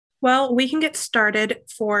Well, we can get started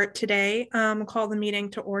for today. Call the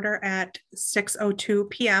meeting to order at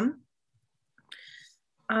 6:02 p.m.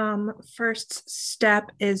 First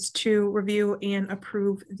step is to review and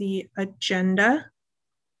approve the agenda.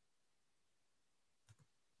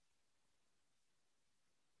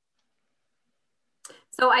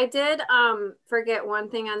 So I did forget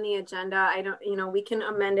one thing on the agenda. I don't, we can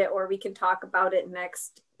amend it or we can talk about it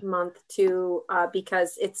next month too,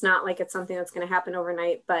 because it's not like it's something that's going to happen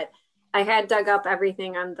overnight. But I had dug up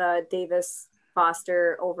everything on the Davis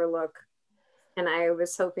Foster Overlook, and I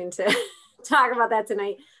was hoping to talk about that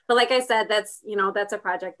tonight. But like I said, that's a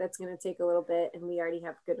project that's going to take a little bit, and we already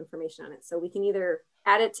have good information on it. So we can either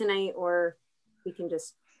add it tonight or we can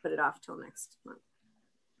just put it off till next month.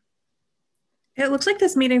 It looks like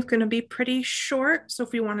this meeting is going to be pretty short. So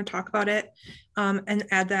if we want to talk about it and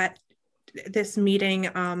add this meeting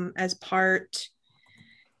as part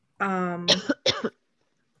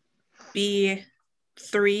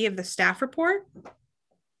B3 of the staff report.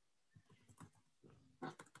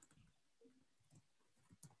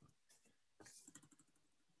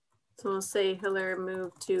 So we'll say Hiller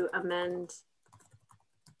move to amend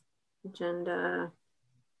agenda.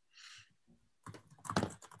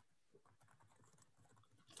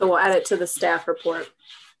 So we'll add it to the staff report.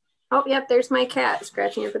 Oh, yep, there's my cat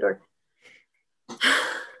scratching at the door.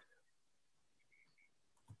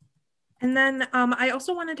 And then I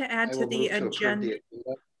also wanted to add to the agenda.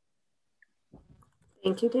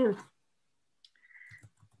 Thank you, Dan.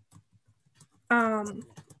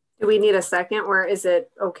 Do we need a second, or is it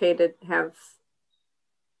okay to have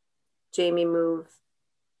Jamie move?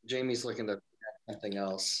 Jamie's looking to something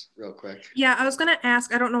else real quick. Yeah, I was going to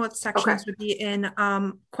ask, I don't know what sections would be in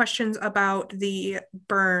questions about the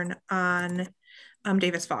burn on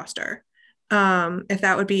Davis Foster. If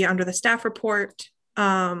that would be under the staff report.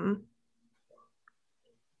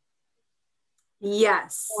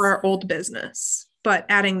 Yes. Or old business, but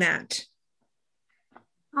adding that.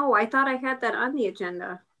 Oh, I thought I had that on the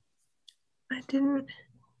agenda. I didn't.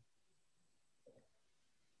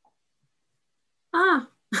 Ah,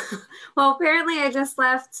 well, apparently I just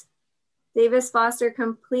left Davis Foster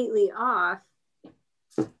completely off.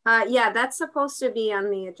 Yeah, that's supposed to be on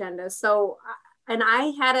the agenda. So, and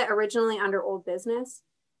I had it originally under old business.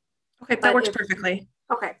 Okay, that works perfectly.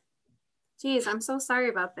 Okay. Geez, I'm so sorry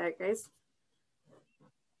about that, guys.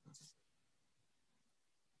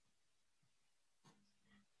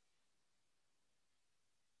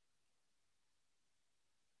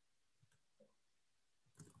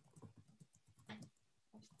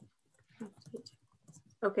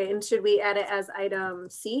 Okay, and should we add it as item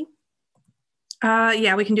C?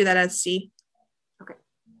 Yeah, we can do that as C. Okay.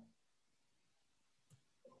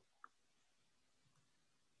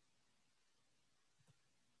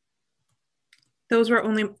 Those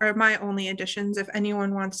are my only additions. If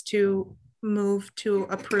anyone wants to move to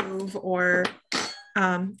approve or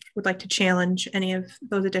would like to challenge any of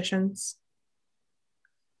those additions.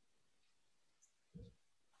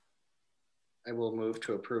 I will move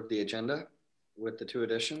to approve the agenda with the 2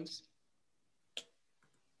 additions.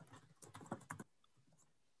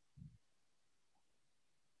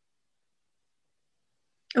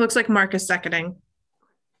 It looks like Mark is seconding.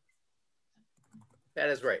 That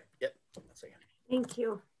is right. Yep. Thank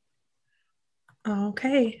you.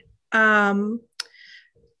 Okay.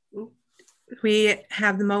 We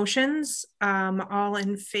have the motions. All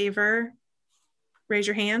in favor, raise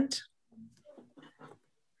your hand.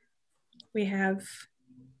 We have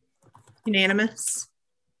unanimous.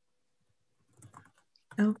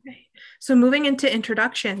 Okay. So moving into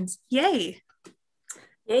introductions. Yay.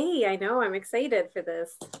 Yay, I know. I'm excited for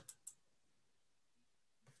this.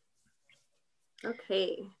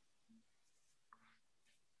 Okay.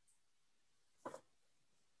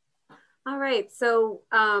 All right, so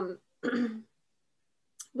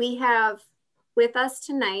we have with us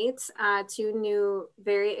tonight 2 new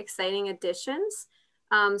very exciting additions.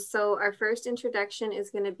 So our first introduction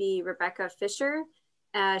is going to be Rebecca Fisher.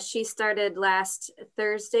 She started last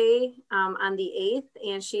Thursday on the 8th,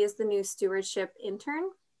 and she is the new stewardship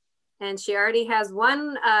intern. And she already has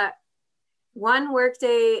one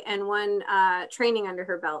workday and 1 training under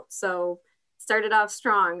her belt. So started off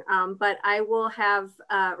strong, but I will have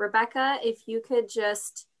Rebecca, if you could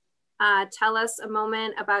just tell us a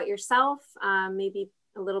moment about yourself, maybe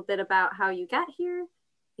a little bit about how you got here,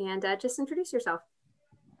 and just introduce yourself.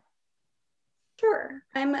 Sure.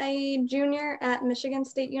 I'm a junior at Michigan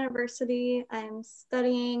State University. I'm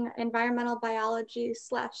studying environmental biology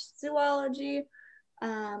 / zoology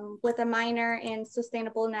with a minor in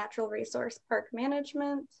sustainable natural resource park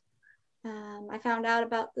management. I found out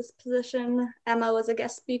about this position. Emma was a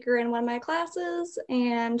guest speaker in one of my classes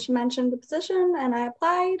and she mentioned the position and I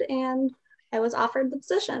applied and I was offered the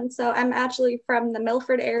position. So I'm actually from the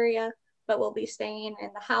Milford area, but will be staying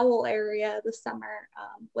in the Howell area this summer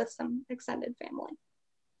with some extended family.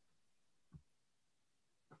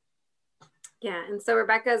 Yeah, and so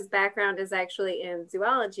Rebecca's background is actually in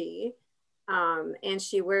zoology, and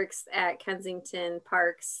she works at Kensington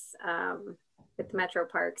Parks with Metro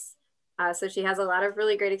Parks. So she has a lot of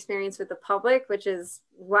really great experience with the public, which is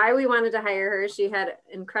why we wanted to hire her. She had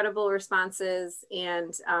incredible responses,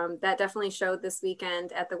 and that definitely showed this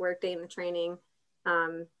weekend at the workday and the training.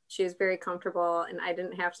 She was very comfortable, and I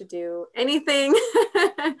didn't have to do anything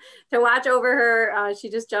to watch over her.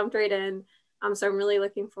 She just jumped right in. So I'm really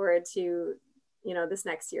looking forward to, this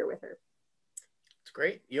next year with her. It's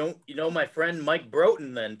great. You know my friend Mike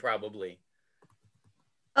Broughton then probably.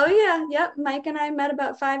 Oh yeah, yep. Mike and I met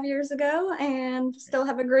about 5 years ago and still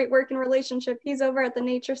have a great working relationship. He's over at the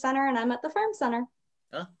Nature Center and I'm at the Farm Center.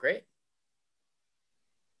 Oh, great.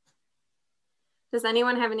 Does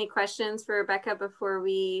anyone have any questions for Rebecca before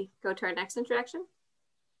we go to our next introduction?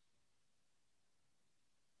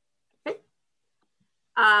 Okay.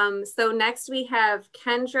 So next we have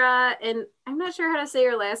Kendra, and I'm not sure how to say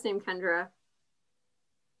your last name, Kendra.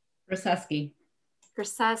 Grosseski.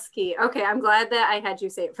 Grosseski. Okay, I'm glad that I had you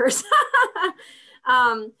say it first.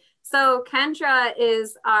 So Kendra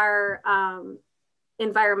is our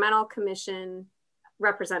Environmental Commission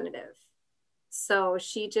representative. So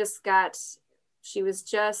she was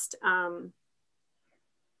just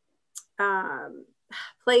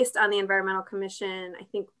placed on the Environmental Commission, I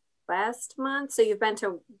think last month. So you've been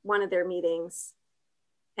to one of their meetings.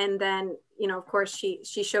 And then, of course,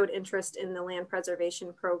 she showed interest in the land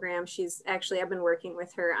preservation program. I've been working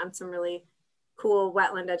with her on some really cool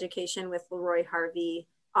wetland education with Leroy Harvey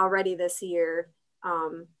already this year.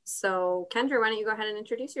 So Kendra, why don't you go ahead and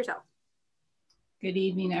introduce yourself? Good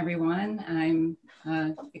evening, everyone. I'm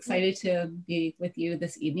excited to be with you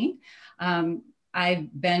this evening.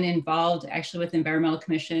 I've been involved actually with the Environmental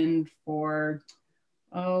Commission for,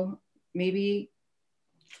 maybe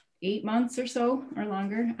 8 months or so or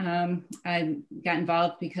longer. I got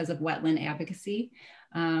involved because of wetland advocacy.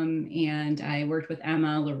 And I worked with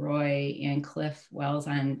Emma, Leroy, and Cliff Wells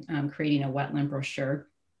on creating a wetland brochure.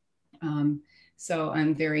 So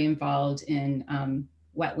I'm very involved in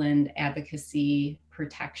wetland advocacy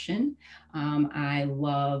protection. I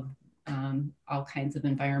love all kinds of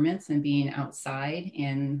environments and being outside,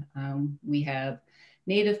 and we have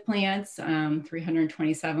native plants,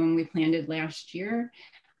 327 we planted last year.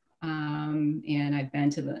 And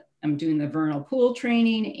I'm doing the vernal pool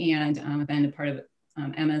training, and I've been a part of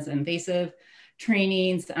Emma's invasive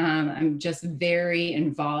trainings. I'm just very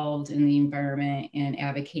involved in the environment and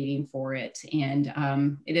advocating for it.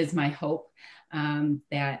 And it is my hope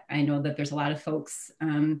that I know that there's a lot of folks,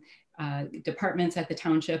 departments at the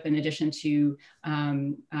township, in addition to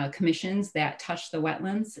commissions that touch the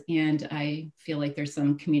wetlands. And I feel like there's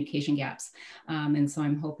some communication gaps. And so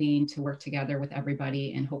I'm hoping to work together with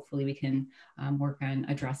everybody, and hopefully we can work on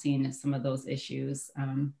addressing some of those issues.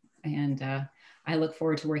 I look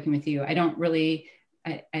forward to working with you. I don't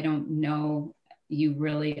know you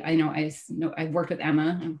really. I know I've worked with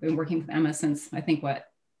Emma. I've been working with Emma since, I think,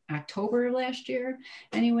 October last year,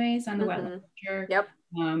 anyways, on the wetland brochure. Yep.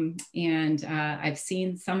 And I've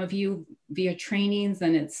seen some of you via trainings,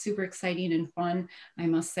 and it's super exciting and fun, I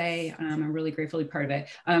must say. I'm really grateful to be part of it.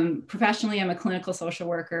 Professionally, I'm a clinical social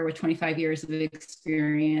worker with 25 years of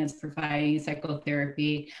experience providing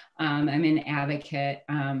psychotherapy. I'm an advocate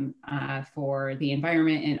for the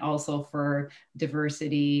environment and also for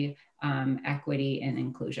diversity, equity, and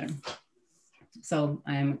inclusion. So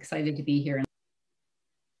I'm excited to be here.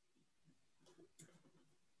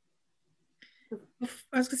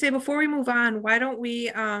 I was gonna say, before we move on, why don't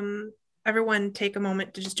we everyone take a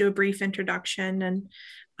moment to just do a brief introduction, and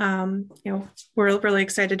we're really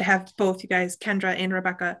excited to have both you guys, Kendra and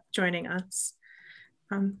Rebecca, joining us.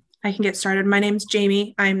 I can get started. My name's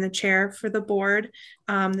Jamie. I'm the chair for the board.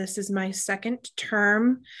 This is my second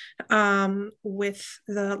term with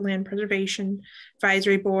the Land Preservation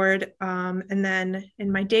Advisory Board. And then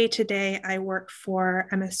in my day-to-day, I work for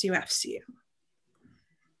MSU FCU.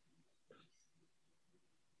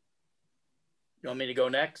 You want me to go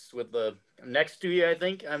next with the next to you? I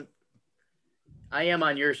think I am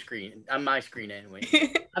on your screen, on my screen anyway.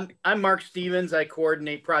 I'm Mark Stevens. I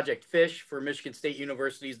coordinate Project Fish for Michigan State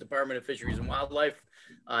University's Department of Fisheries and Wildlife.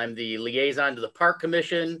 I'm the liaison to the Park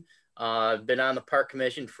Commission. I've been on the Park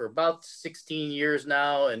Commission for about 16 years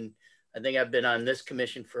now, and I think I've been on this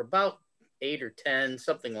commission for about 8 or 10,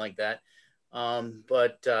 something like that.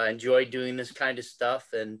 but enjoy doing this kind of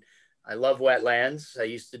stuff. And I love wetlands. I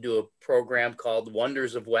used to do a program called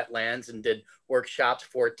Wonders of Wetlands and did workshops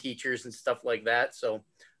for teachers and stuff like that. So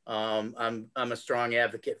I'm a strong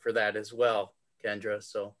advocate for that as well, Kendra.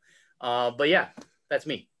 So, but yeah, that's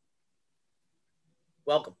me.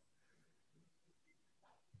 Welcome.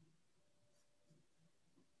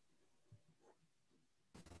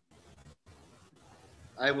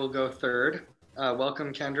 I will go third.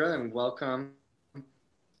 Welcome, Kendra, and welcome,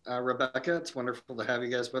 Rebecca. It's wonderful to have you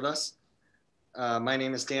guys with us. My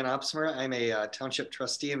name is Dan Opsmer. I'm a township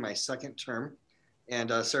trustee in my second term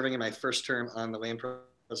and serving in my first term on the Land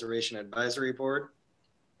Preservation Advisory Board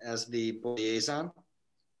as the board liaison.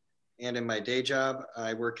 And in my day job,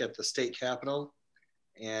 I work at the state capitol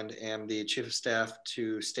and am the chief of staff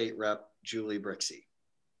to State Rep Julie Brixey.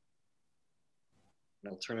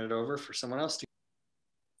 And I'll turn it over for someone else to.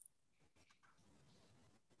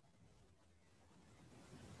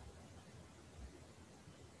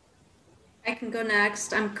 I can go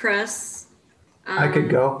next. I'm Chris. I could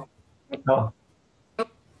go. Oh.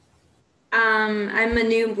 I'm a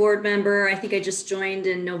new board member. I think I just joined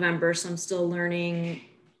in November, so I'm still learning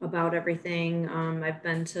about everything. I've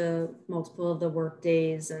been to multiple of the work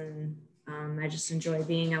days, and I just enjoy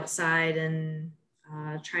being outside and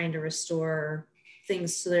trying to restore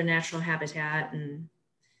things to their natural habitat. And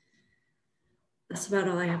that's about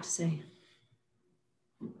all I have to say.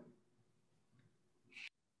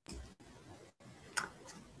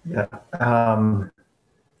 Yeah,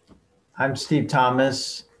 I'm Steve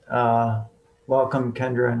Thomas. Welcome,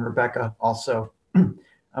 Kendra and Rebecca. Also, I'm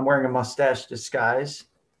wearing a mustache disguise.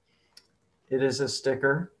 It is a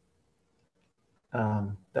sticker.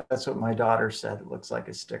 That's what my daughter said. It looks like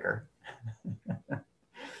a sticker.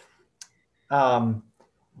 I'm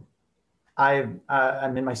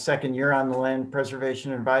in my second year on the Land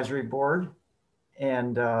Preservation Advisory Board,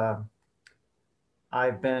 and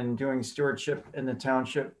I've been doing stewardship in the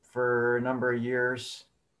township for a number of years,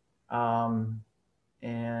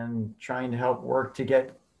 and trying to help work to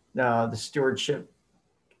get the stewardship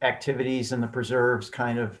activities and the preserves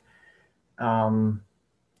kind of,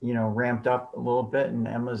 ramped up a little bit. And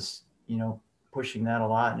Emma's, pushing that a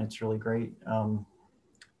lot, and it's really great.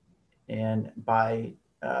 And by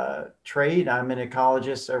trade, I'm an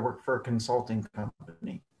ecologist. I work for a consulting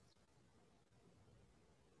company.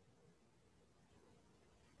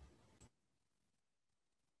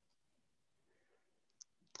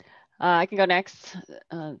 I can go next.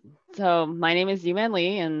 So my name is Yuman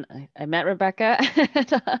Lee, and I met Rebecca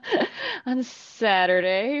on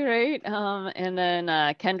Saturday, right? And then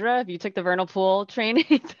Kendra, if you took the vernal pool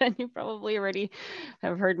training, then you probably already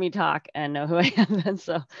have heard me talk and know who I am. And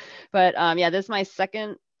so, but yeah, this is my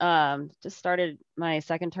second, just started my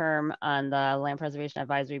second term on the Land Preservation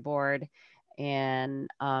Advisory Board. And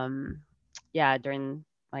yeah, during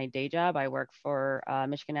my day job, I work for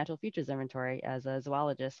Michigan Natural Features Inventory as a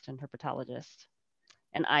zoologist and herpetologist.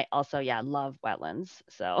 And I also, yeah, love wetlands.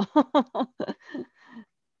 So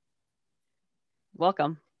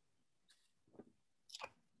welcome.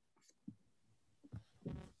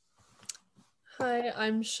 Hi,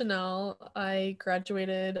 I'm Chanel. I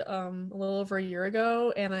graduated a little over a year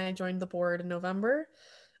ago, and I joined the board in November.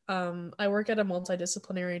 I work at a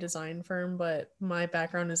multidisciplinary design firm, but my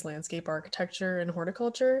background is landscape architecture and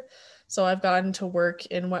horticulture. So I've gotten to work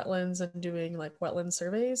in wetlands and doing like wetland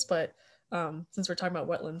surveys, but since we're talking about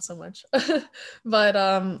wetlands so much, but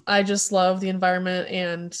I just love the environment,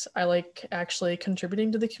 and I like actually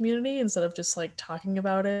contributing to the community instead of just like talking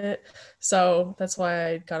about it. So that's why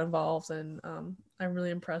I got involved, and I'm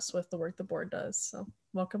really impressed with the work the board does. So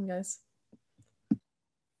welcome, guys.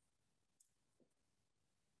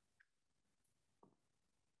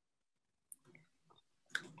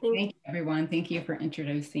 Thank you, everyone. Thank you for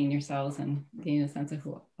introducing yourselves and getting a sense of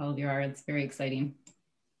who all of you are. It's very exciting.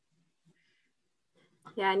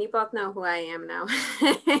 Yeah, and you both know who I am now.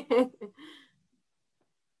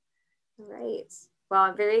 All right. Well,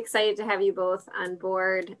 I'm very excited to have you both on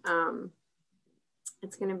board.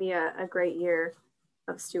 It's going to be a great year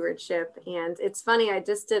of stewardship. And it's funny, I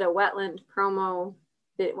just did a wetland promo,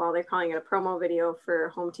 well, they're calling it a promo video for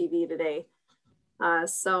Home TV today.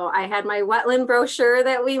 So I had my wetland brochure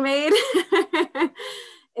that we made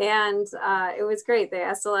and it was great. They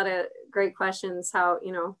asked a lot of great questions. How,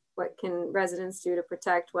 what can residents do to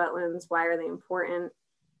protect wetlands? Why are they important?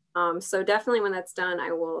 So definitely when that's done,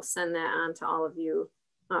 I will send that on to all of you.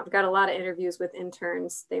 I've got a lot of interviews with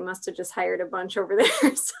interns. They must have just hired a bunch over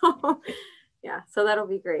there. So yeah, so that'll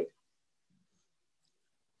be great.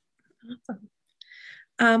 Awesome.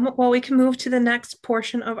 Well, we can move to the next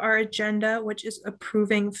portion of our agenda, which is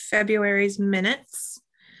approving February's minutes.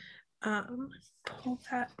 Pull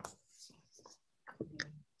that up.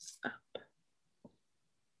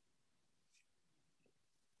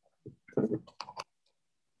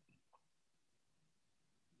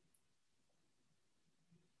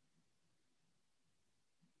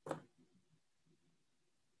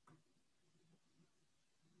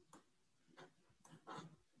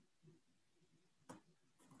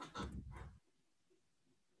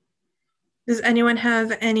 Does anyone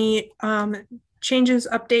have any changes,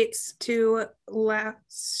 updates to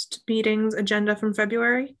last meeting's agenda from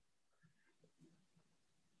February?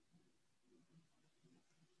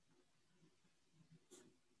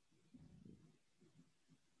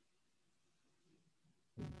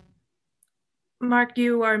 Mark,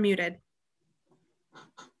 you are muted.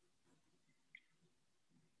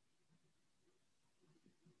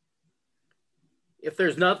 If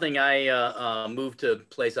there's nothing, I move to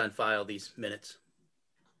place on file these minutes.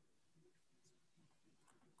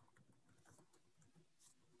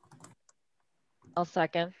 I'll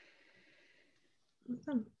second.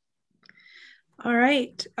 Awesome. All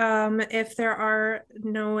right. If there are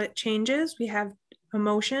no changes, we have a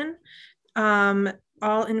motion.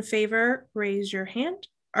 All in favor, raise your hand.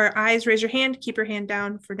 Or ayes, raise your hand. Keep your hand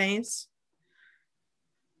down for nays.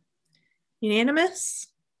 Unanimous.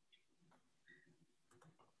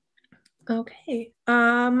 Okay.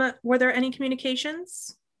 Were there any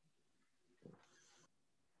communications?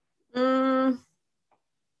 Not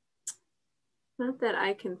that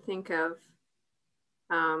I can think of.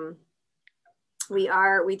 We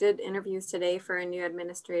did interviews today for a new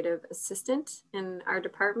administrative assistant in our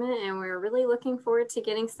department, and we're really looking forward to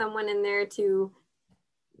getting someone in there to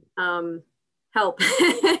help.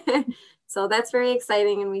 So that's very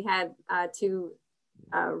exciting, and we had two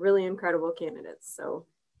really incredible candidates. So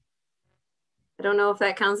I don't know if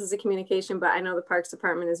that counts as a communication, but I know the Parks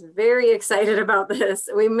Department is very excited about this.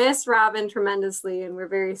 We miss Robin tremendously, and we're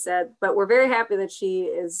very sad, but we're very happy that she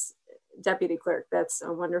is deputy clerk. That's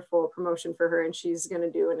a wonderful promotion for her, and she's going to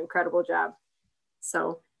do an incredible job.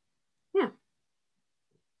 So, yeah.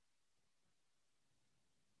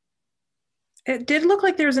 It did look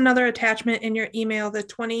like there was another attachment in your email, the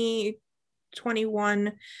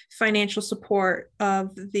 2021 financial support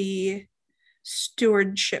of the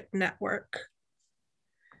stewardship network.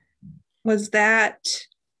 Was that?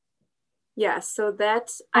 Yes, so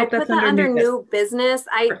that's, I put that under new business.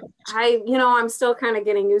 I'm still kind of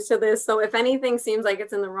getting used to this. So if anything seems like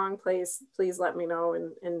it's in the wrong place, please let me know.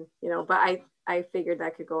 And but I figured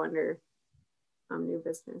that could go under new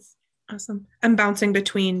business. Awesome. I'm bouncing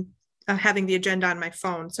between having the agenda on my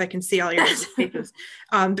phone so I can see all your pages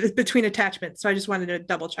between attachments. So I just wanted to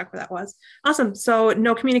double check where that was. Awesome. So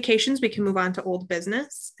no communications. We can move on to old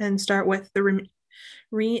business and start with the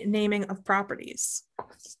renaming of properties.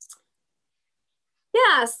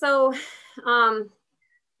 Yeah, so,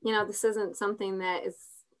 this isn't something that is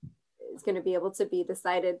going to be able to be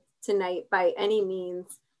decided tonight by any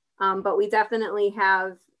means, but we definitely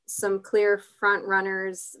have some clear front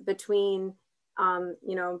runners between,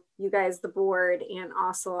 you guys, the board, and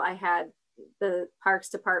also I had the Parks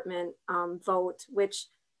Department vote, which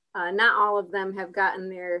not all of them have gotten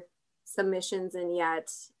their submissions in yet.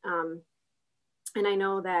 And I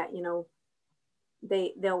know that,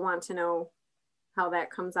 they'll want to know how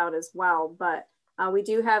that comes out as well, but we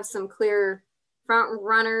do have some clear front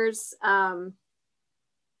runners. I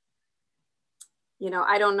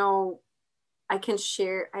don't know, I can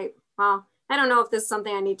share, I don't know if this is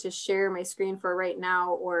something I need to share my screen for right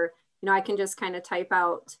now, or, I can just kind of type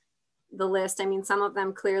out the list. I mean, some of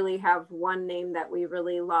them clearly have one name that we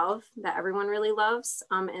really love, that everyone really loves.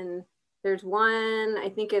 And there's one,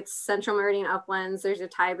 I think it's Central Meridian Uplands. There's a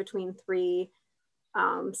tie between three.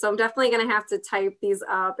 So I'm definitely going to have to type these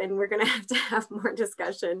up, and we're going to have more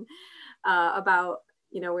discussion about,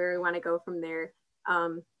 where we want to go from there.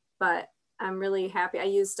 But I'm really happy. I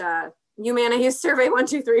used UMan, I used Survey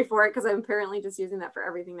 1234 because I'm apparently just using that for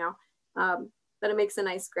everything now. But it makes a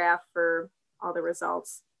nice graph for all the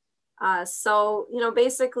results. So,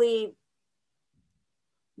 basically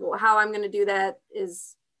how I'm going to do that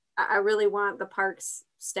is I really want the parks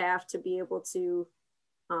staff to be able to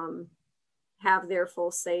have their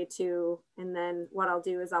full say too. And then what I'll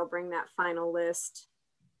do is I'll bring that final list.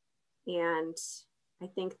 And I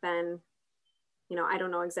think then, I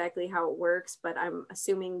don't know exactly how it works, but I'm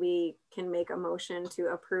assuming we can make a motion to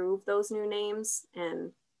approve those new names.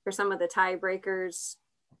 And for some of the tiebreakers,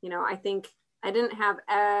 I think I didn't have,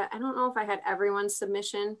 I don't know if I had everyone's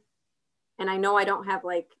submission. And I know I don't have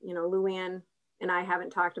Luann and I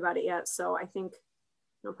haven't talked about it yet. So I think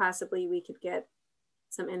possibly we could get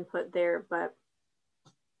some input there, but I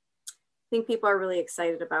think people are really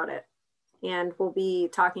excited about it. And we'll be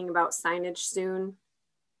talking about signage soon.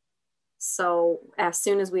 So as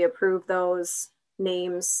soon as we approve those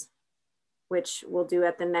names, which we'll do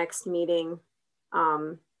at the next meeting,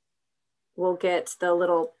 we'll get the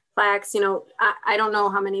little plaques. You know, I don't know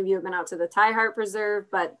how many of you have been out to the Ty-Hart Preserve,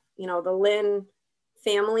 but you know, the Lynn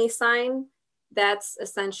family sign, that's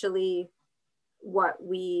essentially what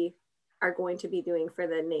we are going to be doing for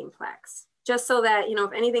the name plaques. Just so that, you know,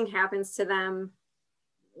 if anything happens to them,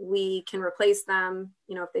 we can replace them,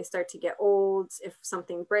 you know, if they start to get old, if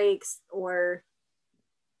something breaks, or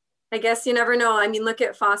I guess you never know. I mean, look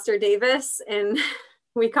at Foster Davis, and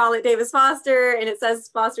we call it Davis Foster, and it says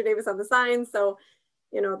Foster Davis on the sign. So,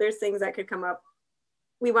 you know, there's things that could come up.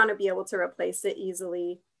 We want to be able to replace it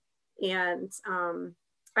easily. And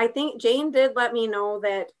I think Jane did let me know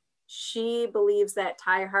that she believes that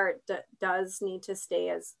Ty-Hart does need to stay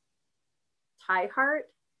as Ty-Hart.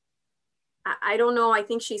 I don't know. I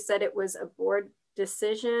think she said it was a board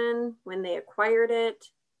decision when they acquired it.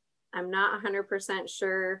 I'm not 100%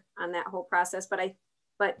 sure on that whole process, but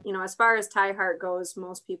you know, as far as Ty-Hart goes,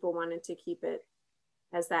 most people wanted to keep it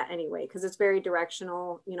as that anyway, because it's very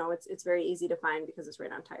directional. You know, it's very easy to find because it's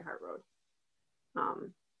right on Ty-Hart Road.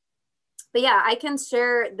 But yeah, I can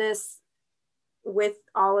share this with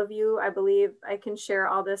all of you. I believe I can share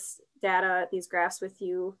all this data, these graphs with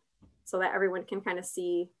you, so that everyone can kind of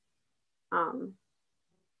see.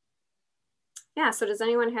 Yeah, so does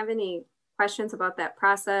anyone have any questions about that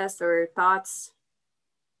process or thoughts?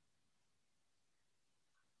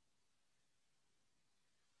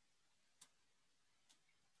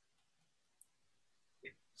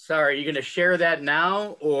 Sorry, are you going to share that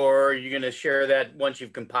now, or are you going to share that once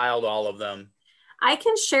you've compiled all of them? I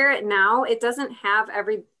can share it now. It doesn't have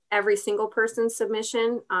every single person's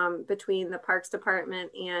submission between the Parks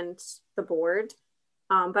Department and the board,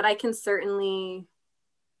 but I can certainly,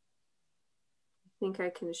 I think I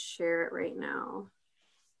can share it right now.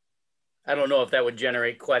 I don't know if that would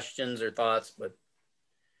generate questions or thoughts, but.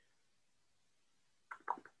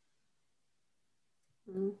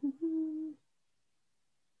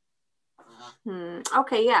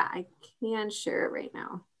 Okay, yeah, I can share it right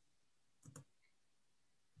now.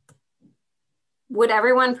 Would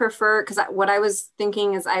everyone prefer, because what I was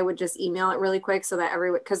thinking is I would just email it really quick so that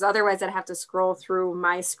everyone, because otherwise I'd have to scroll through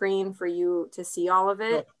my screen for you to see all of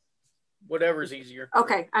it. No, whatever's easier.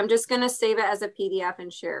 Okay, I'm just going to save it as a PDF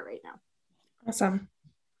and share it right now. Awesome.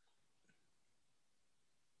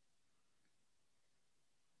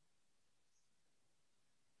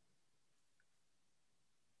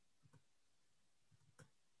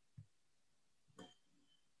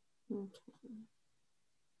 Okay.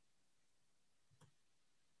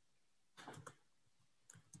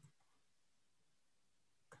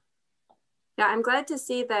 Yeah, I'm glad to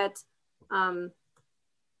see that. I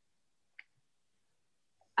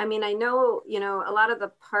mean, I know, you know, a lot of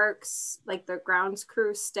the parks, like the grounds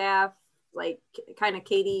crew staff, like kind of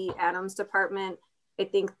Katie Adams' department, I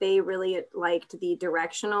think they really liked the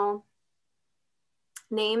directional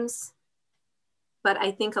names. But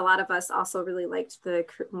I think a lot of us also really liked the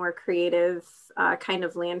more creative kind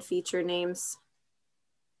of land feature names.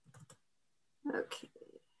 Okay.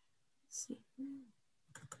 Let's see.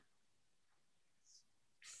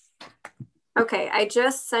 Okay, I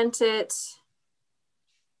just sent it.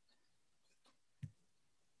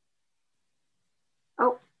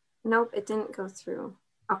 Oh, nope, it didn't go through.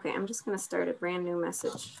 Okay, I'm just gonna start a brand new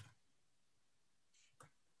message.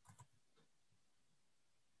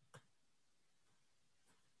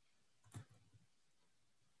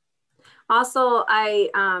 Also,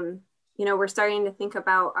 you know, we're starting to think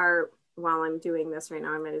about while I'm doing this right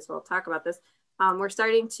now, I might as well talk about this. We're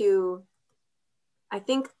starting to, I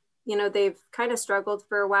think, you know, they've kind of struggled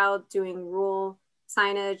for a while doing rule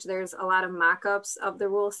signage. There's a lot of mock-ups of the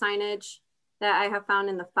rule signage that I have found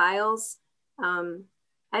in the files. I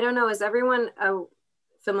don't know, is everyone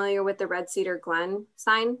familiar with the Red Cedar Glen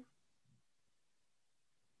sign?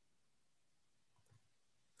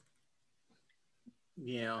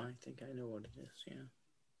 Yeah, I think I know what it is, yeah.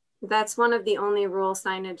 That's one of the only rule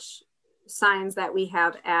signage signs that we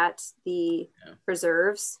have at the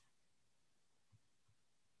preserves.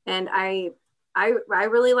 And I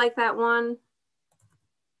really like that one.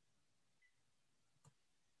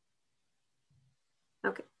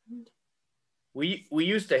 Okay. We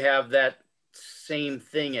used to have that same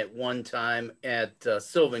thing at one time at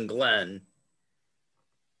Sylvan Glen.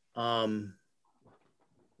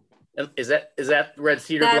 Is that Red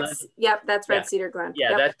Cedar Glen? Yep, that's Red Cedar Glen.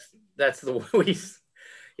 Yeah, yep. that's the way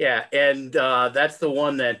Yeah, and that's the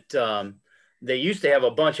one that they used to have a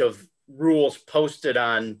bunch of rules posted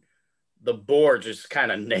on the board, just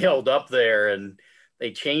kind of nailed up there, and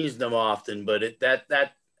they changed them often. But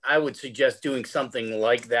that I would suggest doing something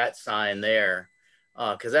like that sign there,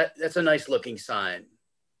 because that's a nice looking sign.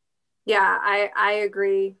 Yeah, I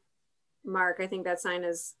agree, Mark. I think that sign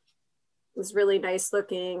is really nice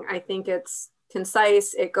looking. I think it's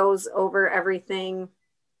concise. It goes over everything.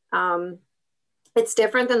 It's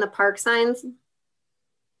different than the park signs.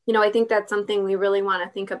 You know, I think that's something we really want to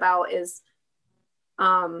think about is,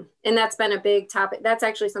 and that's been a big topic. That's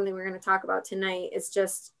actually something we're going to talk about tonight. It's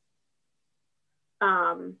just,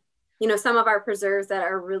 you know, some of our preserves that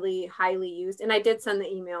are really highly used, and I did send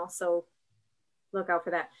the email, so look out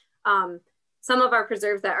for that. Some of our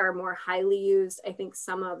preserves that are more highly used, I think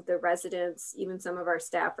some of the residents, even some of our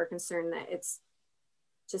staff are concerned that it's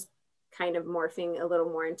just kind of morphing a little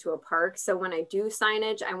more into a park. So when I do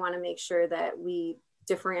signage, I want to make sure that we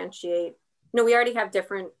differentiate. No, we already have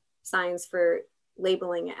different signs for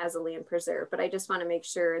labeling it as a land preserve, but I just want to make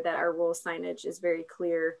sure that our rule signage is very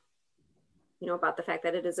clear, you know, about the fact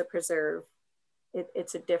that it is a preserve.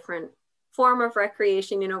 It's a different form of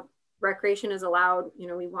recreation. You know, recreation is allowed. You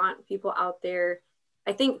know, we want people out there.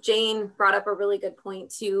 I think Jane brought up a really good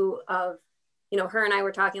point too of, you know, her and I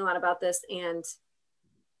were talking a lot about this, and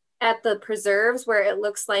at the preserves where it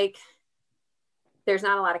looks like there's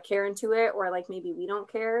not a lot of care into it, or like maybe we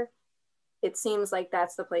don't care, it seems like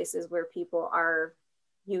that's the places where people are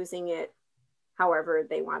using it however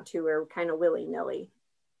they want to, or kind of willy-nilly.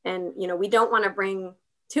 And, you know, we don't want to bring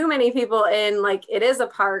too many people in, like it is a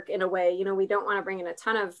park in a way, you know, we don't want to bring in a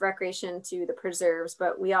ton of recreation to the preserves,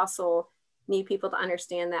 but we also need people to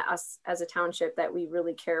understand that us as a township, that we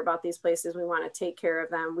really care about these places. We want to take care of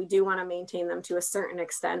them. We do want to maintain them to a certain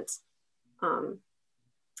extent.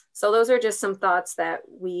 So those are just some thoughts that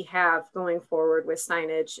we have going forward with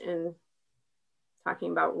signage and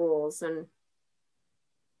talking about rules. And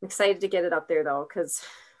I'm excited to get it up there though, because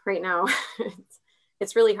right now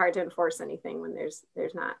it's really hard to enforce anything when there's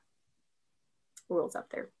not rules up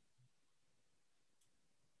there.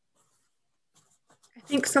 I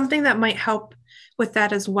think something that might help with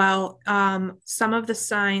that as well, some of the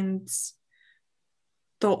signs,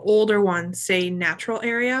 the older ones say natural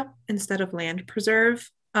area instead of land preserve,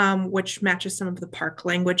 which matches some of the park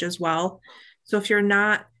language as well. So if you're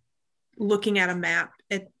not looking at a map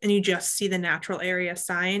and you just see the natural area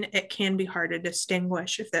sign, it can be hard to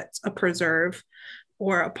distinguish if that's a preserve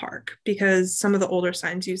or a park, because some of the older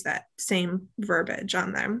signs use that same verbiage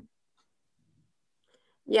on them.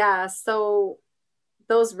 Yeah, so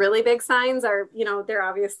those really big signs are, you know, they're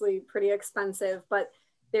obviously pretty expensive, but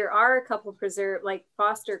there are a couple preserve, like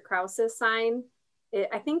Foster Krause's sign.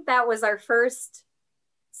 I think that was our first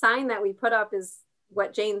sign that we put up, is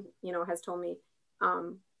what Jane, you know, has told me.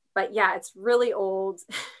 But yeah, it's really old.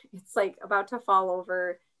 It's like about to fall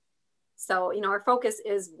over. So, you know, our focus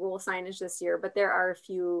is rule signage this year, but there are a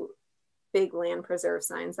few big land preserve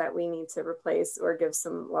signs that we need to replace or give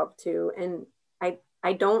some love to. And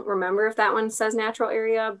I don't remember if that one says natural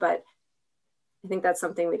area, but I think that's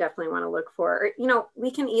something we definitely want to look for. Or, you know, we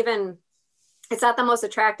can even, it's not the most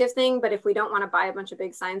attractive thing, but if we don't want to buy a bunch of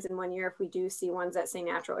big signs in one year, if we do see ones that say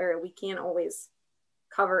natural area, we can always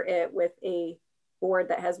cover it with a board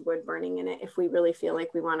that has wood burning in it if we really feel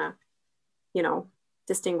like we want to, you know,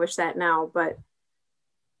 distinguish that now. But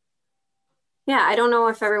yeah, I don't know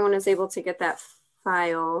if everyone is able to get that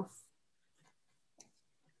file.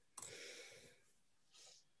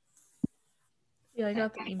 Yeah, I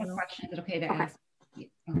got the email. Question, is it okay to ask?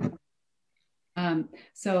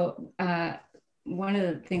 So one of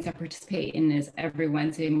the things I participate in is every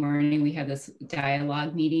Wednesday morning we have this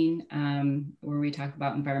dialogue meeting where we talk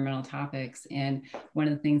about environmental topics. And one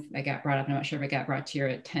of the things that got brought up, and I'm not sure if it got brought to your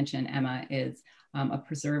attention, Emma, is a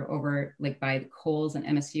preserve over like by the Coles and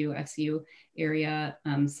MSU, FCU area.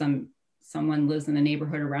 Someone lives in the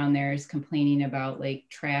neighborhood around there is complaining about like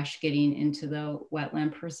trash getting into the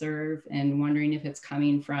wetland preserve and wondering if it's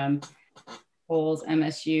coming from Coles,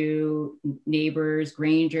 MSU, neighbors,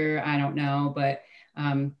 Granger, I don't know, but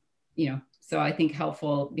you know, so I think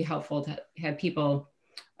be helpful to have people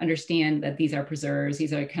understand that these are preserves,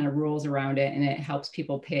 these are kind of rules around it, and it helps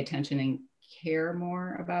people pay attention and care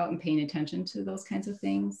more about and paying attention to those kinds of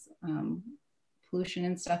things. Pollution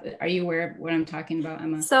and stuff. Are you aware of what I'm talking about,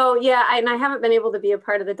 Emma? So yeah, and I haven't been able to be a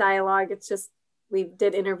part of the dialogue. It's just, we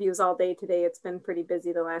did interviews all day today. It's been pretty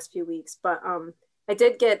busy the last few weeks, but I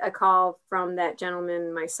did get a call from that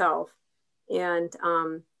gentleman myself. And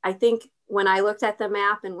I think when I looked at the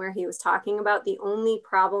map and where he was talking about, the only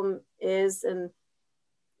problem is, and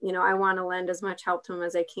you know, I want to lend as much help to them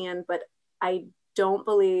as I can, but I don't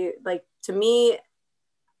believe, like, to me,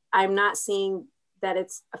 I'm not seeing that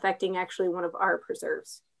it's affecting actually one of our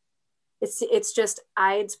preserves. It's just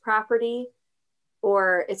IDE's property,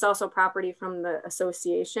 or it's also property from the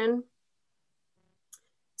association.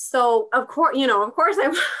 So of course, you know, of course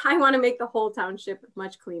I want to make the whole township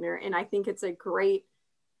much cleaner. And I think it's a great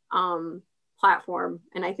platform.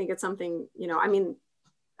 And I think it's something, you know, I mean,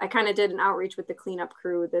 I kind of did an outreach with the cleanup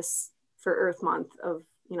crew for Earth Month of,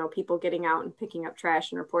 you know, people getting out and picking up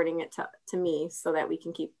trash and reporting it to me so that we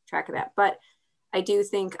can keep track of that. But I do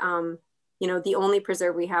think, you know, the only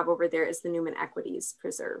preserve we have over there is the Newman Equities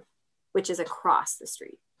Preserve, which is across the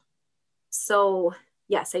street. So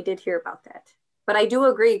yes, I did hear about that. But I do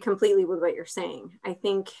agree completely with what you're saying. I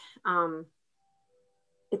think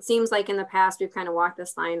it seems like in the past, we've kind of walked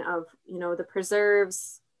this line of, you know, the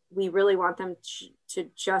preserves, we really want them to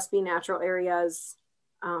just be natural areas.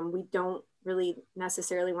 We don't really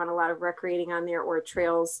necessarily want a lot of recreating on there or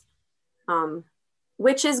trails,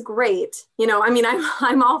 which is great. You know, I mean,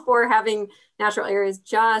 I'm all for having natural areas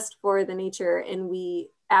just for the nature, and we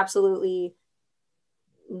absolutely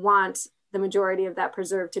want the majority of that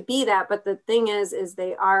preserve to be that. But the thing is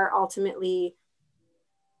they are ultimately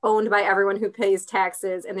owned by everyone who pays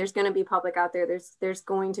taxes, and there's going to be public out there. There's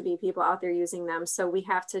going to be people out there using them. So we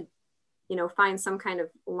have to, you know, find some kind of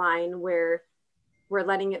line where we're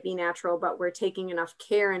letting it be natural, but we're taking enough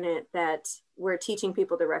care in it that we're teaching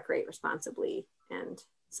people to recreate responsibly. And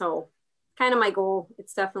so kind of my goal.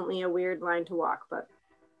 It's definitely a weird line to walk, but.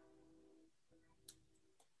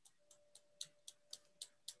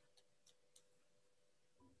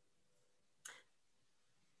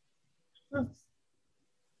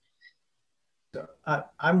 So,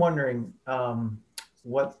 I'm wondering, are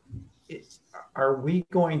we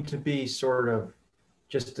going to be sort of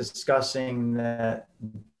just discussing that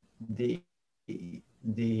the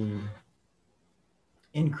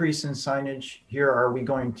increase in signage here? Are we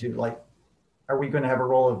going to have a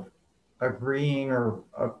role of agreeing or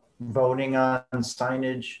voting on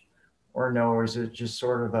signage, or no? Or is it just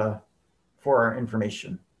sort of for our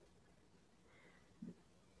information?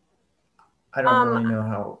 I don't really know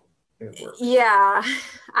how it works. Yeah,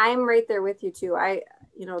 I'm right there with you too.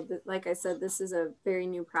 You know, like I said, this is a very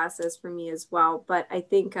new process for me as well, but I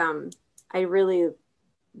think I really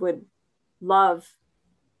would love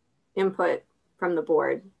input from the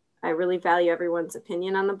board. I really value everyone's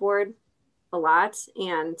opinion on the board a lot.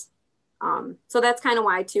 And so that's kind of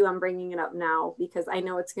why too, I'm bringing it up now, because I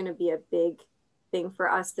know it's going to be a big thing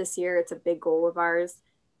for us this year. It's a big goal of ours.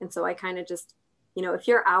 And so I kind of just, you know, if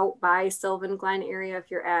you're out by Sylvan Glen area,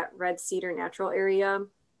 if you're at Red Cedar Natural area,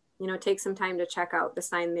 you know, take some time to check out the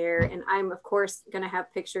sign there. And I'm of course going to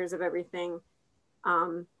have pictures of everything.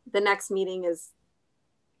 The next meeting's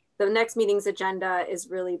agenda is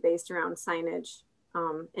really based around signage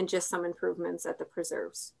and just some improvements at the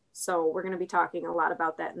preserves. So we're going to be talking a lot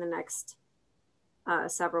about that in the next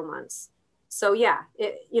several months. So yeah,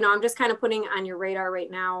 you know, I'm just kind of putting on your radar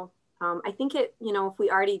right now. I think you know, if we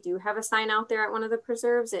already do have a sign out there at one of the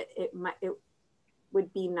preserves, it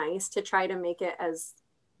would be nice to try to make it as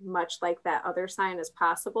much like that other sign as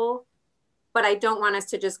possible. But I don't want us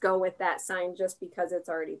to just go with that sign just because it's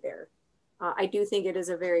already there. I do think it is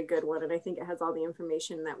a very good one, and I think it has all the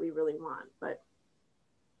information that we really want. But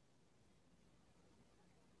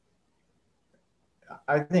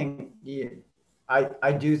I think,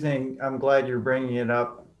 I do think, I'm glad you're bringing it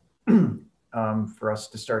up for us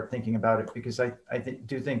to start thinking about it, because I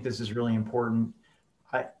do think this is really important.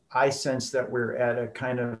 I sense that we're at a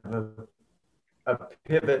kind of a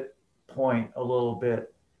pivot point a little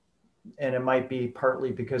bit, and it might be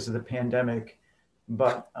partly because of the pandemic,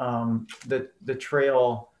 but the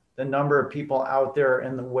trail, the number of people out there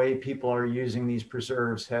and the way people are using these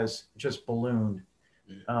preserves has just ballooned.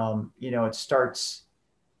 You know, it starts,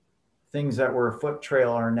 things that were a foot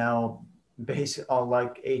trail are now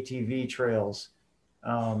like ATV trails.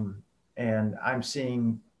 And I'm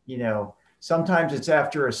seeing, you know, sometimes it's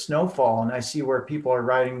after a snowfall and I see where people are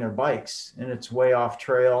riding their bikes and it's way off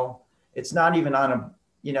trail. It's not even on a,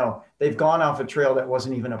 you know, they've gone off a trail that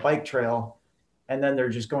wasn't even a bike trail. And then they're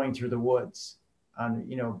just going through the woods on,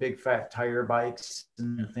 you know, big fat tire bikes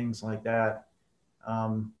and things like that.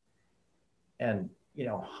 And, you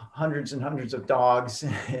know, hundreds and hundreds of dogs,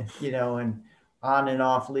 you know, and on and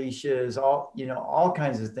off leashes, all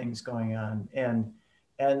kinds of things going on. And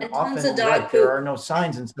often there are no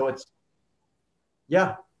signs. And so it's,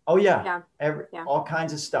 yeah. Oh yeah. All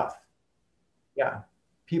kinds of stuff. Yeah.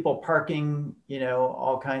 People parking, you know,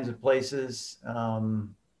 all kinds of places.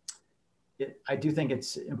 I do think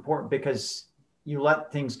it's important because you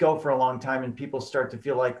let things go for a long time and people start to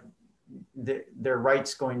feel like their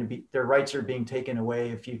rights are being taken away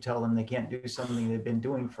if you tell them they can't do something they've been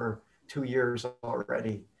doing for 2 years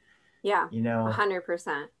already. Yeah, you know,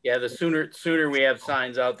 100%. Yeah, the sooner we have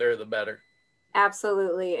signs out there, the better.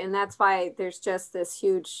 Absolutely, and that's why there's just this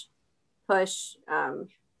huge push,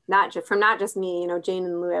 not just me. You know, Jane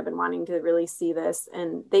and Lou have been wanting to really see this,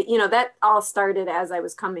 and they, you know, that all started as I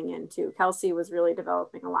was coming in too. Kelsey was really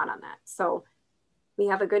developing a lot on that, so we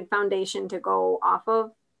have a good foundation to go off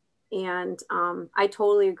of, and I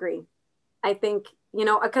totally agree. I think, you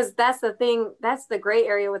know, because that's the thing, that's the gray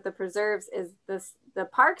area with the preserves is this. The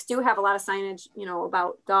parks do have a lot of signage, you know,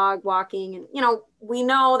 about dog walking, and, you know, we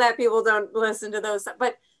know that people don't listen to those,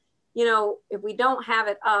 but, you know, if we don't have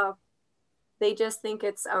it up, they just think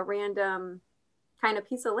it's a random kind of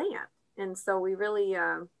piece of land. And so we really,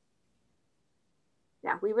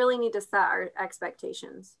 we really need to set our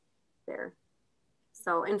expectations there.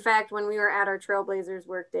 So in fact, when we were at our Trailblazers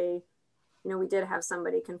work day, you know, we did have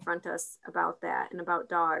somebody confront us about that and about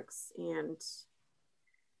dogs, and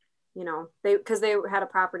you know, because they had a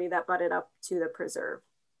property that butted up to the preserve,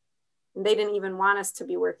 and they didn't even want us to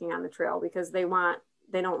be working on the trail because they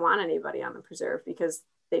don't want anybody on the preserve because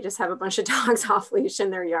they just have a bunch of dogs off leash in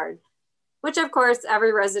their yard, which of course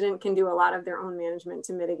every resident can do a lot of their own management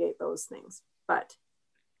to mitigate those things. But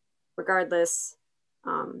regardless,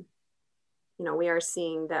 you know, we are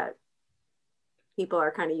seeing that people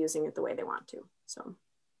are kind of using it the way they want to. So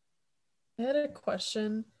I had a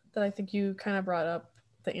question that I think you kind of brought up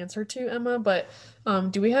the answer to, Emma, but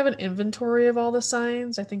do we have an inventory of all the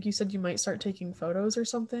signs? I think you said you might start taking photos or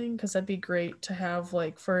something, because that'd be great to have,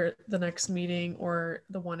 like, for the next meeting or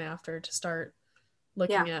the one after, to start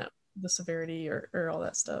looking at the severity or all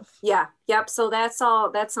that stuff. Yeah, yep. So that's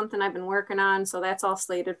something I've been working on. So that's all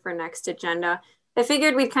slated for next agenda. I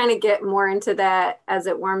figured we'd kind of get more into that as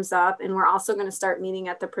it warms up, and we're also going to start meeting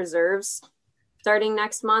at the preserves starting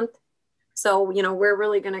next month. So, you know, we're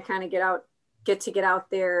really going to kind of get out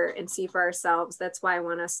there and see for ourselves. That's why I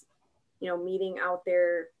want us, you know, meeting out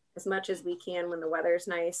there as much as we can when the weather's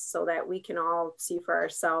nice, so that we can all see for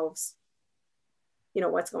ourselves, you know,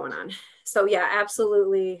 what's going on. So yeah,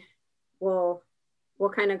 absolutely. We'll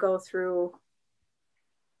kind of go through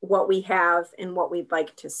what we have and what we'd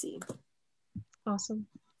like to see. Awesome.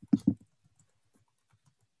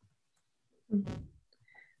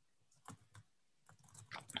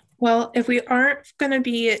 Well, if we aren't going to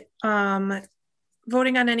be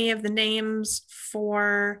voting on any of the names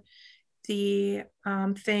for the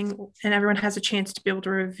thing, and everyone has a chance to be able to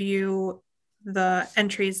review the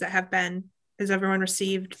entries that have been, has everyone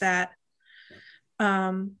received that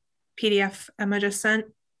PDF Emma just sent?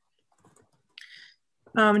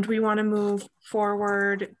 Do we want to move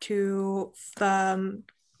forward to the,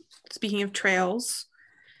 speaking of trails,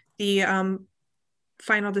 the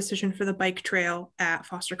final decision for the bike trail at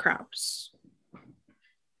Foster Krause?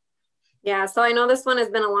 Yeah, so I know this one has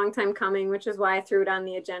been a long time coming, which is why I threw it on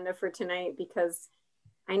the agenda for tonight, because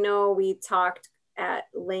I know we talked at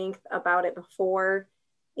length about it before,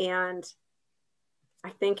 and I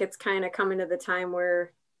think it's kind of coming to the time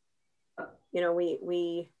where, you know,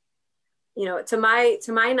 we you know, to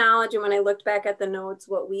my knowledge, and when I looked back at the notes,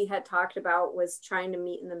 what we had talked about was trying to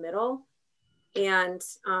meet in the middle. And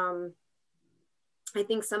I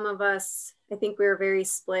think some of us, I think we were very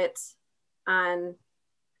split on,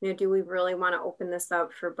 you know, do we really want to open this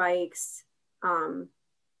up for bikes?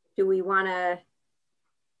 Do we want to,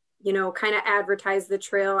 you know, kind of advertise the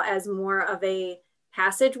trail as more of a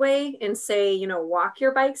passageway and say, you know, walk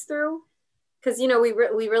your bikes through? Because, you know, we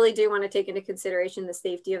really do want to take into consideration the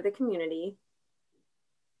safety of the community.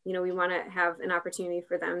 You know, we want to have an opportunity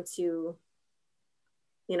for them to,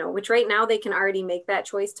 you know, which right now they can already make that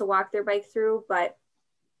choice to walk their bike through, but,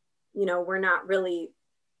 you know, we're not really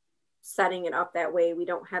setting it up that way. We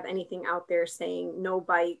don't have anything out there saying no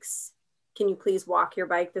bikes. Can you please walk your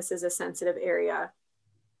bike? This is a sensitive area.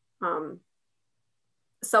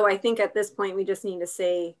 So I think at this point, we just need to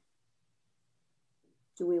say,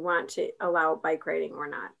 do we want to allow bike riding or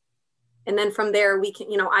not? And then from there, we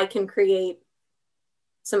can, you know, I can create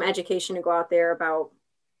some education to go out there about,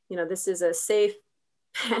 you know, this is a safe,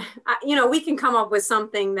 you know, we can come up with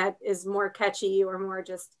something that is more catchy or more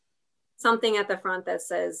just something at the front that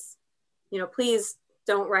says, you know, please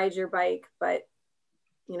don't ride your bike, but,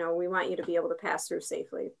 you know, we want you to be able to pass through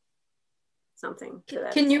safely. Something to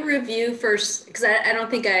that. Can you review first? Because I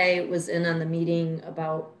don't think I was in on the meeting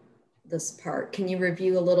about this part. Can you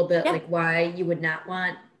review a little bit like why you would not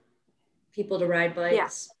want people to ride bikes? Yeah.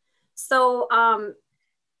 So and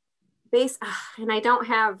I don't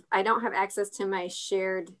have access to my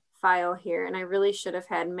shared file here, and I really should have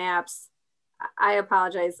had maps. I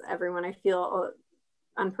apologize, everyone. I feel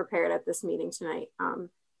unprepared at this meeting tonight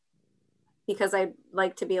because I'd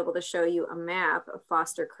like to be able to show you a map of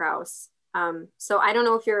Foster Krause. So I don't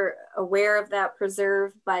know if you're aware of that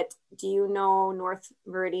preserve, but do you know North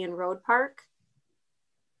Meridian Road Park?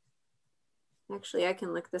 Actually, I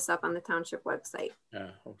can look this up on the township website.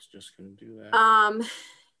 Yeah, I was just gonna do that.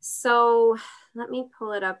 So let me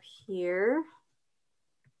pull it up here.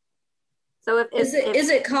 So is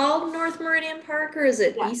it called North Meridian Park, or is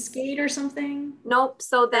it yes. Eastgate or something? Nope.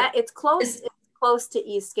 So that it's close. It's close to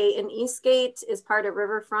Eastgate, and Eastgate is part of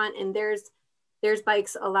Riverfront, and there's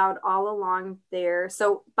bikes allowed all along there.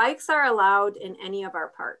 So bikes are allowed in any of our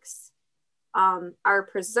parks. Our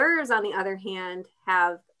preserves, on the other hand,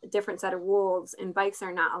 have a different set of rules, and bikes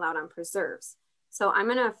are not allowed on preserves. So I'm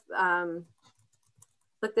gonna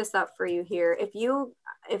look this up for you here. If you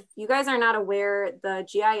guys are not aware, the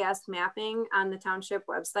GIS mapping on the township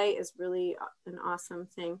website is really an awesome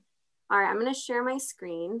thing. All right, I'm gonna share my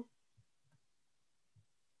screen.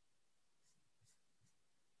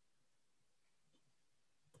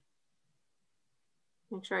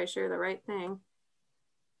 Make sure I share the right thing.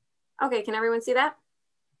 Okay, can everyone see that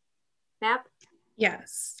map?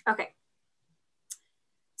 Yes. Okay.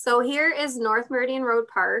 So here is North Meridian Road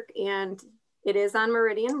Park, and it is on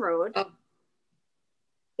Meridian Road. Oh.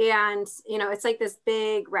 And, you know, it's like this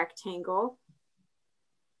big rectangle.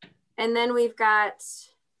 And then we've got,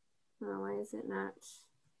 oh, why is it not?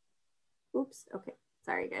 Oops, okay.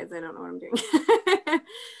 Sorry, guys, I don't know what I'm doing.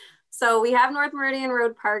 So we have North Meridian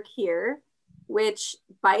Road Park here, which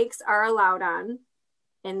bikes are allowed on,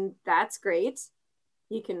 and that's great.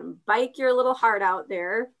 You can bike your little heart out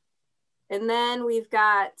there. And then we've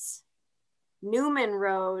got Newman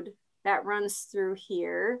Road that runs through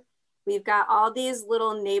here. We've got all these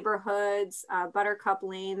little neighborhoods, Buttercup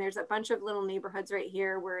Lane. There's a bunch of little neighborhoods right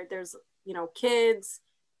here where there's, you know, kids,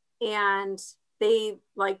 and they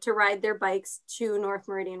like to ride their bikes to North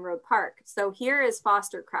Meridian Road Park. So here is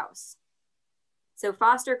Foster Krause. So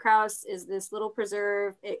Foster Krause is this little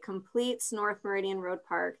preserve. It completes North Meridian Road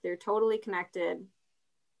Park. They're totally connected,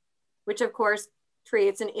 which of course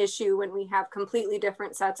creates an issue when we have completely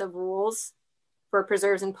different sets of rules for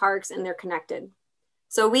preserves and parks, and they're connected.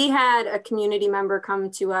 So we had a community member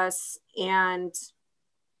come to us, and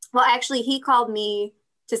well, actually he called me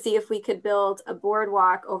to see if we could build a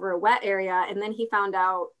boardwalk over a wet area. And then he found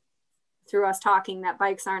out through us talking that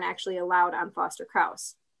bikes aren't actually allowed on Foster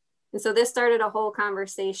Krause. And so this started a whole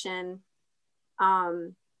conversation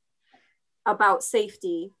about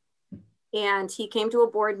safety. And he came to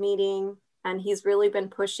a board meeting, and he's really been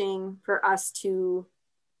pushing for us to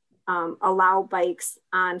allow bikes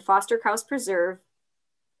on Foster Krause Preserve,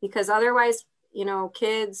 because otherwise, you know,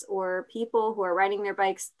 kids or people who are riding their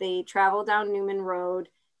bikes, they travel down Newman Road,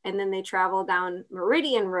 and then they travel down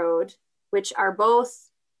Meridian Road, which are both,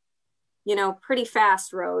 you know, pretty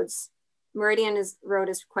fast roads. Meridian Road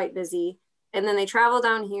is quite busy. And then they travel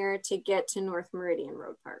down here to get to North Meridian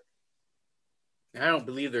Road Park. I don't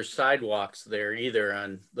believe there's sidewalks there either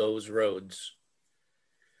on those roads.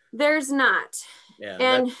 There's not. Yeah,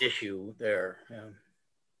 and that's the issue there. Yeah.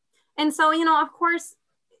 And so, you know, of course,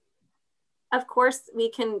 we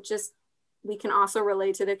can also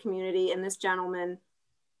relate to the community, and this gentleman,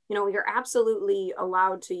 you know, you're absolutely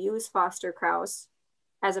allowed to use Foster Krause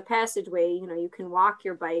as a passageway. You know, you can walk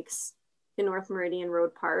your bikes to North Meridian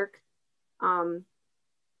Road Park.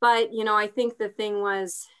 But, you know, I think the thing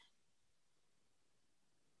was,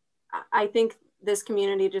 I think this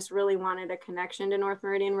community just really wanted a connection to North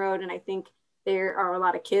Meridian Road. And I think there are a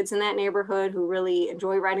lot of kids in that neighborhood who really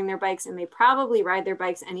enjoy riding their bikes, and they probably ride their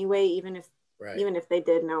bikes anyway, even if they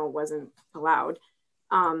did know it wasn't allowed.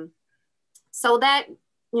 So that,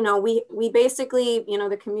 you know, we basically, you know,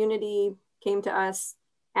 the community came to us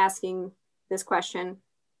asking this question.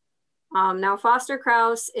 Now Foster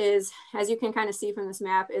Krause is, as you can kind of see from this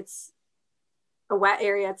map, it's a wet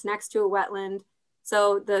area. It's next to a wetland.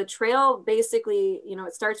 So the trail basically, you know,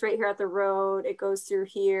 it starts right here at the road, it goes through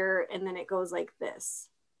here, and then it goes like this.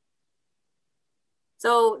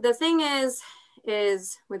 So the thing is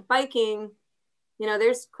with biking, you know,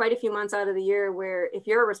 there's quite a few months out of the year where if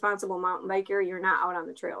you're a responsible mountain biker, you're not out on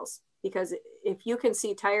the trails, because if you can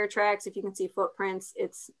see tire tracks, if you can see footprints,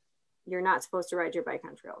 you're not supposed to ride your bike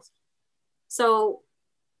on trails. So,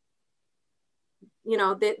 you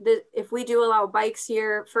know, if we do allow bikes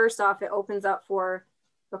here, first off, it opens up for,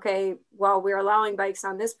 okay, well, we're allowing bikes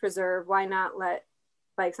on this preserve, why not let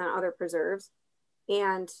bikes on other preserves?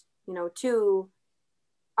 And, you know, two,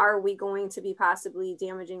 are we going to be possibly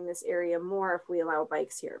damaging this area more if we allow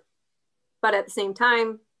bikes here? But at the same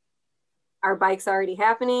time, Are bikes already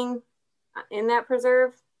happening in that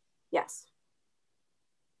preserve? Yes.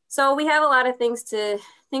 So we have a lot of things to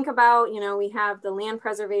think about. You know, we have the land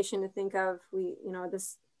preservation to think of.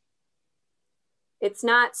 It's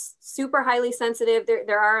not super highly sensitive.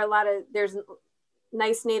 There's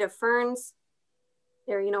nice native ferns.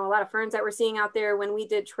 There are, a lot of ferns that we're seeing out there. When we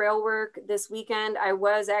did trail work this weekend, I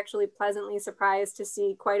was actually pleasantly surprised to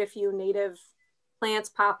see quite a few native plants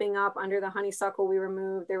popping up under the honeysuckle we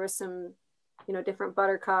removed. There was some, different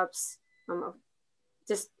buttercups,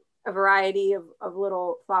 just a variety of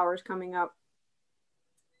little flowers coming up.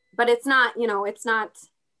 But it's not, it's not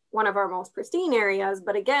one of our most pristine areas.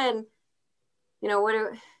 But again,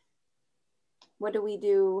 what do we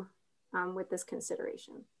do with this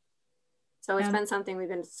consideration? So it's been something we've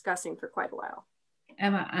been discussing for quite a while.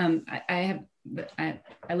 Emma, I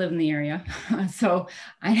live in the area, so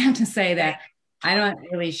I have to say that I'm not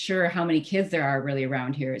really sure how many kids there are really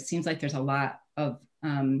around here. It seems like there's a lot of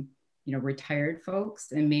retired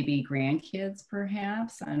folks and maybe grandkids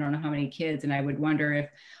perhaps. I don't know how many kids, and I would wonder if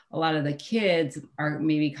a lot of the kids are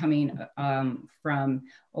maybe coming from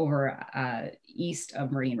over east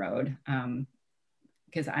of Marine Road.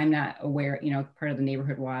 Because I'm not aware, part of the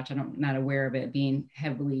neighborhood watch, I'm not aware of it being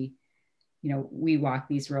heavily, we walk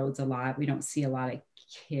these roads a lot. We don't see a lot of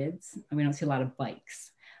kids and we don't see a lot of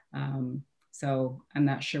bikes. So I'm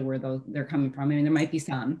not sure where they're coming from. I mean, there might be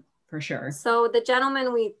some for sure. So the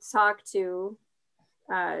gentleman we talked to,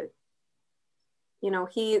 they're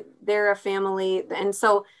a family. And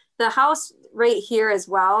so the house right here as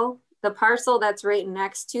well, the parcel that's right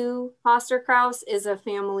next to Foster Kraus is a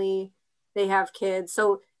family. They have kids.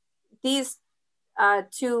 So these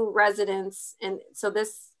two residents, and so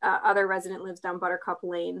this other resident lives down Buttercup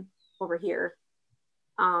Lane over here.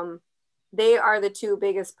 They are the two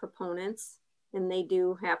biggest proponents, and they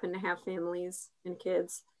do happen to have families and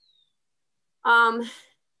kids. But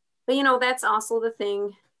that's also the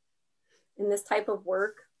thing in this type of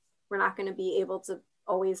work. We're not going to be able to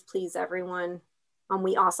always please everyone.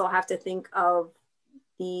 We also have to think of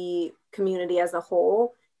the community as a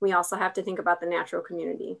whole. We also have to think about the natural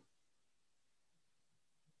community.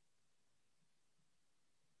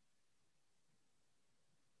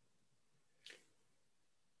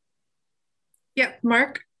 Yeah,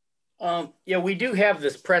 Mark? Yeah, we do have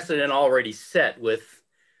this precedent already set with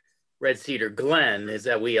Red Cedar Glen, is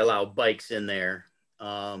that we allow bikes in there.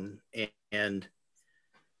 And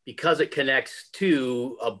because it connects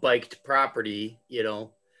to a biked property,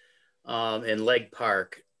 and Leg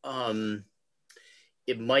Park,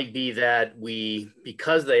 it might be that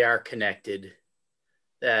because they are connected,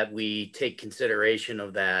 that we take consideration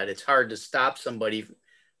of that. It's hard to stop somebody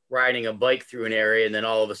riding a bike through an area and then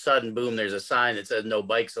all of a sudden, boom, there's a sign that says no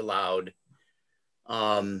bikes allowed.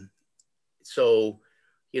 So,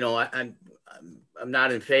 I'm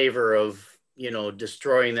not in favor of,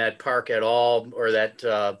 destroying that park at all, or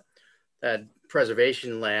that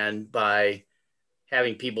preservation land by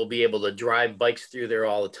having people be able to drive bikes through there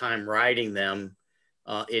all the time, riding them.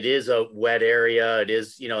 It is a wet area. It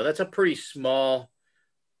is, that's a pretty small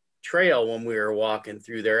trail when we were walking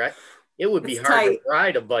through there. It would be hard to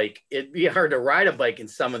ride a bike. It'd be hard to ride a bike in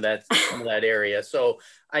some of that area. So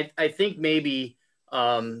I think maybe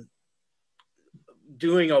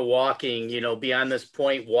doing a walking, beyond this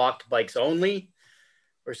point, walked bikes only,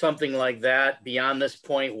 or something like that. Beyond this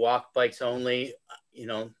point, walk bikes only,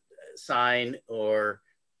 sign, or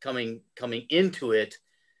coming into it,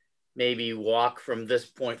 maybe walk from this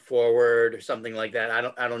point forward or something like that.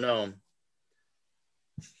 I don't know.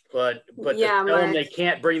 But yeah, to tell them they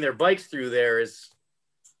can't bring their bikes through there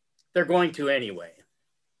they're going to anyway.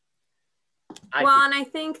 I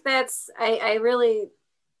think that's, I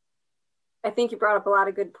think you brought up a lot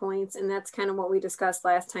of good points, and that's kind of what we discussed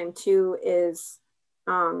last time too, is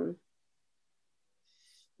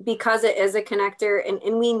because it is a connector,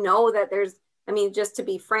 and we know that there's, just to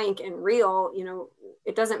be frank and real,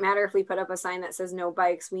 it doesn't matter if we put up a sign that says no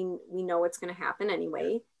bikes, we know what's going to happen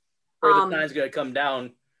anyway. Or the sign's going to come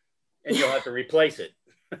down and you'll have to replace it.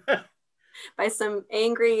 By some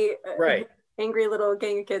angry little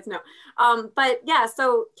gang of kids. No. But yeah,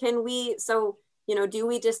 so do we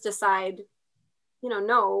just decide,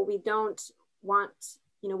 no, we don't want,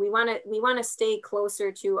 we want to stay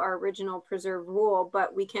closer to our original preserve rule,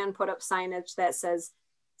 but we can put up signage that says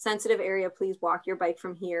sensitive area, please walk your bike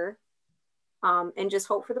from here. And just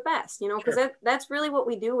hope for the best, because Sure. that's really what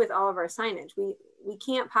we do with all of our signage. We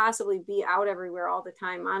can't possibly be out everywhere all the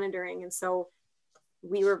time monitoring. And so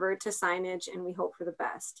we revert to signage and we hope for the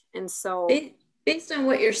best. And so Based on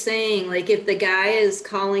what you're saying, like if the guy is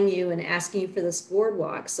calling you and asking you for this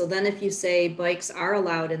boardwalk, so then if you say bikes are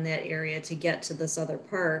allowed in that area to get to this other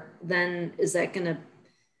park, then is that going to,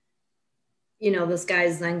 you know, this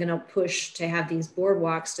guy's then going to push to have these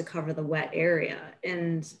boardwalks to cover the wet area.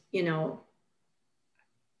 And, you know,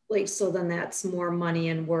 like, so then that's more money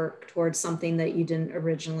and work towards something that you didn't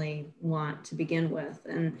originally want to begin with.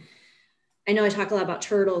 And I know I talk a lot about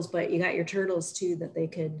turtles, but you got your turtles too, that they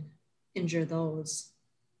could injure those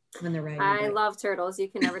when they're riding. I love turtles. You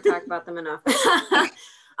can never talk about them enough.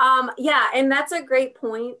 Yeah, and that's a great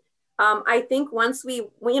point. I think once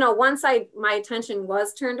my attention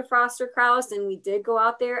was turned to Froster Kraus and we did go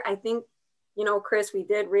out there, I think, you know, Chris, we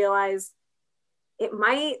did realize it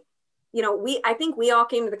might, you know, I think we all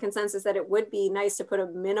came to the consensus that it would be nice to put a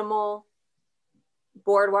minimal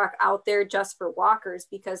boardwalk out there just for walkers,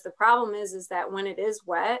 because the problem is that when it is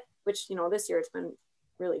wet, which, you know, this year it's been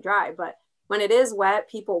really dry, but when it is wet,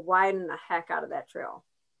 people widen the heck out of that trail.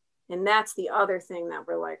 And that's the other thing that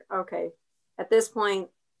we're like, okay, at this point,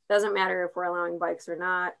 doesn't matter if we're allowing bikes or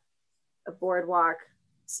not, a boardwalk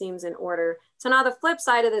seems in order. So now the flip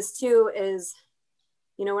side of this too is,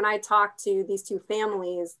 you know, when I talked to these two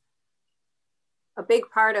families, a big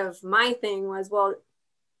part of my thing was, well,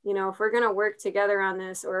 you know, if we're going to work together on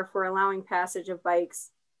this, or if we're allowing passage of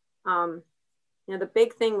bikes, you know, the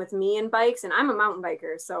big thing with me and bikes, and I'm a mountain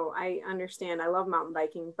biker, so I understand, I love mountain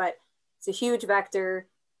biking, but it's a huge vector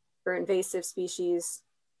for invasive species,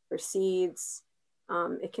 for seeds.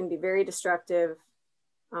 It can be very destructive.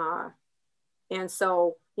 And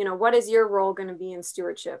so, you know, what is your role going to be in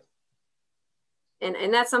stewardship?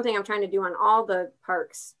 And that's something I'm trying to do on all the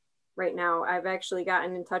parks right now. I've actually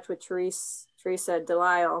gotten in touch with Teresa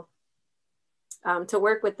Delisle to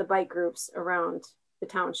work with the bike groups around the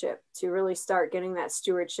township to really start getting that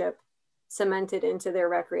stewardship cemented into their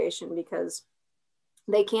recreation, because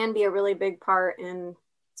they can be a really big part in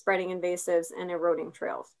spreading invasives and eroding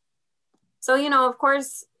trails. So, you know, of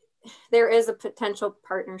course, there is a potential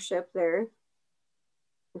partnership there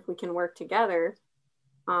if we can work together.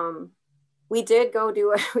 We did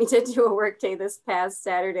do a work day this past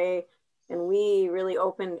Saturday, and we really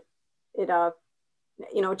opened it up,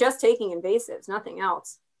 you know, just taking invasives, nothing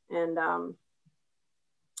else. And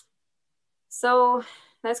so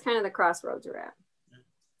that's kind of the crossroads we're at.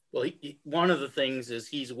 Well, one of the things is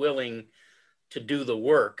he's willing to do the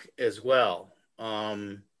work as well.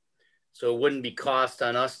 So it wouldn't be cost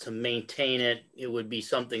on us to maintain it. It would be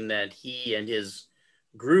something that he and his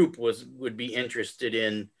group would be interested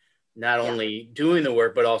in, not only doing the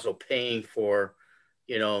work, but also paying for,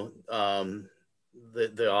 you know,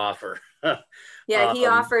 the offer. Yeah, he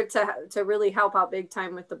offered to really help out big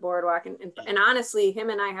time with the boardwalk. And honestly, him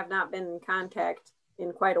and I have not been in contact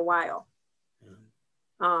in quite a while.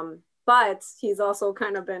 But he's also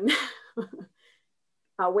kind of been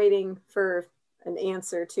waiting for an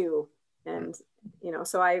answer too. And, you know,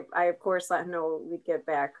 so I of course let him know we'd get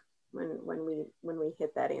back when we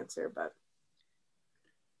hit that answer. But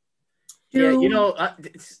yeah, you know,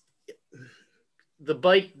 the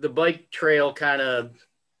bike trail kind of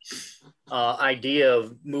idea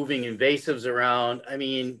of moving invasives around. I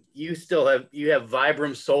mean, you have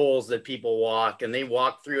Vibram soles that people walk, and they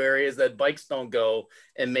walk through areas that bikes don't go,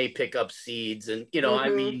 and may pick up seeds. And, you know, I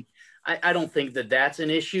mean, I don't think that that's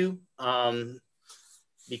an issue,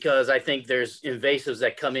 because I think there's invasives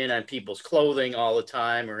that come in on people's clothing all the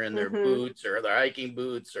time, or in their boots or their hiking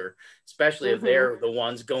boots, or especially if they're the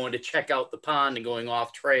ones going to check out the pond and going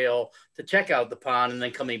off trail to check out the pond and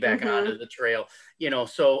then coming back onto the trail, you know,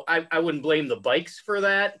 so I wouldn't blame the bikes for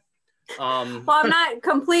that. Well, I'm not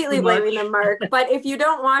completely blaming them, Mark, but if you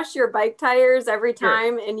don't wash your bike tires every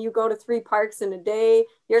time and you go to 3 parks in a day,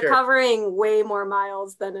 you're covering way more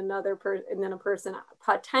miles than a person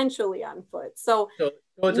potentially on foot. So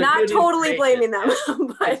it's not totally blaming them,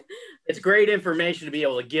 but it's great information to be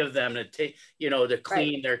able to give them to take, you know, to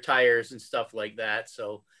clean their tires and stuff like that.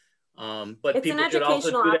 So, but it's people should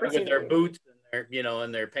also do that with their boots and their, you know,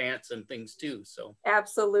 and their pants and things too. So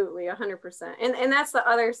absolutely, 100%. And that's the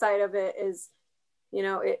other side of it is, you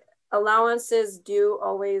know, allowances do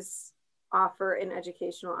always offer an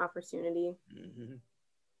educational opportunity.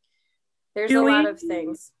 There's a lot of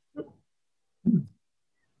things.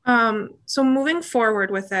 So moving forward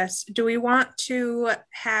with this, do we want to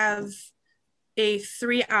have a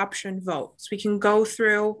 3-option vote? So we can go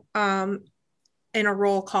through in a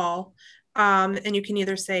roll call, and you can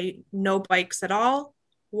either say no bikes at all,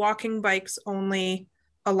 walking bikes only,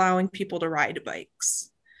 allowing people to ride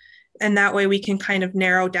bikes. And that way we can kind of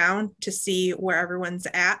narrow down to see where everyone's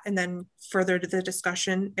at, and then further to the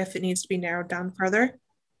discussion if it needs to be narrowed down further.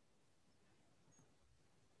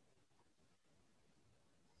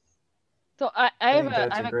 So I I have think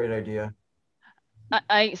that's a great idea.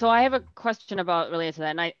 So I have a question about related to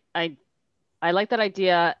that, and I like that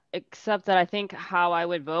idea, except that I think how I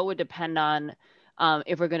would vote would depend on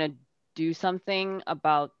if we're going to do something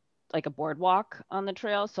about like a boardwalk on the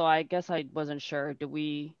trail. So I guess I wasn't sure.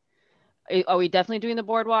 Are we definitely doing the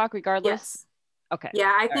boardwalk regardless? Yes. Okay.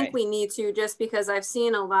 Yeah, I All think right. we need to, just because I've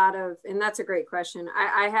seen a lot of, and that's a great question.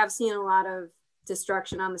 I have seen a lot of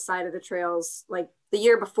destruction on the side of the trails. Like the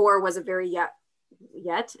year before was a very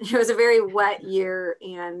it was a very wet year,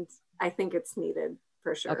 and I think it's needed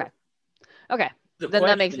for sure. Okay. Then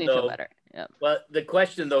that makes me feel better. Yeah. But the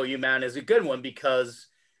question though, man, is a good one, because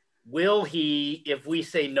will he, if we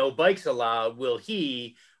say no bikes allowed, will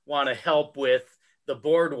he want to help with the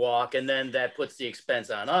boardwalk, and then that puts the expense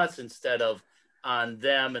on us instead of on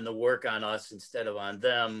them, and the work on us instead of on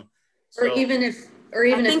them? So, or even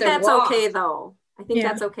if that's okay though. I think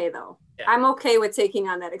that's okay though. Yeah. I'm okay with taking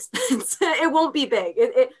on that expense. It won't be big.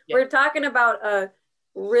 We're talking about a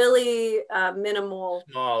really minimal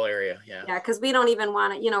small area. Yeah, because we don't even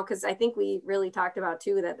want to, because I think we really talked about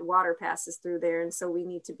too that the water passes through there, and so we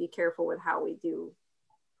need to be careful with how we do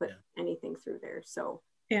put anything through there. So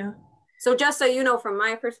so just so you know, from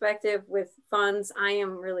my perspective with funds, I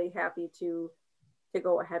am really happy to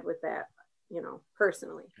go ahead with that,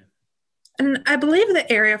 personally. And I believe the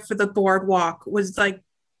area for the boardwalk was like,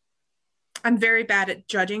 I'm very bad at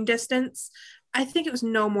judging distance. I think it was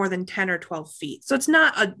no more than 10 or 12 feet. So it's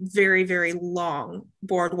not a very, very long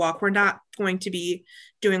boardwalk. We're not going to be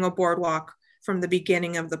doing a boardwalk from the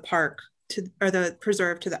beginning of the park or the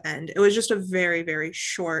preserve to the end. It was just a very, very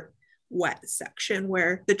short, wet section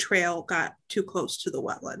where the trail got too close to the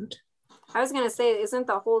wetland. I was going to say, isn't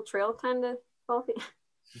the whole trail kind of 12 feet?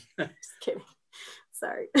 Just kidding.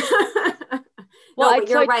 Sorry. Well, but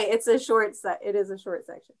you're right. It's a short it is a short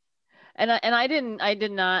section. And I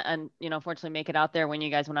did not, unfortunately make it out there when you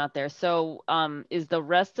guys went out there. So is the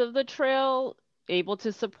rest of the trail able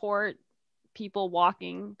to support people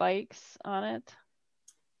walking bikes on it?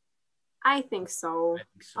 I think so.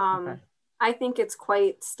 I think it's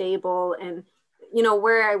quite stable, and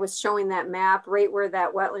where I was showing that map, right where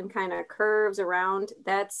that wetland kind of curves around,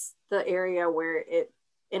 that's the area where it,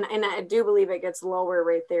 and I do believe it gets lower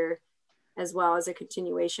right there as well, as a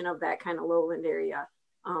continuation of that kind of lowland area.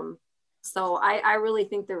 So I really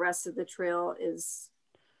think the rest of the trail is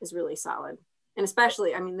really solid. And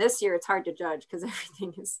especially, this year it's hard to judge because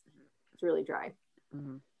everything is really dry.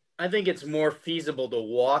 Mm-hmm. I think it's more feasible to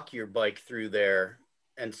walk your bike through there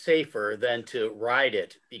and safer than to ride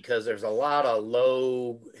it, because there's a lot of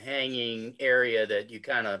low hanging area that you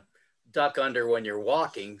kind of duck under when you're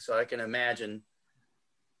walking. So I can imagine,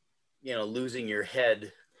 losing your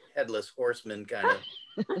headless horseman kind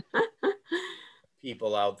of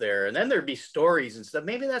people out there. And then there'd be stories and stuff.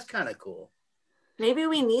 Maybe that's kind of cool. Maybe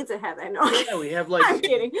we need to have that. No. Yeah, we have like I'm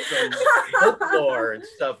kidding. some folklore and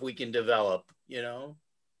stuff we can develop,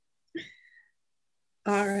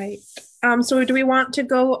 All right. So do we want to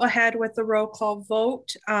go ahead with the roll call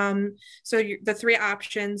vote? So the three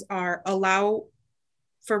options are allow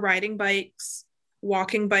for riding bikes,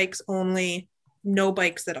 walking bikes only, no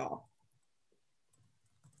bikes at all.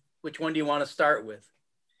 Which one do you want to start with?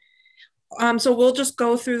 So we'll just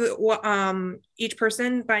go through each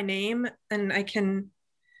person by name, and I can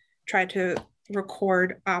try to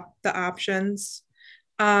record the options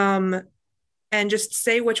and just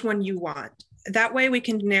say which one you want. That way we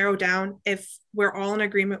can narrow down if we're all in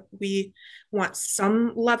agreement we want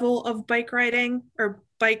some level of bike riding or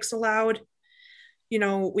bikes allowed.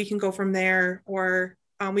 We can go from there, or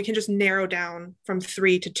we can just narrow down from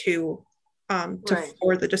 3 to 2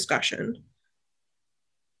 for the discussion.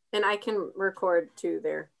 And I can record too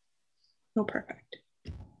there. Oh, perfect.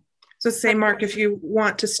 So say, Mark, if you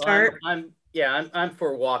want to start. I'm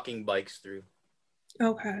for walking bikes through.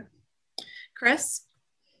 Okay. Chris?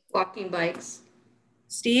 Walking bikes.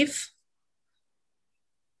 Steve?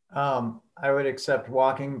 I would accept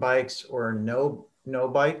walking bikes or no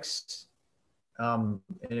bikes. And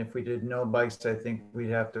if we did no bikes, I think we'd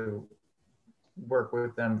have to work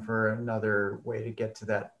with them for another way to get to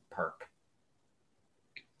that park.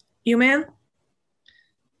 You, man?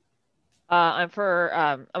 I'm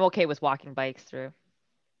okay with walking bikes through.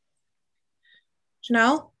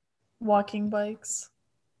 Janelle? Walking bikes.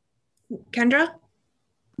 Kendra?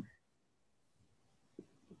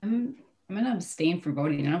 I'm gonna abstain from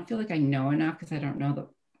voting. I don't feel like I know enough because I don't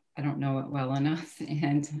know it well enough,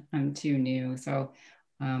 and I'm too new. So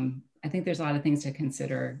I think there's a lot of things to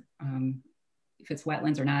consider. If it's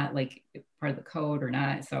wetlands or not, like part of the code or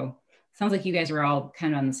not. So sounds like you guys are all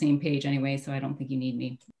kind of on the same page anyway, so I don't think you need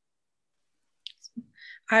me.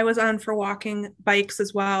 I was on for walking bikes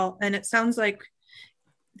as well. And it sounds like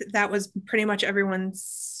that was pretty much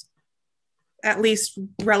everyone's at least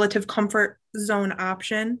relative comfort zone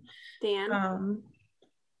option. Dan?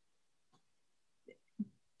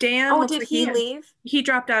 Dan, oh, did he leave? He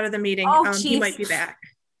dropped out of the meeting. Oh, he might be back.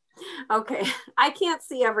 Okay, I can't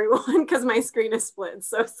see everyone because my screen is split,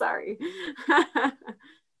 so sorry.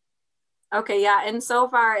 Okay, yeah, and so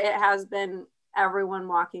far it has been everyone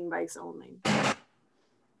walking bikes only.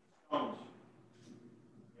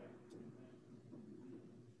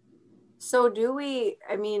 So do we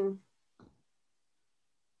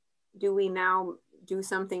now do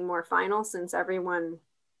something more final since everyone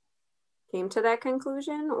came to that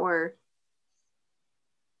conclusion, or?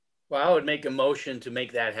 Well, I would make a motion to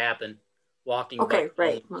make that happen. Walking bike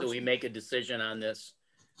right. So we make a decision on this,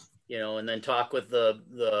 and then talk with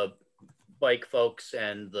the bike folks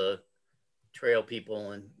and the trail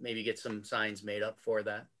people and maybe get some signs made up for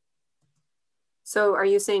that. So are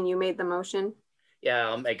you saying you made the motion? Yeah,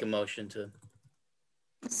 I'll make a motion to.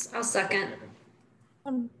 I'll second.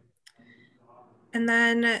 And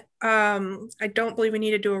then I don't believe we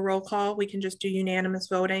need to do a roll call. We can just do unanimous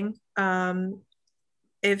voting.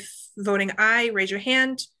 If voting aye, raise your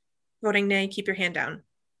hand. Voting nay, keep your hand down.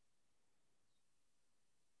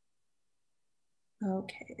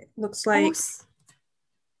 Okay, it looks like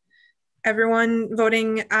everyone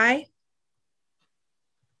voting aye.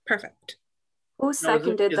 Perfect. Who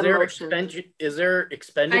seconded the motion? Is there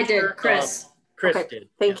expenditure? I did, Chris. Chris okay, did.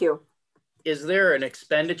 Thank you. Is there an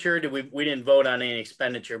expenditure? We didn't vote on any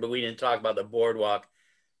expenditure, but we didn't talk about the boardwalk.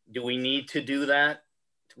 Do we need to do that?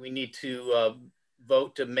 Do we need to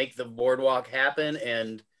vote to make the boardwalk happen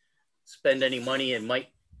and spend any money it might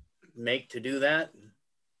make to do that?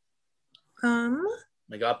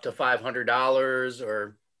 Like up to $500,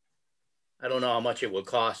 or I don't know how much it would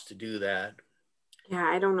cost to do that. Yeah,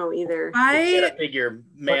 I don't know either. I gotta figure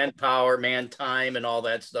manpower, man time, and all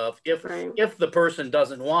that stuff. If the person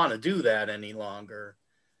doesn't want to do that any longer,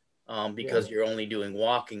 because you're only doing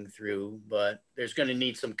walking through, but there's going to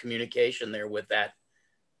need some communication there with that,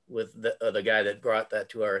 with the guy that brought that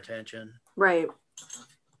to our attention. Right.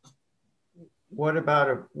 What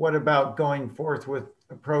about going forth with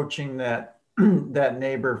approaching that that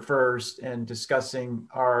neighbor first and discussing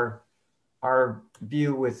our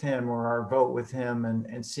view with him or our vote with him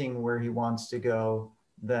and seeing where he wants to go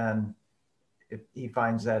then, if he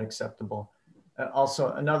finds that acceptable.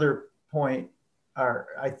 Also, another point,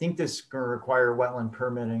 I think this is going to require wetland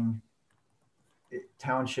permitting,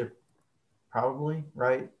 township probably,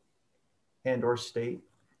 right? And or state.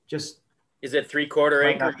 Just is it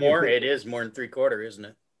 3/4 acre more? It is more than 3/4, isn't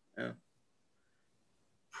it? Yeah.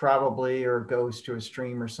 Probably, or goes to a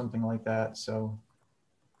stream or something like that. So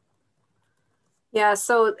yeah,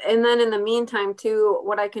 so, and then in the meantime too,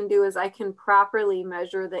 what I can do is I can properly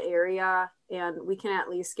measure the area and we can at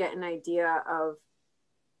least get an idea of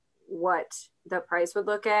what the price would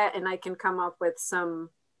look at. And I can come up with some,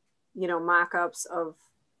 mock-ups of,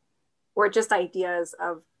 or just ideas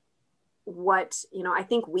of what, I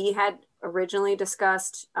think we had originally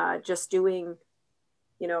discussed just doing,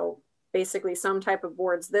 basically some type of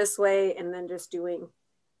boards this way and then just doing,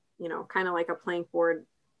 kind of like a plank board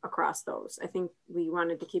across those. I think we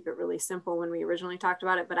wanted to keep it really simple when we originally talked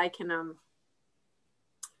about it, but I can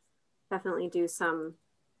definitely do some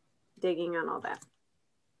digging on all that.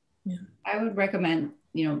 Yeah. I would recommend,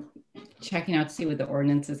 checking out to see what the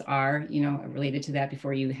ordinances are, related to that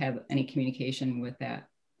before you have any communication with that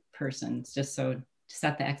person, just so to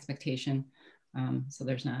set the expectation, so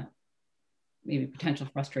there's not maybe potential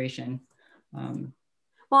frustration.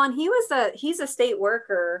 Well, and he's a state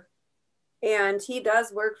worker. And he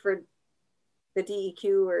does work for the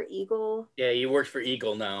DEQ or Eagle. Yeah, he works for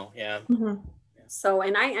Eagle now. Yeah. Mm-hmm. So,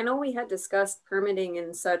 and I know we had discussed permitting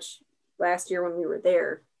and such last year when we were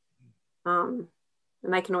there. And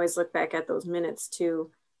I can always look back at those minutes too.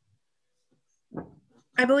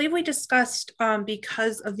 I believe we discussed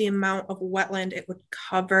because of the amount of wetland it would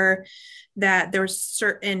cover, that there were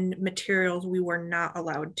certain materials we were not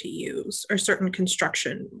allowed to use, or certain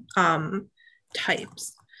construction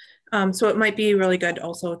types. So it might be really good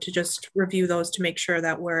also to just review those to make sure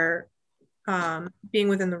that we're being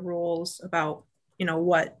within the rules about,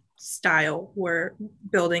 what style we're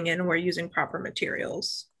building in, we're using proper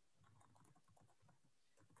materials.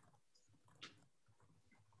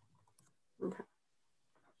 Okay.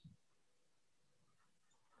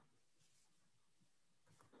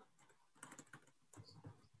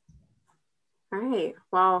 All right,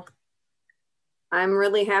 well, I'm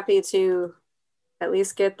really happy to at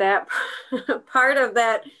least get that part of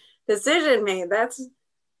that decision made. That's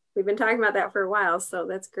we've been talking about that for a while, so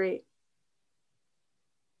that's great.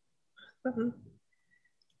 Mhm.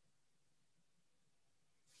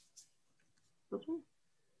 Okay.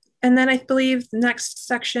 And then I believe the next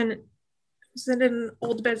section is in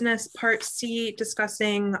old business part C,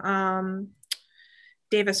 discussing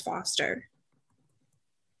Davis Foster.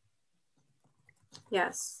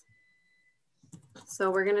 Yes.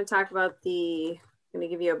 So we're going to talk about I'm going to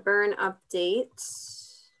give you a burn update,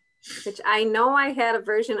 which I know I had a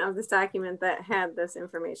version of this document that had this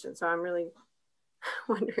information. So I'm really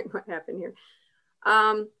wondering what happened here.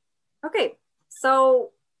 Okay.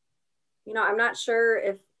 So, you know, I'm not sure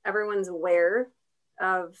if everyone's aware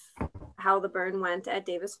of how the burn went at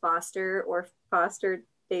Davis Foster or Foster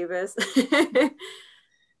Davis.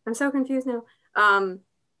 I'm so confused now.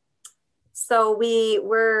 So we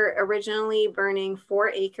were originally burning 4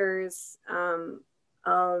 acres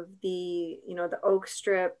of the, you know, the oak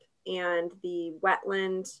strip and the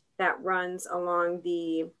wetland that runs along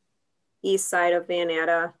the east side of Van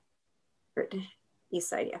Natta, or east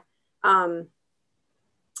side, yeah.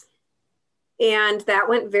 And that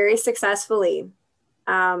went very successfully.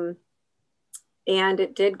 And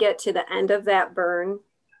it did get to the end of that burn.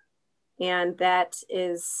 And that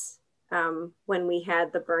is when we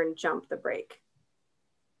had the burn jump the break.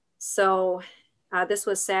 So this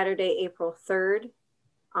was Saturday, April 3rd.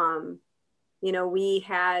 You know,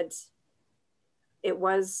 it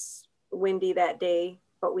was windy that day,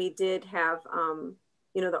 but we did have,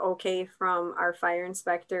 you know, the okay from our fire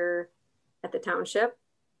inspector at the township,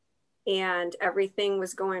 and everything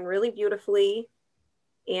was going really beautifully.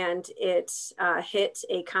 And it hit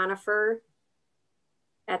a conifer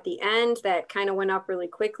at the end that kind of went up really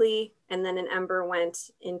quickly. And then an ember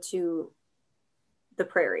went into the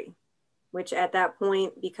prairie, which at that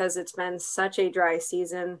point, because it's been such a dry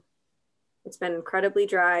season, it's been incredibly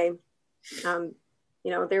dry. You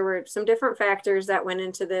know, there were some different factors that went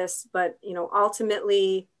into this, but, you know,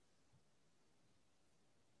 ultimately,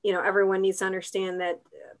 you know, everyone needs to understand that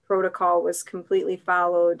protocol was completely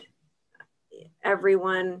followed.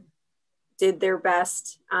 Everyone did their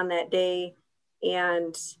best on that day,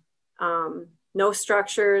 and no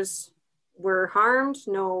structures were harmed,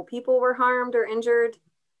 no people were harmed or injured.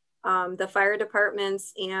 The fire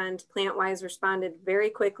departments and PlantWise responded very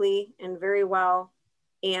quickly and very well,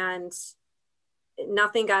 and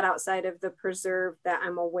nothing got outside of the preserve that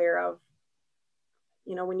I'm aware of.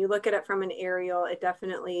 You know, when you look at it from an aerial, it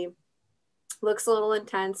definitely looks a little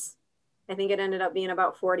intense. I think it ended up being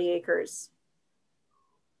about 40 acres.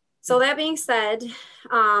 So that being said, you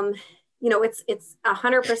know, it's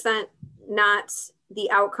 100% not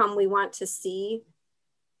the outcome we want to see.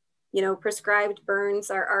 You know, prescribed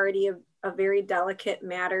burns are already a very delicate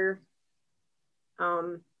matter.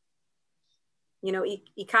 You know,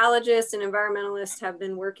 ecologists and environmentalists have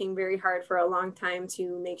been working very hard for a long time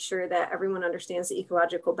to make sure that everyone understands the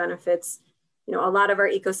ecological benefits. You know, a lot of our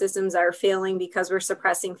ecosystems are failing because we're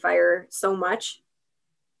suppressing fire so much.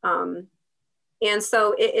 And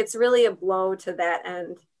so it's really a blow to that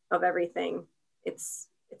end of everything. It's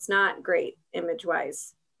not great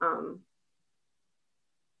image-wise.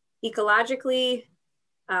 Ecologically,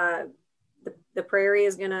 the prairie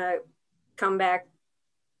is gonna come back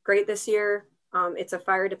great this year. It's a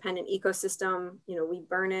fire dependent ecosystem. You know, we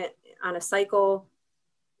burn it on a cycle.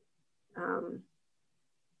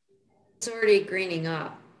 It's already greening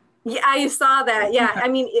up. Yeah, I saw that. Yeah, I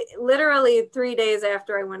mean, literally 3 days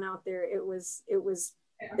after I went out there, there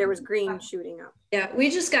was green shooting up. Yeah,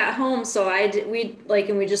 we just got home, so and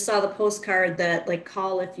we just saw the postcard that like,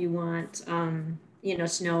 call if you want, you know,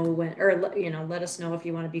 to know when, or you know, let us know if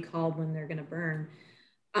you want to be called when they're gonna burn.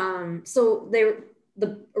 So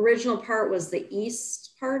the original part was the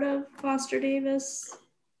east part of Foster Davis.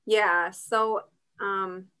 Yeah, so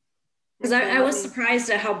because I was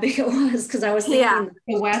surprised at how big it was, because I was thinking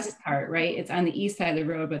the west part, right? It's on the east side of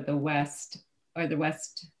the road, but the west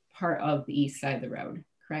part of the east side of the road,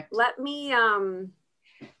 correct? Let me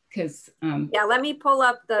because yeah, let me pull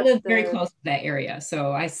up I live very close to that area,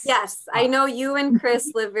 so I know you and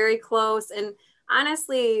Chris live very close, and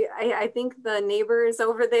honestly, I think the neighbors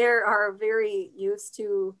over there are very used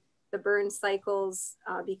to the burn cycles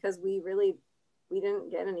because we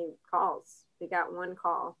didn't get any calls. We got one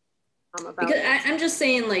call about because I'm just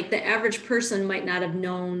saying, like, the average person might not have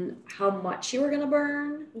known how much you were going to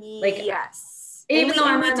burn. Like, yes, even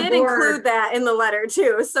though we did include that in the letter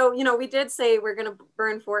too. So, you know, we did say we're going to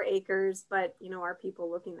burn 4 acres, but you know, are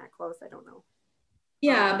people looking that close? I don't know.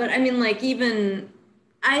 Yeah, but I mean, like, even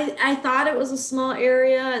I thought it was a small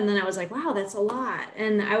area, and then I was like, wow, that's a lot.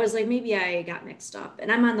 And I was like, maybe I got mixed up,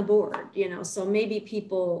 and I'm on the board, you know, so maybe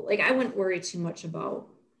people, like, I wouldn't worry too much about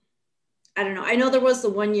I don't know. I know there was the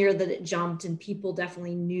one year that it jumped and people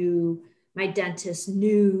definitely knew, my dentist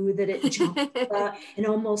knew that it jumped and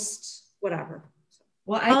almost whatever.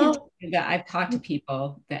 Well, I can tell you that I've talked to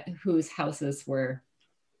people that whose houses were,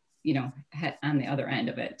 you know, on the other end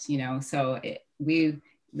of it, you know, so the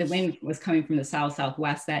wind was coming from the south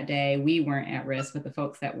southwest that day. We weren't at risk, but the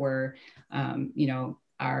folks that were, you know,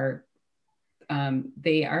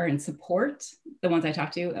 they are in support, the ones I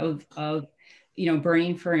talked to, of you know,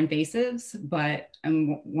 burning for invasives, but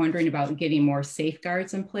I'm wondering about getting more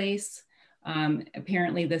safeguards in place.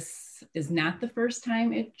 Apparently this is not the first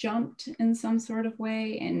time it jumped in some sort of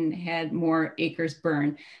way and had more acres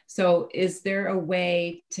burned. So is there a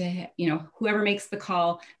way to, you know, whoever makes the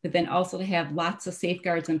call, but then also to have lots of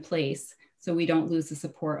safeguards in place so we don't lose the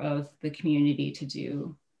support of the community to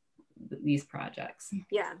do these projects?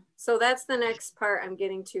 Yeah, so that's the next part I'm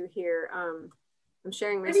getting to here. I'm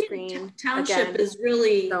sharing my screen. Township again. is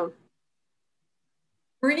really, so,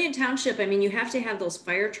 Meridian Township, I mean, you have to have those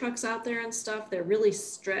fire trucks out there and stuff. They're really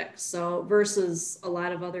strict. So versus a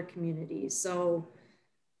lot of other communities. So,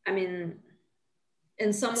 I mean,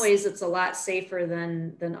 in some ways it's a lot safer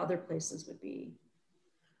than other places would be.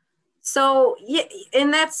 So, yeah,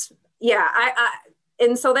 and that's, yeah,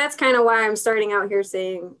 and so that's kind of why I'm starting out here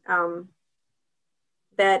saying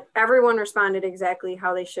that everyone responded exactly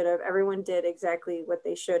how they should have. Everyone did exactly what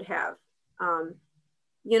they should have.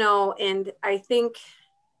 You know, and I think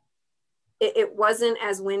it wasn't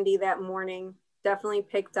as windy that morning, definitely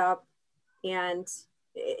picked up. And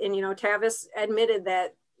you know, Tavis admitted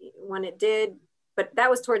that when it did, but that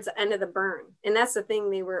was towards the end of the burn. And that's the thing,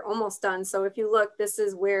 they were almost done. So if you look, this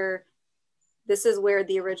is where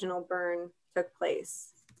the original burn took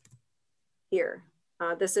place here.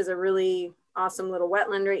 This is a really awesome little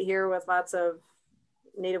wetland right here with lots of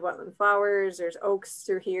native wetland flowers. There's oaks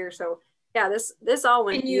through here. So yeah, this all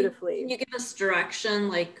went beautifully. Can you give us direction,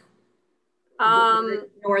 like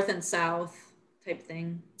north and south type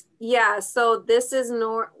thing? Yeah, so this is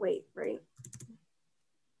north, wait, right?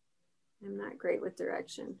 I'm not great with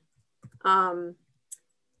direction.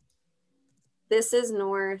 This is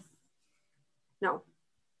north.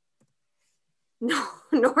 No,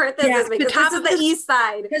 north is this way, because this is the east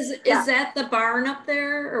side. Is that the barn up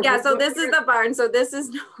there? Or yeah, so this is the barn. So this is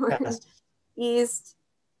north, east,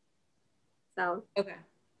 south. Okay.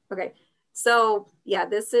 Okay. So yeah,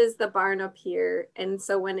 this is the barn up here. And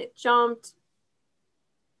so when it jumped,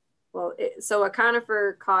 well, so a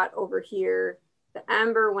conifer caught over here, the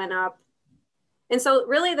ember went up. And so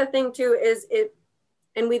really the thing too is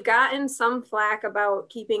and we've gotten some flack about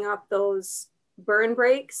keeping up those burn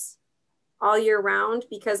breaks all year round,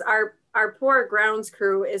 because our poor grounds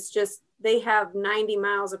crew is just, they have 90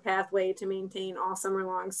 miles of pathway to maintain all summer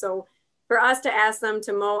long. So for us to ask them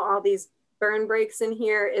to mow all these burn breaks in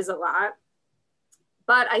here is a lot.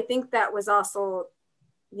 But I think that was also,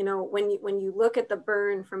 you know, when you look at the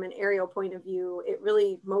burn from an aerial point of view, it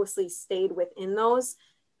really mostly stayed within those.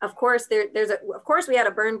 Of course, of course we had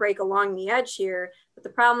a burn break along the edge here, but the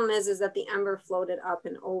problem is that the ember floated up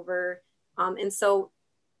and over. And so,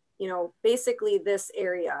 you know, basically this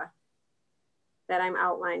area that I'm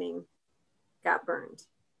outlining got burned.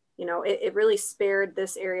 You know, it really spared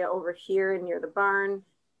this area over here near the barn,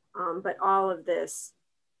 but all of this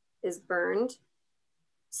is burned.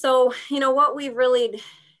 So, you know, what we've really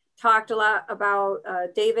talked a lot about,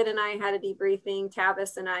 David and I had a debriefing,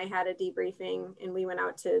 Tavis and I had a debriefing, and we went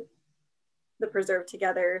out to the preserve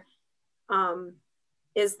together,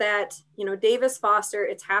 is that, you know, Davis Foster,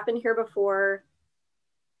 it's happened here before.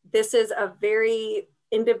 This is a very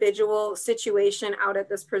individual situation out at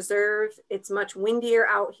this preserve. It's much windier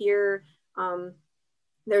out here.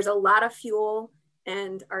 There's a lot of fuel,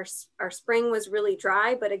 and our spring was really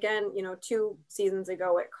dry, but again, you know, 2 seasons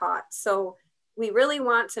ago it caught. So we really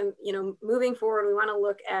want to, you know, moving forward, we want to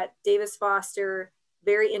look at Davis Foster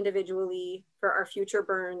very individually for our future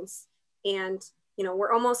burns. And, you know,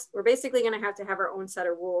 we're basically going to have our own set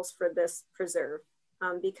of rules for this preserve,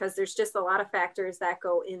 because there's just a lot of factors that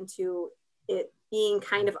go into it being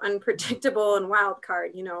kind of unpredictable and wild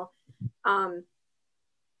card, you know.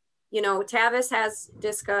 You know, Tavis has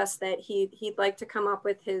discussed that he'd like to come up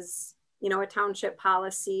with his, you know, a township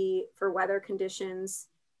policy for weather conditions,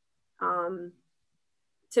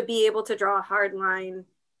 to be able to draw a hard line,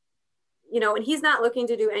 you know, and he's not looking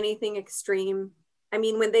to do anything extreme. I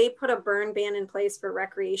mean, when they put a burn ban in place for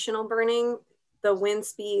recreational burning, the wind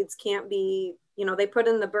speeds can't be, you know, they put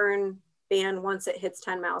in the burn ban once it hits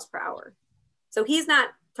 10 miles per hour. So he's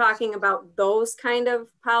not talking about those kind of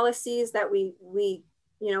policies that we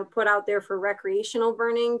you know, put out there for recreational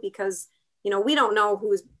burning, because, you know, we don't know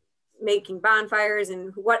who's, making bonfires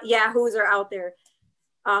and what yahoos are out there.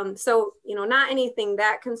 So, you know, not anything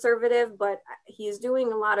that conservative, but he's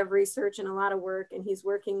doing a lot of research and a lot of work, and he's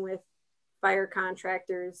working with fire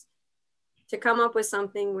contractors to come up with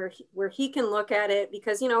something where he can look at it,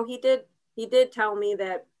 because, you know, he did tell me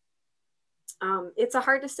that it's a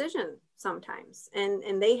hard decision sometimes,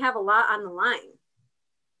 and they have a lot on the line,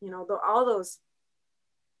 you know, all those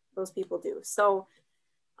people do. So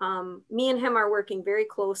me and him are working very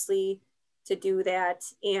closely to do that.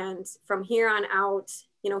 And from here on out,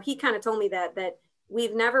 you know, he kind of told me that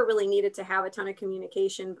we've never really needed to have a ton of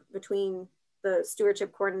communication between the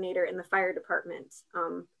stewardship coordinator and the fire department.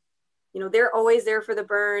 You know, they're always there for the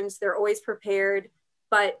burns. They're always prepared.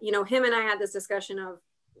 But, you know, him and I had this discussion of,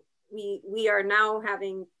 we are now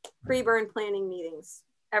having pre-burn planning meetings,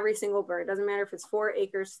 every single burn. Doesn't matter if it's 4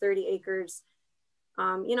 acres, 30 acres.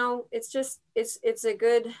 You know, it's just, it's a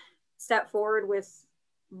good step forward with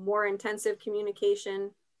more intensive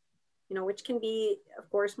communication, you know, which can be, of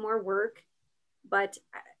course, more work, but,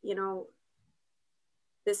 you know,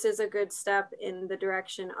 this is a good step in the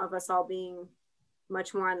direction of us all being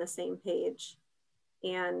much more on the same page,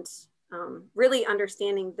 and really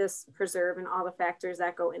understanding this preserve and all the factors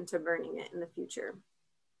that go into burning it in the future.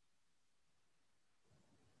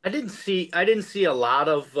 I didn't see a lot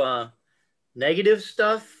of negative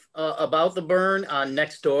stuff about the burn on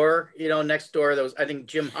Nextdoor. You know, Nextdoor, there was, I think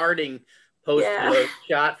Jim Harding posted a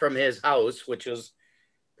shot from his house, which was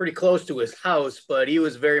pretty close to his house, but he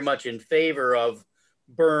was very much in favor of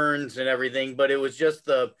burns and everything. But it was just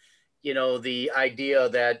the, you know, the idea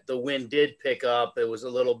that the wind did pick up. It was a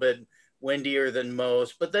little bit windier than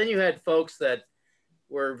most, but then you had folks that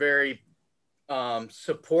were very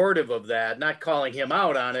supportive of that, not calling him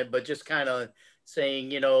out on it, but just kind of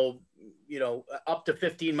saying, you know, up to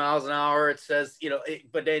 15 miles an hour, it says, you know,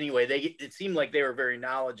 but anyway, it seemed like they were very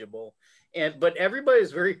knowledgeable, but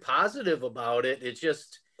everybody's very positive about it. It's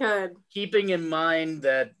just good, keeping in mind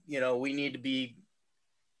that, you know, we need to be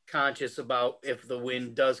conscious about if the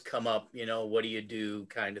wind does come up, you know, what do you do,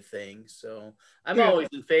 kind of thing. So I'm always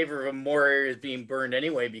in favor of more areas being burned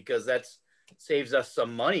anyway, because that's saves us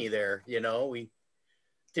some money there. You know, we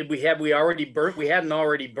hadn't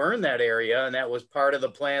already burned that area, and that was part of the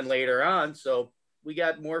plan later on. So we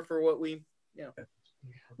got more for what we, you know.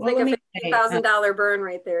 Well, like a $50,000 burn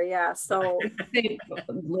right there. Yeah. So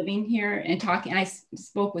living here and talking, I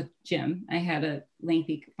spoke with Jim. I had a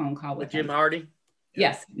lengthy phone call with Jim Harding.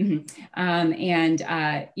 Yes. And,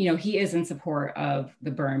 you know, he is in support of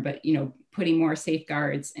the burn, but, you know, putting more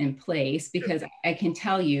safeguards in place, because I can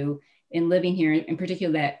tell you, in living here in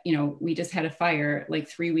particular, that, you know, we just had a fire like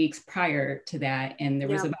 3 weeks prior to that. And there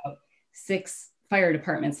was about 6 fire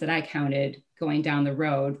departments that I counted going down the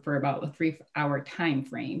road for about a 3-hour time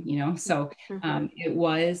frame, you know? So it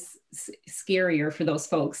was scarier for those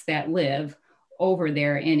folks that live over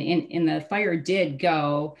there. And the fire did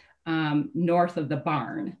go north of the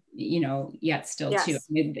barn, you know, yet still too.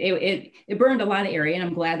 It burned a lot of area, and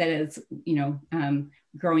I'm glad that it's, you know,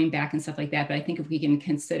 growing back and stuff like that. But I think if we can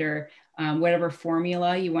consider whatever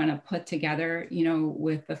formula you want to put together, you know,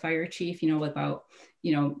 with the fire chief, you know, about,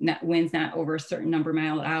 you know, winds not over a certain number of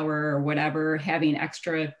mile an hour or whatever, having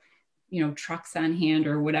extra, you know, trucks on hand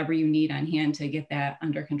or whatever you need on hand to get that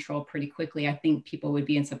under control pretty quickly, I think people would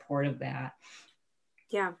be in support of that.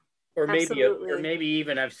 Yeah. Or maybe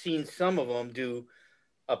even I've seen some of them do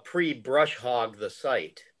a pre-brush hog the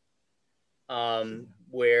site,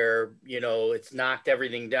 where, you know, it's knocked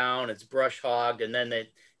everything down, it's brush hogged, and then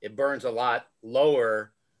it burns a lot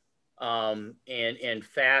lower and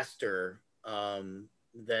faster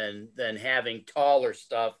than having taller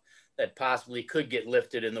stuff that possibly could get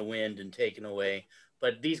lifted in the wind and taken away.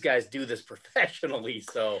 But these guys do this professionally,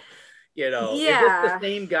 so, you know, is this the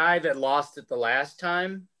same guy that lost it the last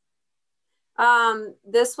time?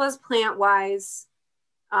 This was PlantWise,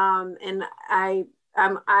 and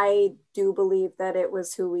I do believe that it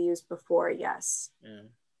was who we used before. Yes.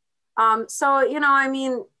 Yeah. So, you know, I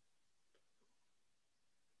mean,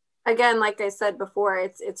 again, like I said before,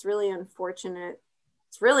 it's really unfortunate.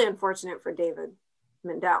 It's really unfortunate for David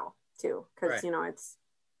Mindell too, because, you know,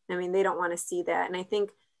 I mean, they don't want to see that. And I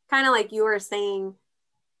think kind of like you were saying,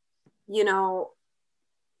 you know,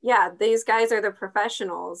 yeah, these guys are the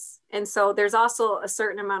professionals. And so there's also a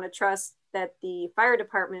certain amount of trust that the fire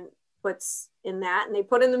department puts in that, and they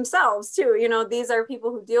put in themselves too. You know, these are people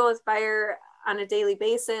who deal with fire on a daily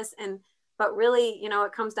basis. But really, you know,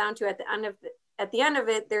 it comes down to at the end of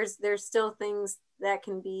it, there's still things that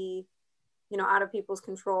can be, you know, out of people's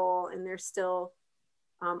control, and there's still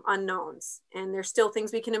unknowns, and there's still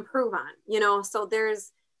things we can improve on, you know. So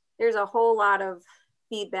there's a whole lot of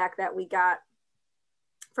feedback that we got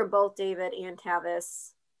from both David and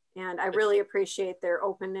Tavis. And I really appreciate their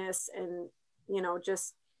openness and, you know,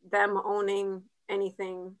 just them owning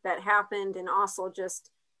anything that happened. And also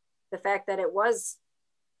just the fact that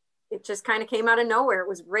it just kind of came out of nowhere. It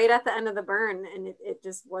was right at the end of the burn, and it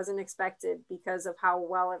just wasn't expected because of how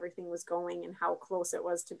well everything was going and how close it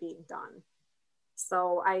was to being done.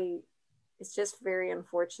 So it's just very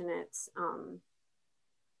unfortunate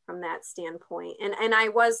from that standpoint. And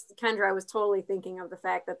Kendra, I was totally thinking of the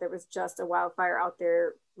fact that there was just a wildfire out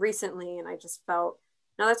there recently, and I just felt,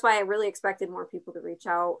 no, that's why I really expected more people to reach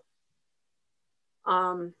out.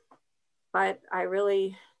 But I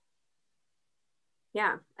really,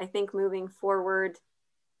 yeah, I think moving forward,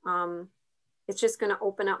 it's just going to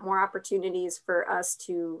open up more opportunities for us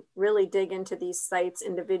to really dig into these sites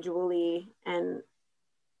individually and,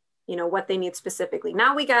 you know, what they need specifically.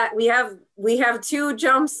 Now we have 2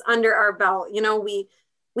 jumps under our belt. You know, we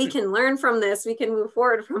can learn from this, we can move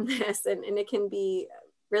forward from this, and it can be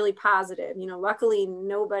really positive. You know, luckily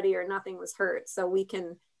nobody or nothing was hurt, so we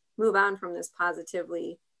can move on from this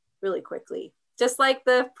positively really quickly. Just like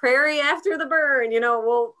the prairie after the burn, you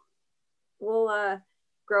know, we'll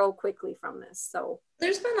grow quickly from this. So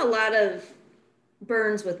there's been a lot of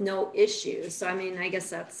burns with no issues. So, I mean, I guess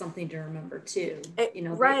that's something to remember too. You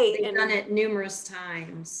know, right. They've done it numerous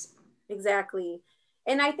times. Exactly.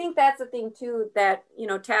 And I think that's the thing too, that, you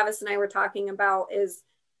know, Tavis and I were talking about is,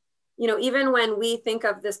 you know, even when we think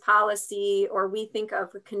of this policy or we think of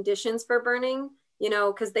conditions for burning, you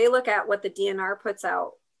know, because they look at what the DNR puts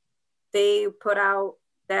out. They put out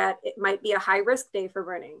that it might be a high risk day for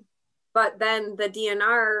burning, but then the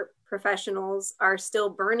DNR professionals are still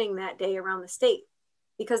burning that day around the state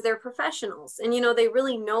because they're professionals, and, you know, they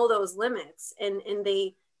really know those limits, and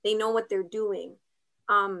they know what they're doing.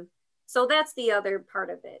 So that's the other part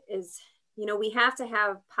of it is, you know, we have to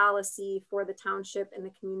have policy for the township and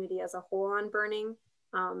the community as a whole on burning.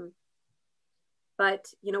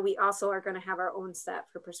 But, you know, we also are going to have our own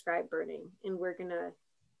set for prescribed burning, and we're going to,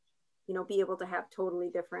 you know, be able to have totally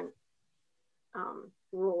different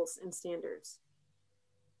rules and standards.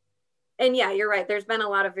 And yeah, you're right. There's been a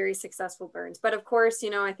lot of very successful burns, but of course,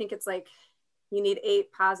 you know, I think it's like you need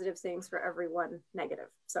 8 positive things for every 1 negative.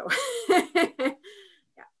 So yeah.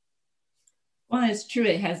 Well, it's true.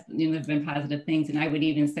 It has, you know, there's been positive things. And I would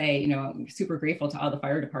even say, you know, I'm super grateful to all the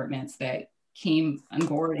fire departments that came on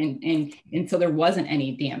board and so there wasn't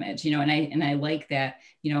any damage, you know, and I like that,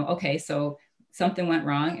 you know, okay, so something went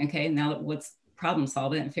wrong. Okay, now let's problem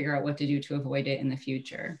solve it and figure out what to do to avoid it in the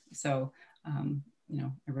future. So, you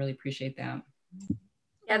know, I really appreciate that.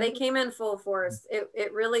 Yeah, they came in full force.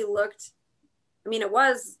 It really looked, I mean, it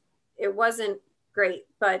wasn't great,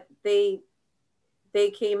 but they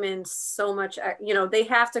came in so much, you know, they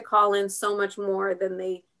have to call in so much more than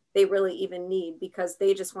they really even need, because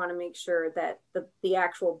they just want to make sure that the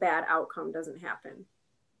actual bad outcome doesn't happen.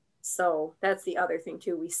 So that's the other thing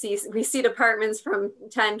too. We see departments from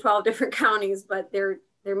 10, 12 different counties, but they're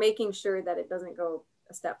making sure that it doesn't go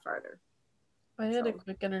a step farther. I had a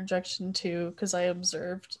quick interjection too, because I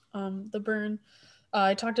observed the burn.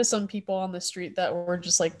 I talked to some people on the street that were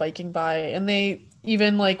just like biking by, and they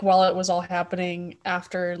even like while it was all happening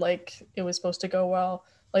after like it was supposed to go well,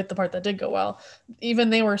 like the part that did go well, even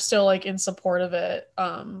they were still like in support of it.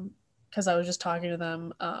 Because I was just talking to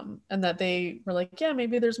them, and that they were like, yeah,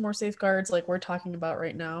 maybe there's more safeguards like we're talking about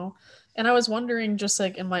right now. And I was wondering, just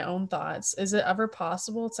like in my own thoughts, is it ever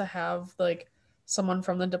possible to have like someone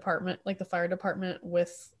from the department, like the fire department,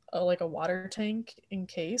 with like a water tank in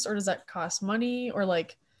case, or does that cost money? Or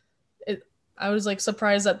like it, I was like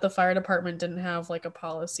surprised that the fire department didn't have like a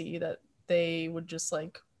policy that they would just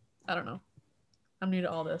like, I don't know. I'm new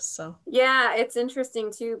to all this, so. Yeah, it's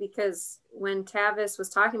interesting too, because when Tavis was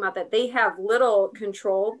talking about that, they have little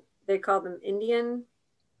control. They call them Indian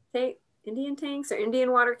tanks or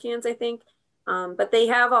Indian water cans, I think. But they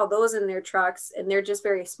have all those in their trucks, and they're just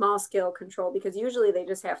very small scale control, because usually they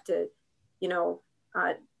just have to, you know,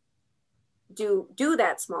 do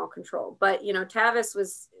that small control. But, you know, Tavis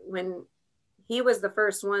was, when he was the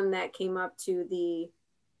first one that came up to the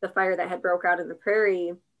fire that had broke out in the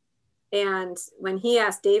prairie. And when he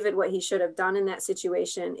asked David what he should have done in that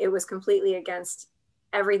situation, it was completely against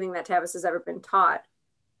everything that Tavis has ever been taught,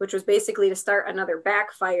 which was basically to start another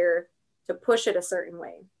backfire to push it a certain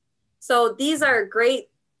way. So these are great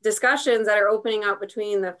discussions that are opening up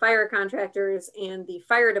between the fire contractors and the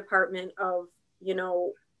fire department of, you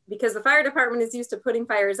know, because the fire department is used to putting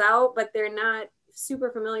fires out, but they're not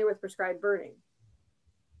super familiar with prescribed burning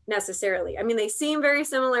necessarily. I mean, they seem very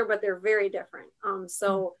similar, but they're very different.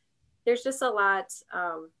 So there's just a lot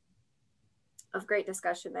of great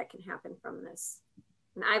discussion that can happen from this.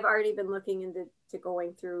 And I've already been looking into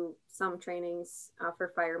going through some trainings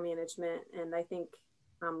for fire management. And I think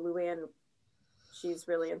Luann, she's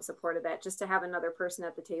really in support of that, just to have another person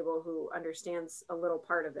at the table who understands a little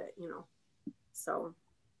part of it, you know. So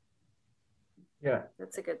yeah,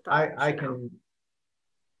 that's a good thought.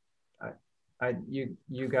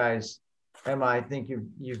 You guys, Emma, I think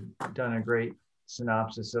you've done a great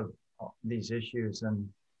synopsis of these issues, and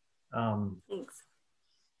thanks.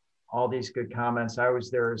 All these good comments. I was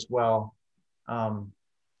there as well.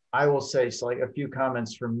 I will say, so like a few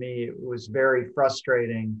comments from me. It was very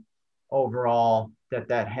frustrating overall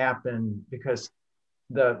that happened, because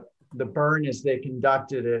the burn as they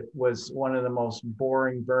conducted it was one of the most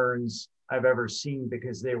boring burns I've ever seen,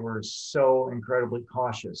 because they were so incredibly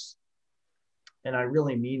cautious. And I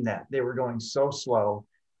really mean that. They were going so slow.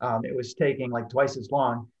 It was taking like twice as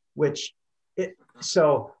long,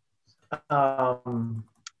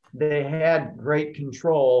 they had great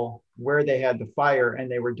control where they had the fire,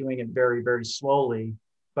 and they were doing it very, very slowly.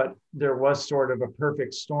 But there was sort of a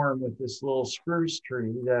perfect storm with this little spruce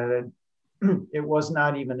tree that it was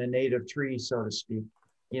not even a native tree, so to speak,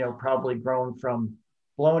 you know, probably blown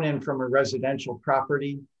in from a residential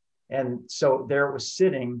property. And so there it was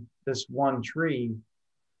sitting, this one tree.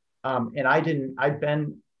 And I've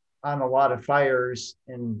been on a lot of fires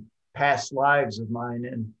in past lives of mine,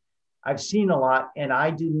 and I've seen a lot, and I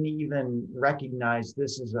didn't even recognize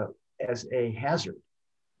this as a hazard,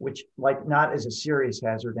 which, like, not as a serious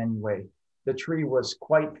hazard anyway. The tree was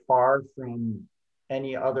quite far from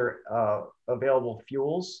any other available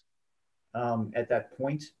fuels at that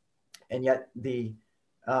point. And yet the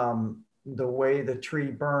way the tree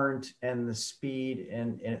burned and the speed,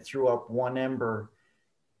 and it threw up one ember,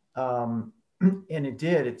 and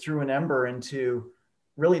it threw an ember into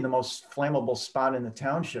really the most flammable spot in the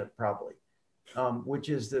township, probably, which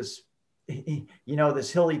is this, you know,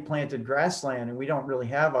 this hilly planted grassland. And we don't really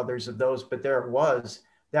have others of those, but there it was.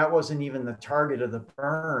 That wasn't even the target of the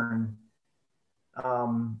burn.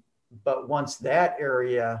 But once that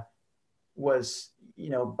area was, you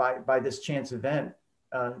know, by this chance event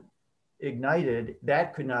ignited,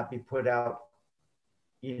 that could not be put out,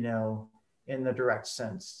 you know, in the direct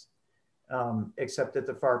sense. Except at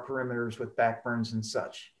the far perimeters with backburns and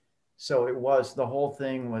such. So the whole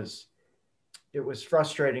thing was, it was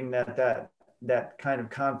frustrating that kind of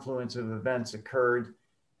confluence of events occurred.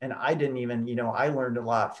 And I didn't even, you know, I learned a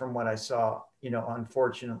lot from what I saw, you know.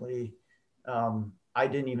 Unfortunately, I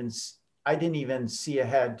didn't even see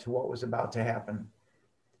ahead to what was about to happen.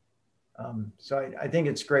 So I think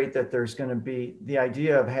it's great that there's going to be the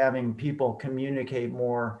idea of having people communicate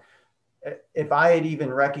more. If I had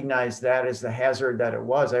even recognized that as the hazard that it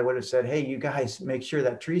was, I would have said, hey, you guys, make sure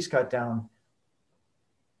that tree's cut down,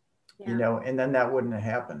 you know, and then that wouldn't have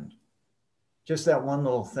happened. Just that one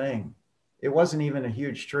little thing. It wasn't even a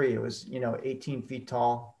huge tree. It was, you know, 18 feet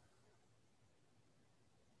tall.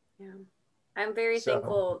 Yeah. I'm very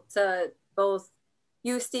thankful to both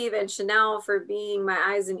you, Steve, and Chanel for being my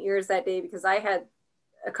eyes and ears that day, because I had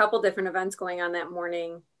a couple different events going on that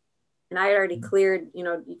morning. And I had already cleared, you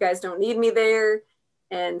know, you guys don't need me there.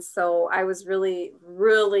 And so I was really,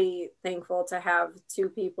 really thankful to have two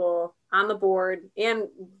people on the board, and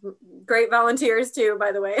great volunteers too,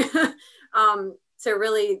 by the way, to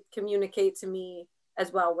really communicate to me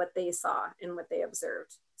as well what they saw and what they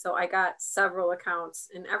observed. So I got several accounts,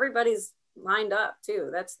 and everybody's lined up too.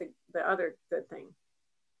 That's the other good thing.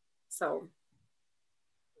 So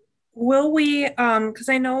will we, because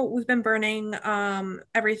I know we've been burning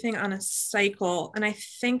everything on a cycle, and I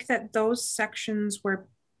think that those sections were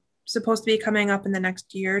supposed to be coming up in the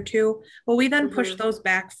next year or two. Will we then push those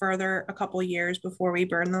back further a couple years before we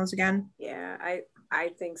burn those again? Yeah, I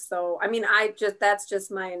think so. I mean, that's just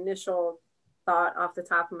my initial thought off the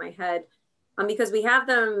top of my head, because we have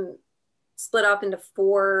them split up into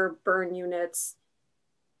 4 burn units.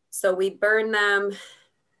 So we burn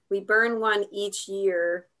one each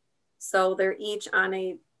year. So they're each on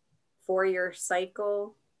a 4-year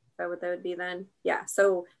cycle. Is that what that would be then? Yeah.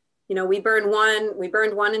 So, you know, we burned one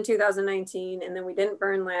in 2019, and then we didn't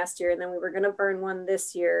burn last year, and then we were going to burn one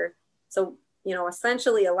this year. So, you know,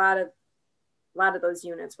 essentially a lot of those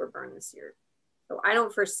units were burned this year. So I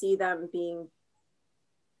don't foresee them being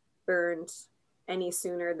burned any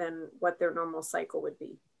sooner than what their normal cycle would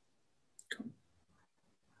be.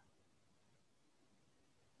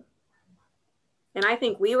 And I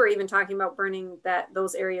think we were even talking about burning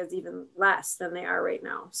those areas even less than they are right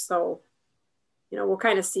now. So, you know, we'll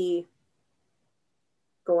kind of see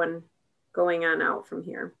going on out from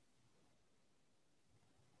here.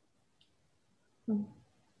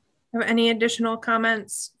 Have any additional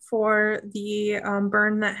comments for the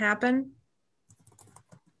burn that happened?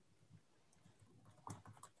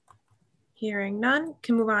 Hearing none,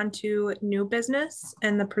 can move on to new business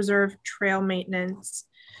and the preserve trail maintenance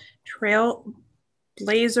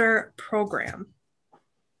Trailblazer program.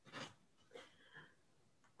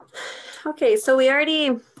 Okay, so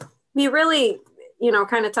we really, you know,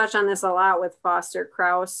 kind of touch on this a lot with Foster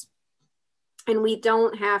Krause, and we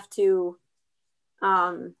don't have to,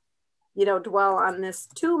 you know, dwell on this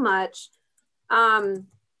too much.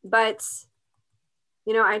 But,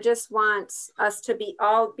 you know, I just want us to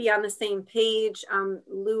all be on the same page,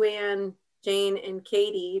 Luann, Jane, and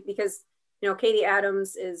Katie, because, you know, Katie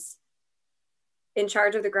Adams is in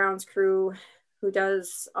charge of the grounds crew who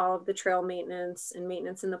does all of the trail maintenance and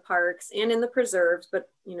maintenance in the parks and in the preserves. But,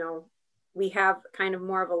 you know, we have kind of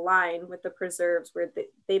more of a line with the preserves where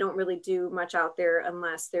they don't really do much out there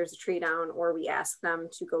unless there's a tree down or we ask them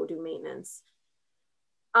to go do maintenance.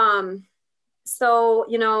 So,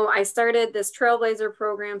 you know, I started this Trailblazer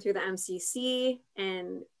program through the MCC,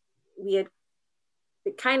 and it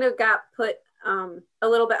kind of got put a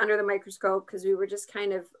little bit under the microscope because we were just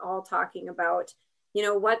kind of all talking about, you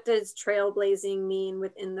know, what does trailblazing mean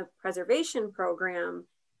within the preservation program?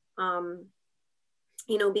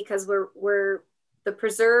 You know, because we're the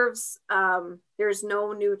preserves, there's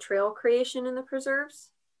no new trail creation in the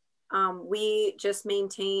preserves. We just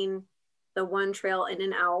maintain the one trail in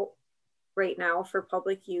and out right now for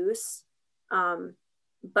public use.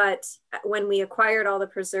 But when we acquired all the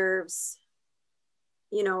preserves,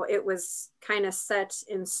 you know, it was kind of set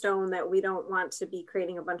in stone that we don't want to be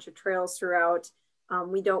creating a bunch of trails throughout.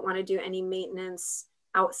 We don't want to do any maintenance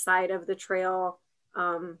outside of the trail,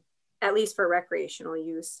 at least for recreational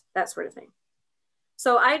use, that sort of thing.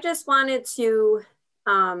 So I just wanted to,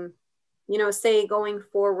 you know, say going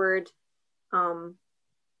forward, you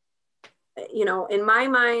know, in my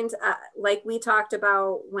mind, like we talked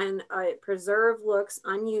about, when a preserve looks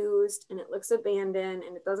unused and it looks abandoned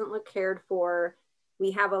and it doesn't look cared for,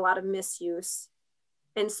 we have a lot of misuse.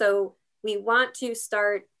 And so we want to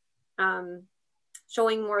start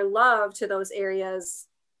showing more love to those areas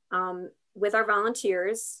with our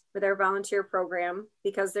volunteers, with our volunteer program,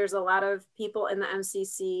 because there's a lot of people in the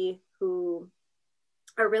MCC who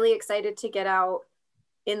are really excited to get out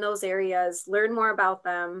in those areas, learn more about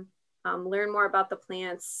them, learn more about the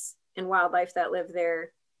plants and wildlife that live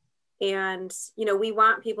there. And, you know, we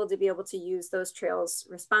want people to be able to use those trails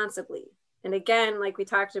responsibly. And again, like we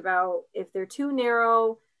talked about, if they're too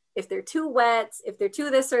narrow, if they're too wet, if they're too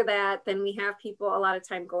this or that, then we have people a lot of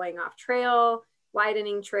time going off trail,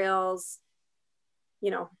 widening trails, you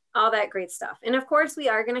know, all that great stuff. And of course, we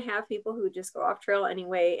are going to have people who just go off trail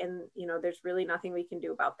anyway. And, you know, there's really nothing we can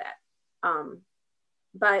do about that.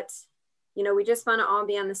 But, you know, we just want to all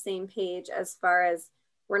be on the same page as far as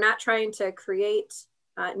we're not trying to create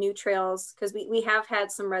new trails, because we have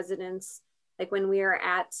had some residents, like when we were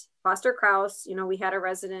at Foster Krause, you know, we had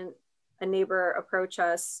a neighbor approach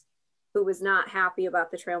us who was not happy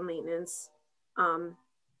about the trail maintenance.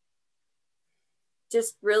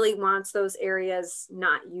 Just really wants those areas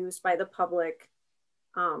not used by the public.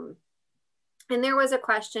 And there was a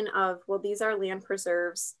question of, well, these are land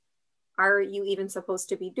preserves. Are you even supposed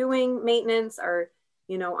to be doing maintenance? Or,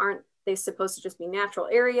 you know, aren't they supposed to just be natural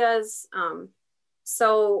areas?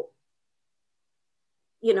 So,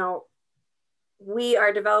 you know, we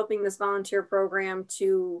are developing this volunteer program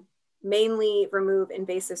to mainly remove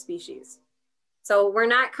invasive species. So we're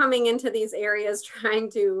not coming into these areas trying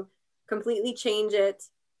to completely change it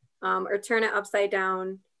or turn it upside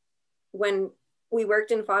down. When we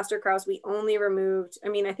worked in Foster Krause, we only removed, I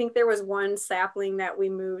mean, I think there was one sapling that we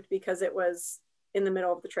moved because it was in the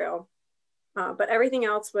middle of the trail. But everything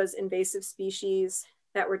else was invasive species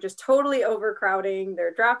that were just totally overcrowding.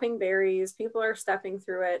 They're dropping berries, people are stepping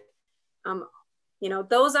through it. You know,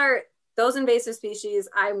 those invasive species,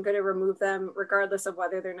 I'm going to remove them regardless of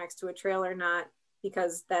whether they're next to a trail or not,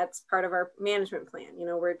 because that's part of our management plan. You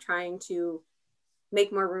know, we're trying to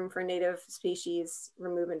make more room for native species,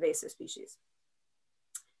 remove invasive species.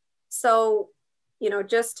 So, you know,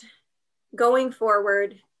 just going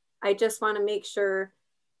forward, I just want to make sure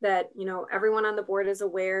that, you know, everyone on the board is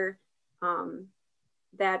aware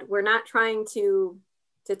that we're not trying to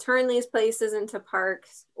turn these places into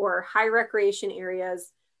parks or high recreation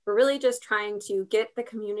areas. We're really just trying to get the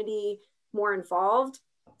community more involved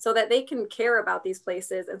so that they can care about these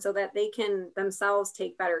places and so that they can themselves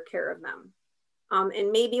take better care of them.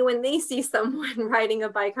 And maybe when they see someone riding a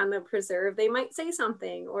bike on the preserve, they might say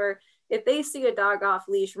something. Or if they see a dog off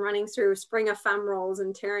leash running through spring ephemerals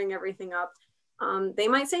and tearing everything up, they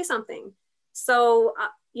might say something. So,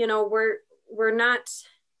 you know, we're not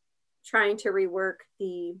trying to rework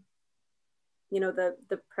the, you know,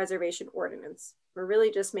 the preservation ordinance. We're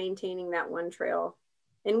really just maintaining that one trail.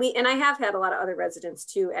 And I have had a lot of other residents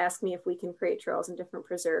too ask me if we can create trails in different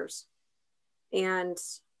preserves. And,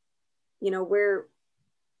 you know, we're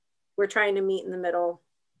trying to meet in the middle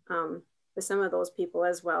with some of those people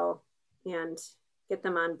as well and get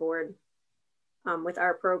them on board with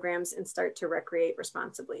our programs and start to recreate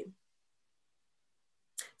responsibly.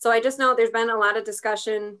 So I just know there's been a lot of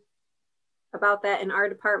discussion about that in our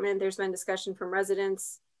department. There's been discussion from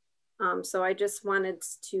residents. So I just wanted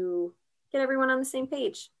to get everyone on the same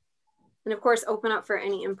page. And of course, open up for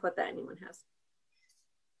any input that anyone has.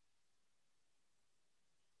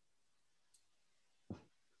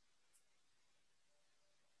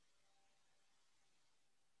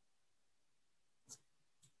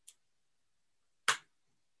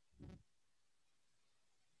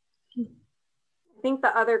 I think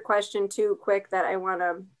the other question too, quick, that I want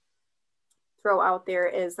to throw out there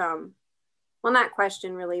is, well, not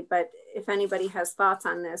question really, but if anybody has thoughts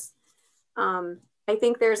on this, I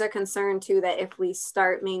think there's a concern too that if we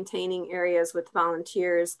start maintaining areas with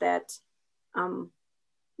volunteers that,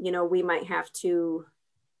 you know, we might have to,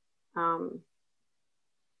 you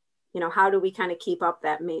know, how do we kind of keep up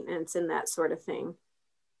that maintenance and that sort of thing?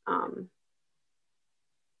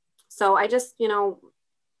 So I just, you know,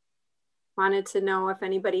 wanted to know if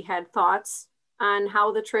anybody had thoughts on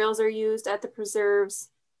how the trails are used at the preserves.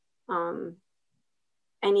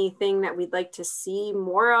 Anything that we'd like to see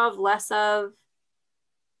more of, less of.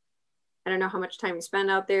 I don't know how much time you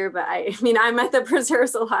spend out there, but I mean, I'm at the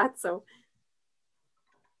preserves a lot, so.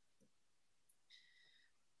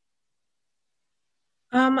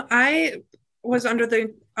 I was under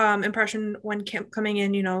the impression when coming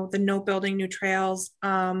in, you know, the no building new trails,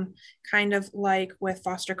 kind of like with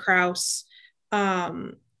Foster Krause,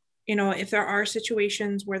 you know, if there are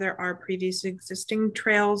situations where there are previous existing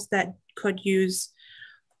trails that could use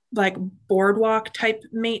like boardwalk type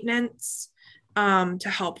maintenance to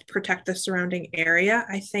help protect the surrounding area,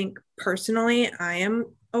 I think personally I am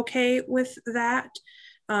okay with that,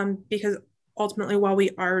 because ultimately while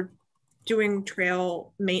we are doing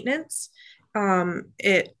trail maintenance,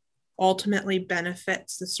 it ultimately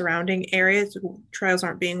benefits the surrounding areas. Trails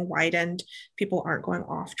aren't being widened, people aren't going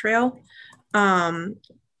off trail.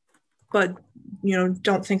 But, you know,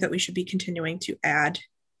 don't think that we should be continuing to add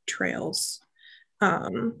trails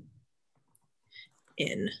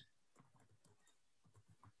in.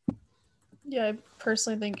 Yeah, I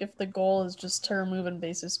personally think if the goal is just to remove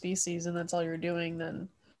invasive species and that's all you're doing, then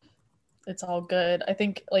it's all good. I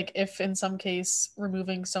think like if in some case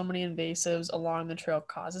removing so many invasives along the trail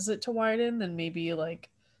causes it to widen, then maybe like,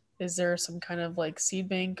 is there some kind of like seed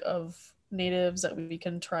bank of natives that we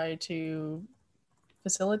can try to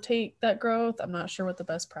facilitate that growth? I'm not sure what the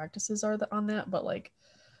best practices are on that, but like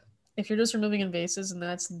if you're just removing invasives and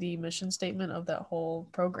that's the mission statement of that whole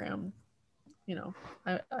program, you know,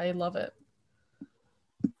 I love it.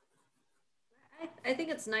 I think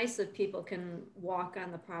it's nice if people can walk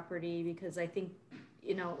on the property, because I think,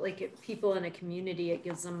 you know, like if people in a community, it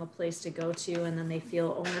gives them a place to go to, and then they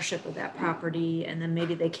feel ownership of that property, and then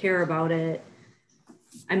maybe they care about it.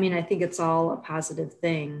 I mean, I think it's all a positive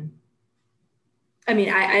thing. I mean,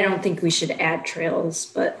 I don't think we should add trails,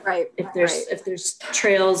 but if there's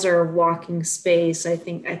trails or walking space, I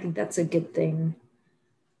think that's a good thing.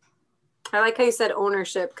 I like how you said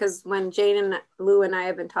ownership, because when Jane and Lou and I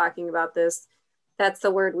have been talking about this, that's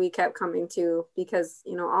the word we kept coming to, because,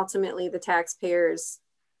 you know, ultimately the taxpayers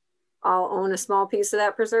all own a small piece of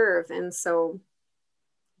that preserve. And so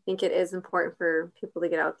I think it is important for people to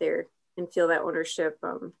get out there and feel that ownership.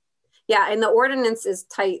 Yeah, and the ordinance is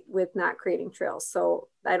tight with not creating trails. So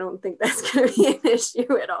I don't think that's going to be an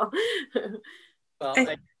issue at all. Well,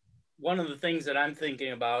 one of the things that I'm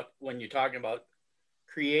thinking about when you're talking about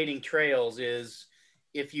creating trails is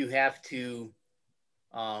if you have to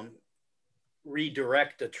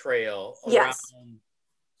redirect a trail around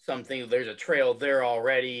something, there's a trail there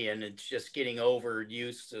already and it's just getting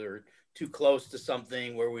overused or too close to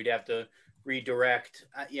something where we'd have to redirect.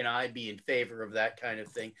 You know, I'd be in favor of that kind of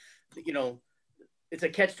thing. You know, it's a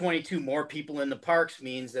catch-22. More people in the parks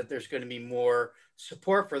means that there's going to be more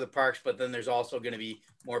support for the parks, but then there's also going to be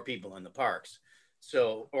more people in the parks.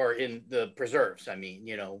 So, or in the preserves, I mean,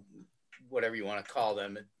 you know, whatever you want to call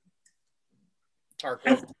them, park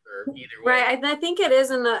or either way. Right, I think it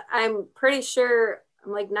is in the, I'm pretty sure,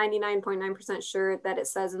 I'm like 99.9% sure that it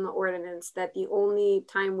says in the ordinance that the only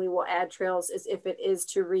time we will add trails is if it is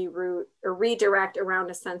to reroute or redirect around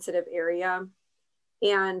a sensitive area.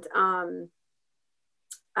 And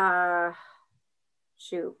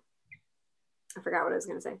shoot, I forgot what I was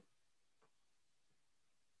going to say.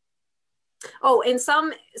 Oh, and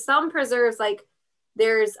some preserves, like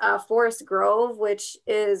there's Forest Grove, which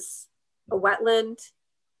is a wetland.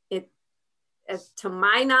 To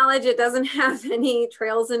my knowledge, it doesn't have any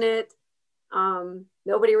trails in it.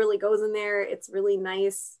 Nobody really goes in there. It's really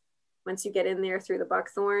nice once you get in there through the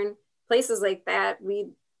buckthorn. Places like that,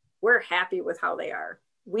 we're happy with how they are.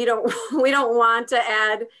 We don't want to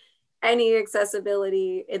add any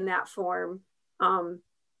accessibility in that form.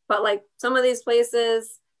 But like some of these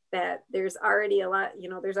places that there's already a lot,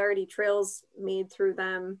 there's already trails made through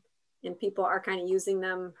them and people are kind of using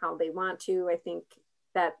them how they want to. I think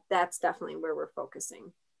that's definitely where we're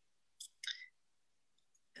focusing.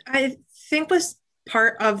 I think was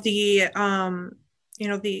part of the,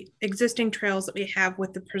 the existing trails that we have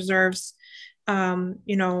with the preserves.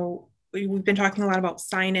 We've been talking a lot about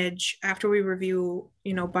signage after we review,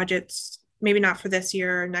 budgets, maybe not for this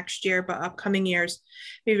year or next year, but upcoming years,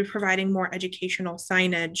 maybe providing more educational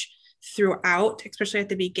signage throughout, especially at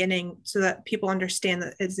the beginning, so that people understand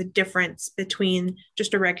that it's a difference between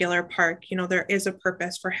just a regular park. There is a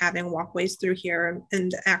purpose for having walkways through here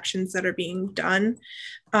and the actions that are being done.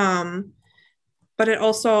 But it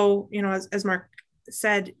also, as Mark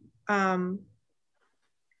said, I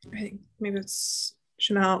think maybe it's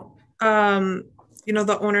Chanel,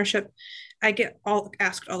 the ownership, I get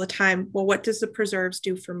asked all the time, well, what does the preserves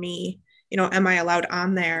do for me? Am I allowed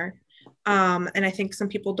on there? And I think some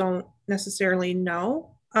people don't necessarily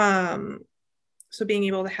know. So being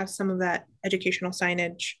able to have some of that educational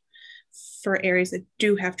signage for areas that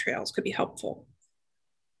do have trails could be helpful.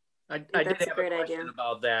 I did have a question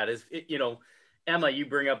about that. Emma, you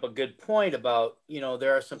bring up a good point about,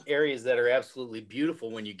 there are some areas that are absolutely beautiful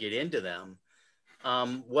when you get into them.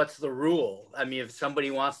 What's the rule? I mean, if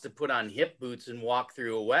somebody wants to put on hip boots and walk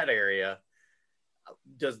through a wet area,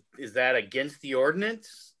 is that against the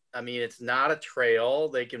ordinance? I mean, it's not a trail.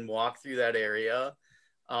 They can walk through that area.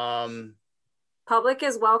 Public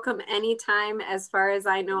is welcome anytime, as far as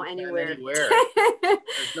I know, anywhere.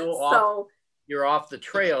 There's no you're off the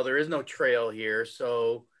trail. There is no trail here.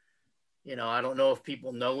 So, I don't know if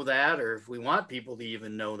people know that or if we want people to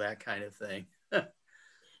even know that kind of thing.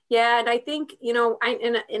 Yeah, and I think,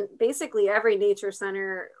 in basically every nature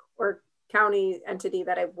center or county entity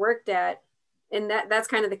that I've worked at, and that's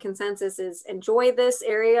kind of the consensus is enjoy this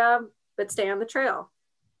area, but stay on the trail.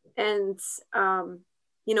 And,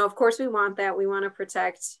 of course we want that. We want to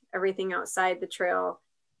protect everything outside the trail.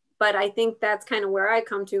 But I think that's kind of where I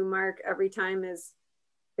come to, Mark, every time is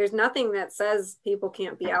there's nothing that says people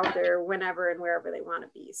can't be out there whenever and wherever they want to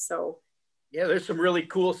be. So yeah, there's some really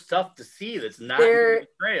cool stuff to see that's not near the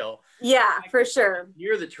trail. Yeah, for sure.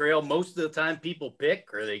 Near the trail, most of the time people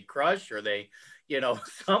pick or they crush or they,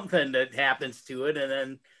 something that happens to it. And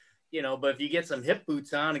then, but if you get some hip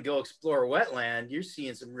boots on and go explore a wetland, you're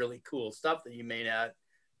seeing some really cool stuff that you may not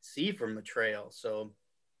see from the trail. So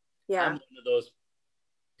yeah, I'm one of those,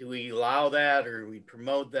 do we allow that or we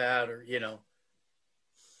promote that or,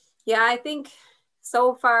 Yeah, I think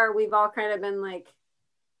so far we've all kind of been like,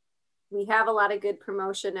 we have a lot of good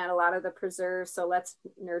promotion at a lot of the preserves, so let's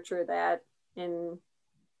nurture that and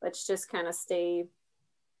let's just kind of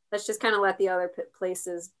let the other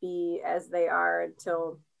places be as they are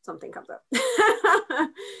until something comes up.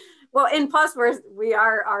 Well, and plus we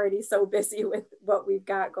are already so busy with what we've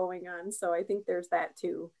got going on, so I think there's that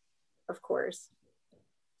too, of course.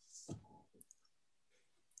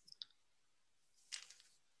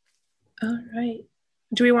 All right.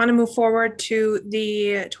 Do we want to move forward to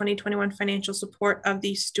the 2021 financial support of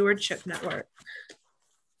the Stewardship Network?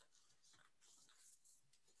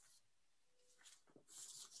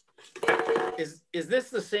 Is this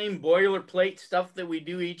the same boilerplate stuff that we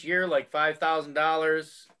do each year, like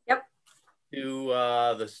 $5,000? Yep. To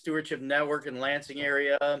the Stewardship Network in Lansing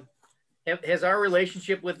area? Has our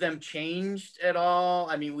relationship with them changed at all?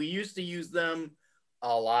 I mean, we used to use them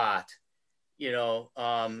a lot.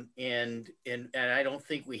 And I don't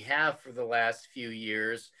think we have for the last few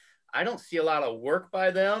years. I don't see a lot of work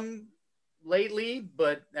by them lately,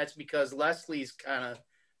 but that's because Leslie's kind of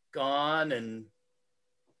gone and,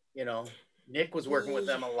 Nick was working with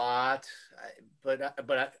them a lot, but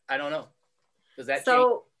I don't know. Does that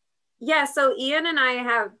change? Yeah, so Ian and I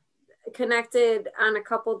have connected on a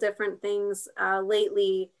couple different things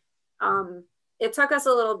lately. It took us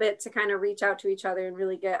a little bit to kind of reach out to each other and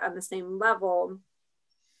really get on the same level.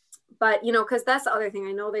 But, because that's the other thing.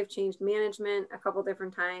 I know they've changed management a couple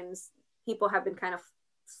different times. People have been kind of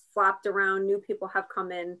flopped around. New people have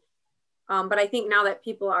come in. But I think now that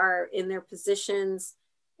people are in their positions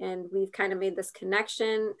and we've kind of made this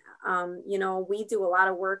connection. You know, we do a lot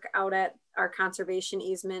of work out at our conservation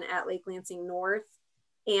easement at Lake Lansing North.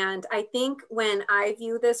 And I think when I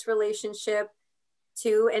view this relationship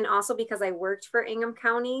too, and also because I worked for Ingham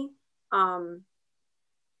County,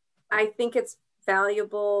 I think it's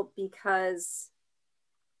valuable because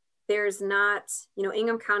there's not, you know,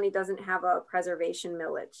 Ingham County doesn't have a preservation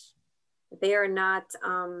millage. They are not,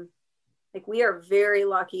 like, we are very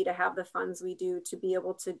lucky to have the funds we do to be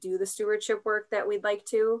able to do the stewardship work that we'd like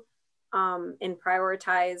to, and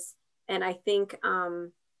prioritize. And I think,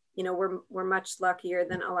 you know, we're much luckier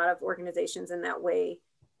than a lot of organizations in that way.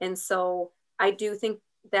 And so I do think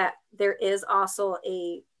that there is also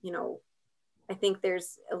a, you know, I think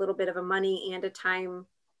there's a little bit of a money and a time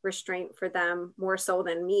restraint for them, more so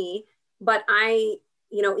than me. But I,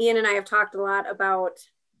 you know, Ian and I have talked a lot about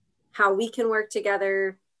how we can work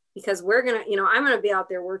together, because we're gonna, you know, I'm gonna be out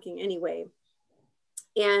there working anyway.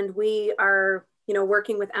 And we are, you know,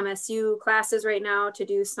 working with MSU classes right now to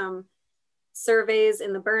do some surveys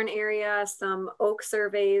in the burn area, some oak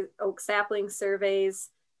surveys, oak sapling surveys.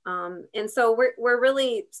 And so we're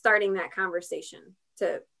really starting that conversation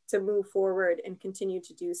to move forward and continue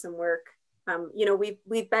to do some work. You know,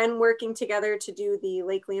 we've been working together to do the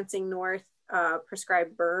Lake Lansing North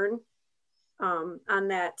prescribed burn on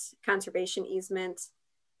that conservation easement.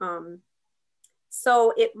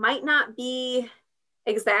 So it might not be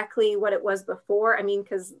exactly what it was before. I mean,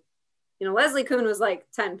 because, you know, Leslie Kuhn was like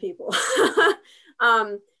 10 people.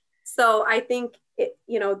 So I think it,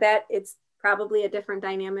 you know, that it's probably a different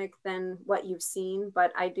dynamic than what you've seen,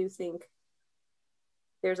 but I do think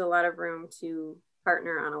there's a lot of room to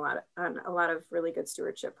partner on a lot of really good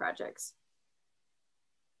stewardship projects.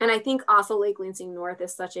 And I think also Lake Lansing North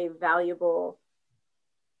is such a valuable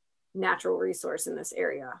natural resource in this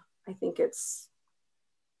area. I think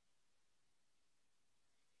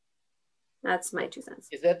that's my 2 cents.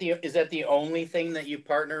 Is that the only thing that you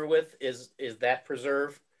partner with? Is that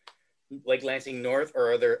preserve, Lake Lansing North,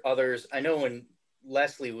 or are there others? I know when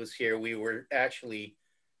Leslie was here, we were actually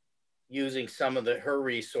using some of her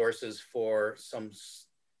resources for some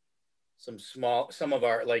of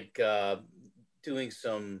our, like doing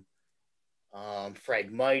some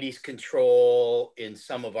Phragmites control in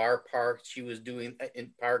some of our parks. She was doing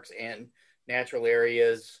in parks and natural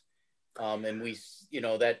areas. And we, you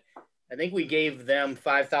know, that I think we gave them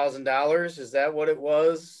 $5,000. Is that what it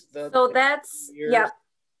was? So that's, yeah.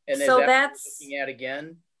 And so that's looking at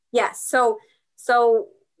again. Yes. So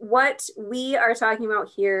what we are talking about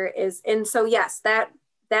here is, and so yes, that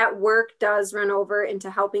work does run over into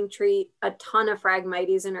helping treat a ton of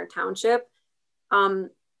Phragmites in our township,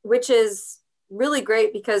 which is really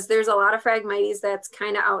great because there's a lot of Phragmites that's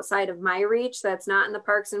kind of outside of my reach, that's not in the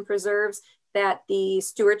parks and preserves, that the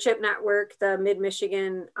stewardship network, the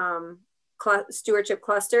Mid-Michigan stewardship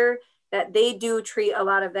cluster, that they do treat a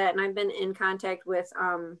lot of that. And I've been in contact with,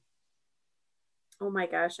 oh my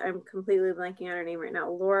gosh, I'm completely blanking on her name right now.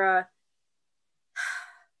 Laura.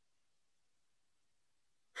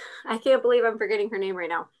 I can't believe I'm forgetting her name right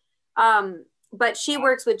now. But she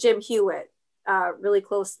works with Jim Hewitt really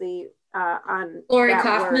closely on Lori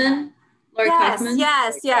Kaufman.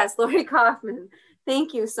 Yes, Lori Kaufman.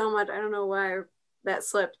 Thank you so much. I don't know why that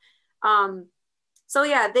slipped. So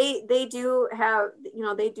yeah, they do have, you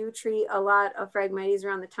know, they do treat a lot of Phragmites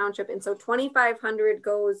around the township. And so 2,500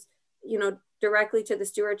 goes, you know, directly to the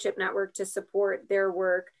stewardship network to support their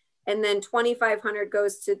work. And then 2,500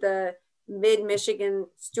 goes to the Mid-Michigan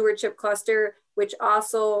stewardship cluster, which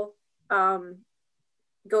also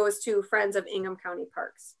goes to Friends of Ingham County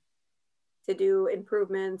Parks to do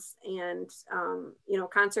improvements and, you know,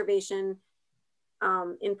 conservation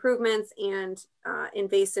improvements and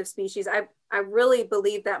invasive species. I really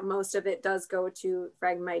believe that most of it does go to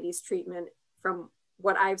Phragmites treatment from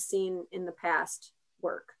what I've seen in the past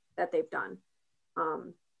work that they've done.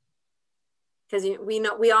 Because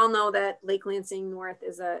we all know that Lake Lansing North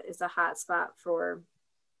is a hot spot for,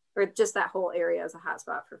 or just that whole area is a hot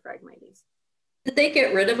spot for Phragmites. Did they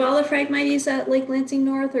get rid of all the Phragmites at Lake Lansing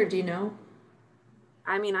North, or do you know?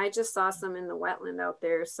 I mean, I just saw some in the wetland out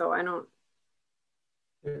there, so I don't.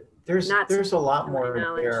 There's a lot more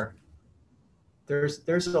there.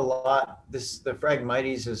 There's a lot. The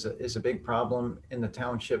Phragmites is a big problem in the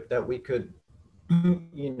township that we could,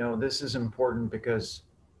 you know, this is important because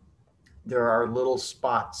there are little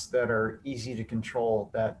spots that are easy to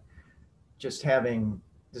control, that just having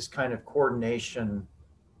this kind of coordination,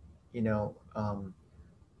 you know,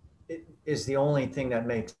 it is the only thing that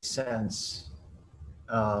makes sense,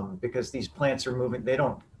 because these plants are moving. They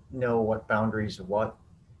don't know what boundaries of what.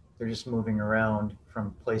 They're just moving around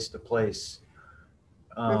from place to place.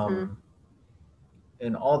 And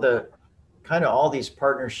all the kind of all these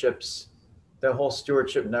partnerships, the whole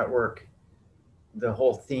stewardship network, the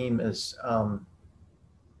whole theme is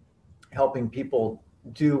helping people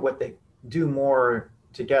do what they do more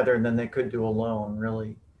together than they could do alone,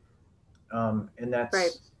 really. And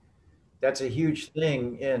that's a huge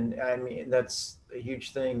thing that's a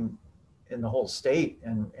huge thing in the whole state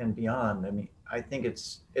and beyond. I mean, I think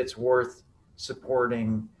it's worth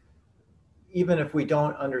supporting, even if we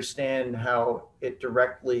don't understand how it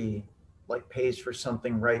directly like pays for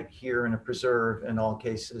something right here in a preserve. In all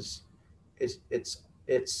cases, it's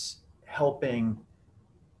helping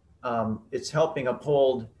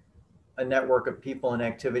uphold a network of people and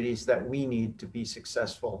activities that we need to be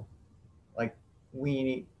successful. Like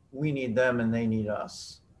we need them and they need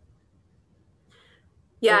us.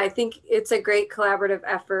 Yeah, I think it's a great collaborative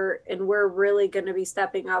effort, and we're really going to be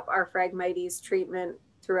stepping up our Phragmites treatment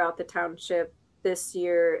throughout the township this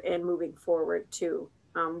year and moving forward too.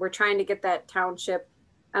 We're trying to get that township,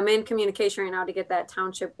 I'm in communication right now to get that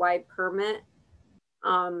township wide permit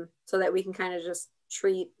so that we can kind of just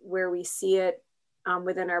treat where we see it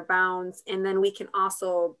within our bounds. And then we can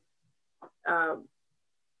also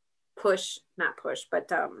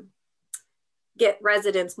get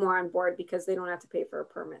residents more on board because they don't have to pay for a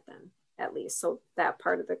permit then, at least. So that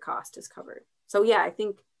part of the cost is covered. So yeah, I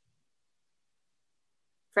think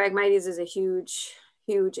Phragmites is a huge,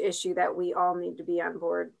 huge issue that we all need to be on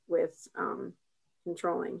board with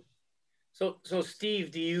controlling. So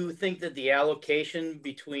Steve, do you think that the allocation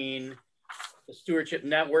between the stewardship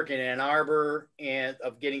network in Ann Arbor and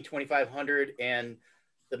of getting 2,500 and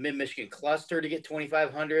the Mid-Michigan cluster to get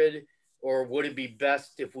 2,500, or would it be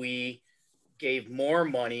best if we gave more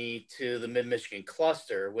money to the Mid-Michigan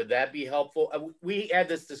cluster? Would that be helpful? We had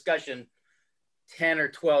this discussion 10 or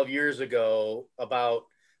 12 years ago about,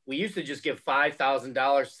 we used to just give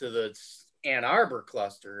 $5,000 to the Ann Arbor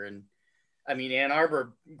cluster, and I mean, Ann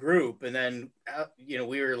Arbor group. And then,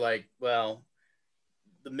 we were like, well,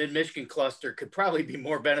 the Mid-Michigan cluster could probably be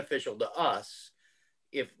more beneficial to us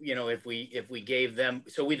if we gave them.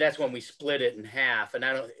 So that's when we split it in half. And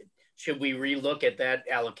should we relook at that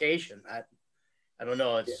allocation? I don't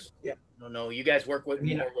know. I don't know. You guys work more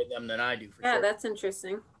with them than I do. Yeah, sure. That's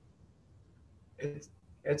interesting.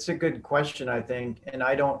 It's a good question, I think. And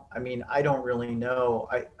I don't really know.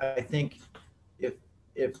 I think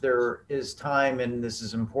if there is time and this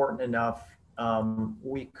is important enough,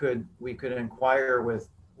 we could inquire with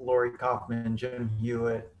Lori Kaufman, Jim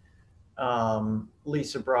Hewitt,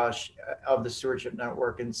 Lisa Brush of the Stewardship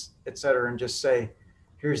Network, and et cetera, and just say,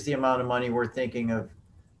 here's the amount of money we're thinking of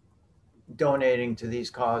donating to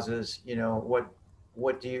these causes.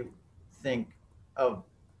 What do you think of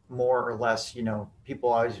more or less? People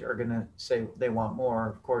always are going to say they want more.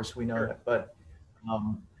 Of course, we know that, but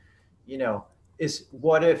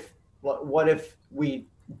what if we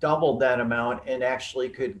doubled that amount and actually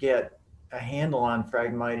could get a handle on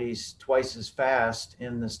Phragmites twice as fast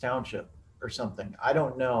in this township or something? I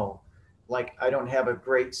don't know. Like, I don't have a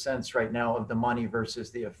great sense right now of the money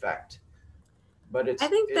versus the effect, but I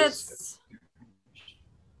think that's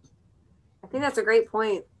a great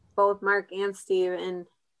point, both Mark and Steve. And,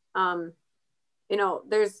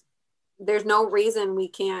 there's no reason we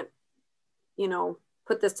can't,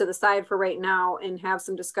 put this to the side for right now and have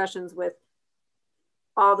some discussions with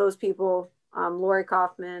all those people, Lori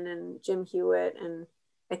Kaufman and Jim Hewitt. And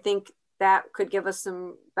I think that could give us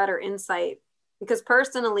some better insight, because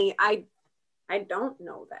personally, I don't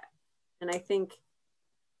know that. And I think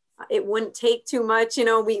it wouldn't take too much.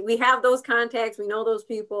 We have those contacts, we know those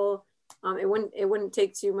people. It wouldn't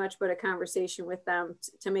take too much but a conversation with them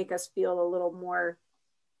to make us feel a little more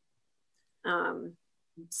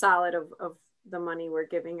solid of the money we're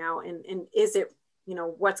giving out, and is it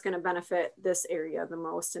what's going to benefit this area the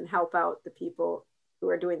most and help out the people who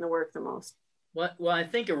are doing the work the most. Well, I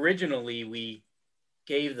think originally we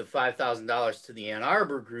gave the $5,000 to the Ann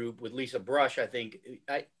Arbor group with Lisa Brush. I think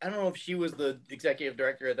I don't know if she was the executive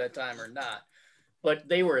director at that time or not, but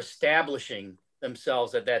they were establishing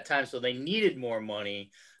themselves at that time, so they needed more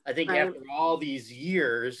money. I think after all these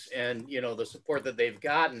years and the support that they've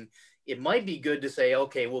gotten, it might be good to say,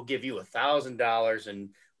 okay, we'll give you $1,000 and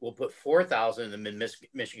we'll put $4,000 in the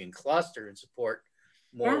Mid-Michigan cluster and support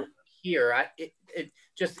more here.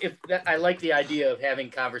 I like the idea of having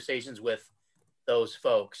conversations with those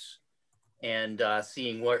folks and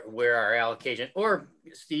seeing where our allocation, or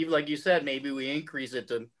Steve, like you said, maybe we increase it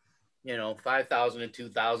to 5,000 and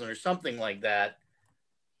 2,000 or something like that.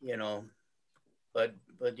 But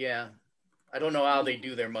yeah, I don't know how they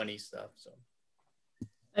do their money stuff. So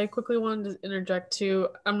I quickly wanted to interject too.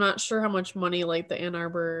 I'm not sure how much money like the Ann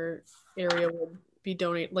Arbor area would be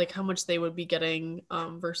donate, like how much they would be getting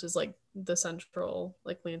versus like the central,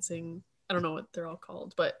 like Lansing. I don't know what they're all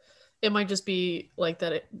called, but it might just be like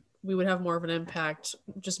that. We would have more of an impact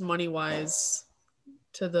just money wise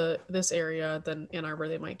to this area than Ann Arbor.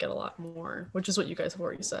 They might get a lot more, which is what you guys have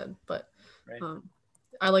already said. But Right.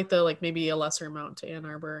 I like the like maybe a lesser amount to Ann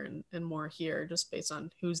Arbor and more here, just based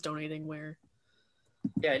on who's donating where.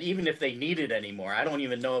 Yeah, and even if they need it anymore, I don't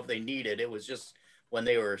even know if they need it. It was just when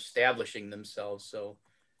they were establishing themselves. So,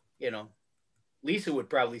 you know, Lisa would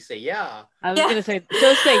probably say, yeah. I was gonna say,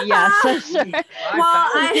 just say yes. I'm sure.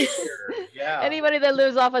 Well, yeah. Anybody that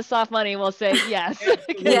lives off of soft money will say yes.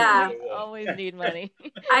 Yeah. We always need money.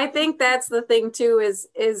 I think that's the thing too,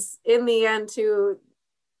 is in the end too,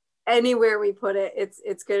 anywhere we put it,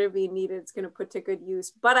 it's going to be needed. It's going to put to good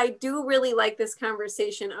use. But I do really like this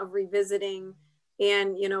conversation of revisiting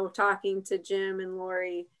and, you know, talking to Jim and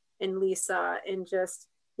Lori and Lisa, and just,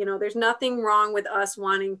 you know, there's nothing wrong with us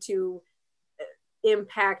wanting to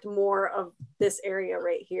impact more of this area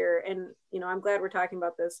right here. And, you know, I'm glad we're talking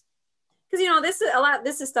about this, because, you know, this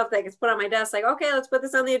is stuff that gets put on my desk, like, okay, let's put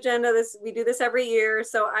this on the agenda. We do this every year.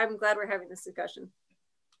 So I'm glad we're having this discussion.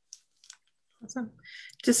 Awesome.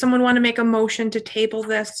 Does someone want to make a motion to table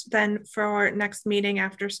this then for our next meeting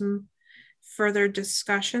after some further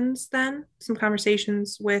discussions, then some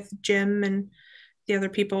conversations with Jim and the other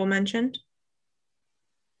people mentioned?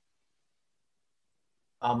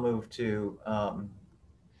 I'll move to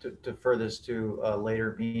defer this to a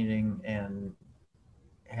later meeting and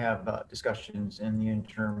have discussions in the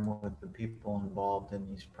interim with the people involved in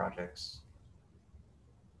these projects.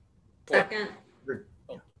 Second.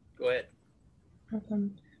 Oh, go ahead.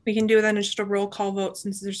 We can do then just a roll call vote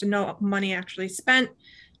since there's no money actually spent.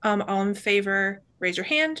 All in favor, raise your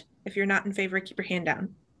hand. If you're not in favor, keep your hand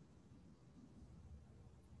down.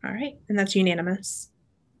 All right, and that's unanimous.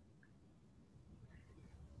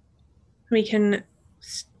 We can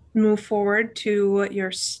move forward to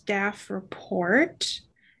your staff report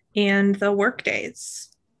and the work days.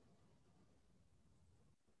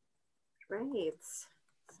 Right.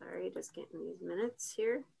 Sorry, just getting these minutes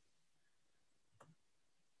here.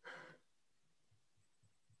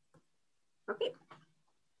 Okay.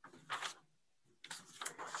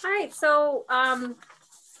 All right, so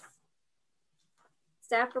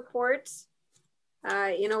staff reports.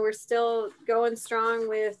 You know, we're still going strong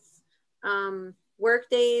with work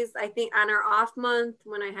days. I think on our off month,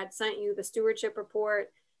 when I had sent you the stewardship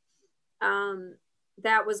report,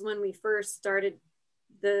 that was when we first started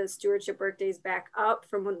the stewardship work days back up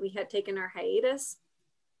from when we had taken our hiatus.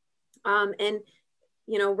 And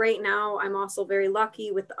you know, right now I'm also very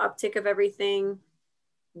lucky with the uptick of everything.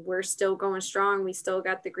 We're still going strong. We still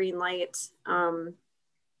got the green light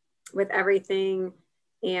with everything.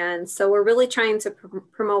 And so we're really trying to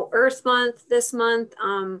promote Earth Month this month.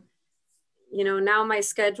 You know, now my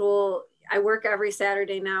schedule, I work every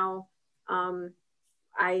Saturday now.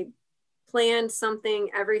 I planned something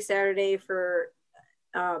every Saturday for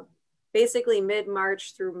basically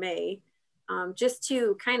mid-March through May. Just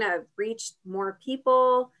to kind of reach more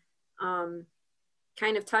people,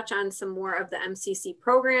 kind of touch on some more of the MCC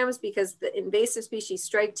programs, because the invasive species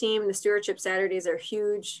strike team, the stewardship Saturdays are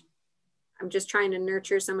huge. I'm just trying to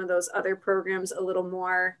nurture some of those other programs a little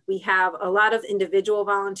more. We have a lot of individual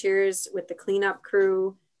volunteers with the cleanup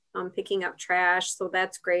crew, picking up trash. So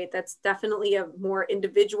that's great. That's definitely a more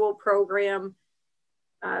individual program.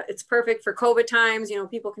 It's perfect for COVID times. You know,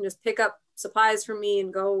 people can just pick up supplies from me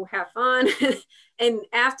and go have fun. And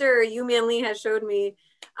after you, Manly, has showed me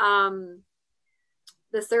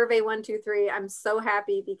the survey 123, I'm so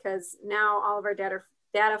happy, because now all of our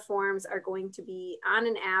data forms are going to be on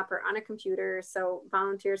an app or on a computer. So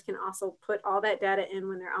volunteers can also put all that data in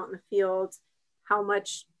when they're out in the field, how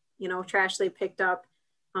much, you know, trash they picked up.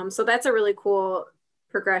 So that's a really cool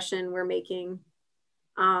progression we're making.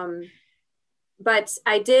 But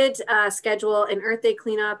I did schedule an Earth Day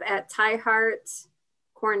cleanup at Tyhart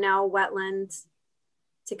Cornell Wetland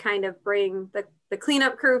to kind of bring the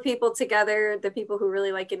cleanup crew people together, the people who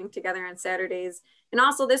really like getting together on Saturdays. And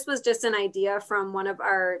also this was just an idea from one of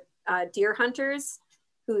our deer hunters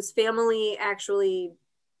whose family actually,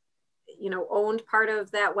 you know, owned part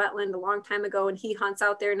of that wetland a long time ago, and he hunts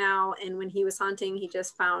out there now. And when he was hunting, he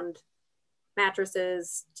just found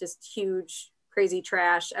mattresses, just huge, crazy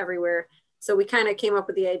trash everywhere. So we kind of came up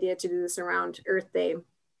with the idea to do this around Earth Day.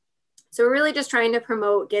 So we're really just trying to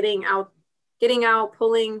promote getting out,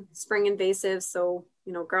 pulling spring invasives. So,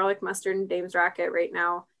 you know, garlic, mustard, and Dame's Rocket right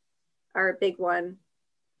now are a big one.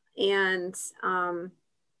 And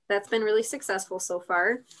that's been really successful so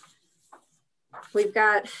far. We've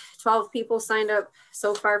got 12 people signed up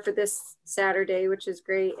so far for this Saturday, which is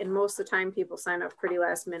great. And most of the time people sign up pretty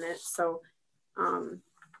last minute. So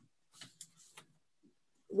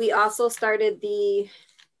we also started the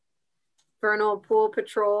vernal pool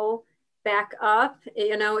patrol back up.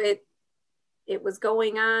 You know, it was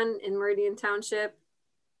going on in Meridian Township,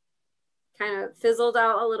 kind of fizzled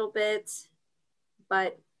out a little bit,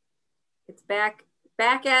 but it's back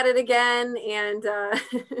at it again. And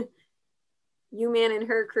UMan and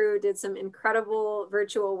her crew did some incredible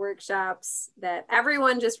virtual workshops that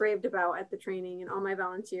everyone just raved about at the training, and all my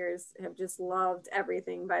volunteers have just loved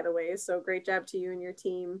everything, by the way. So great job to you and your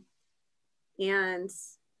team. And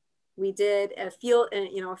we did a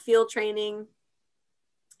field training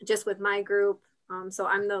just with my group. So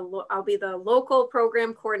I'll be the local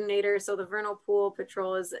program coordinator. So the Vernal Pool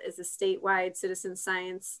Patrol is a statewide citizen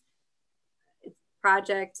science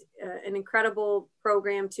project, an incredible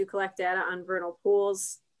program to collect data on vernal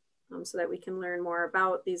pools so that we can learn more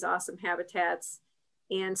about these awesome habitats.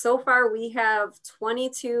 And so far we have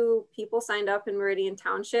 22 people signed up in Meridian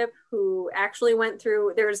Township who actually went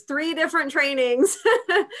through, there's 3 different trainings.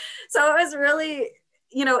 So it was really,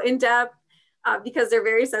 you know, in depth because they're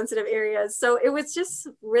very sensitive areas. So it was just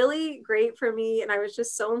really great for me. And I was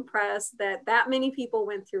just so impressed that many people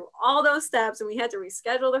went through all those steps, and we had to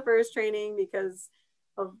reschedule the first training because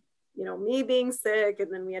of, you know, me being sick,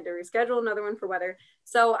 and then we had to reschedule another one for weather.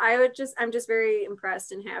 So I'm just very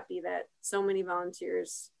impressed and happy that so many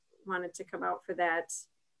volunteers wanted to come out for that.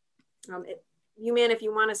 UMan, if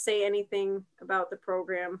you want to say anything about the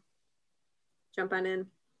program, jump on in.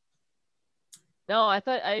 No, I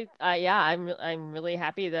thought I'm really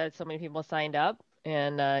happy that so many people signed up,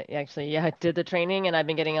 and actually, yeah, I did the training, and I've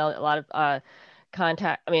been getting a lot of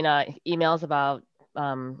emails about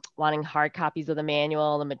wanting hard copies of the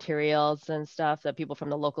manual, the materials and stuff, that people from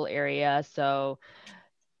the local area. So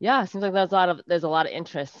yeah, it seems like there's a lot of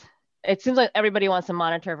interest. It seems like everybody wants to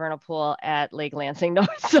monitor vernal pool at Lake Lansing North,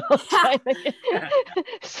 so trying to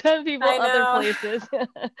send people other places.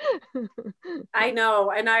 I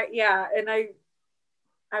know, and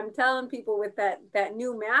I'm telling people with that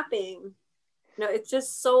new mapping, you know, it's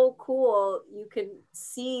just so cool. You can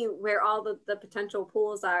see where all the potential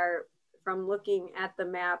pools are from looking at the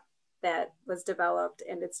map that was developed,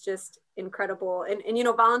 and it's just incredible. And you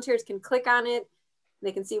know, volunteers can click on it,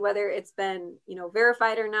 they can see whether it's been, you know,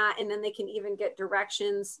 verified or not, and then they can even get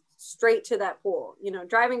directions straight to that pool, you know,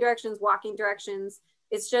 driving directions, walking directions.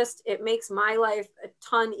 It's just, it makes my life a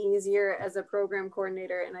ton easier as a program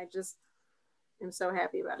coordinator, and I'm so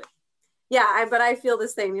happy about it. Yeah, but I feel the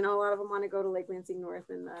same. You know, a lot of them want to go to Lake Lansing North,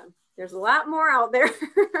 and there's a lot more out there.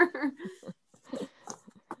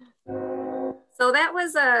 So that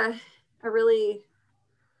was a really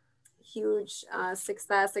huge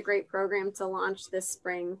success, a great program to launch this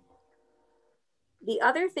spring. The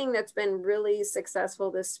other thing that's been really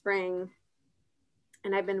successful this spring,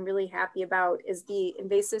 and I've been really happy about, is the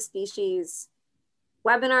invasive species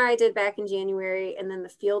webinar I did back in January, and then the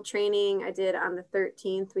field training I did on the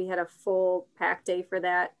 13th. We had a full pack day for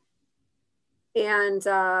that. And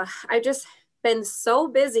I've just been so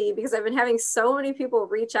busy because I've been having so many people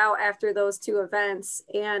reach out after those 2 events.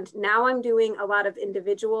 And now I'm doing a lot of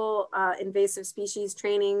individual invasive species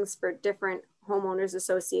trainings for different homeowners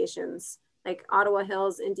associations, like Ottawa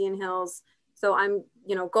Hills, Indian Hills. So I'm,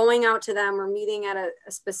 you know, going out to them, we're meeting at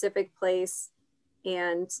a specific place,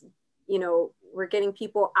 and, you know, we're getting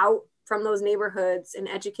people out from those neighborhoods and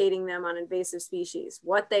educating them on invasive species,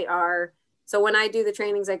 what they are. So when I do the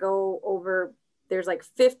trainings, I go over, there's like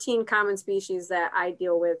 15 common species that I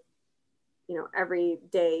deal with, you know, every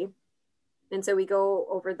day. And so we go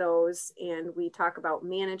over those, and we talk about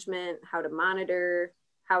management, how to monitor,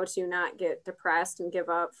 how to not get depressed and give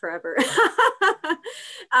up forever.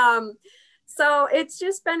 So it's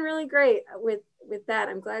just been really great with that.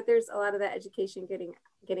 I'm glad there's a lot of that education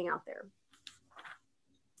getting out there.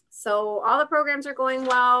 So all the programs are going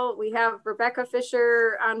well. We have Rebecca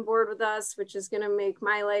Fisher on board with us, which is going to make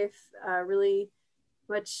my life really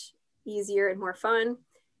much easier and more fun.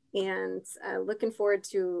 And looking forward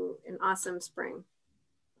to an awesome spring.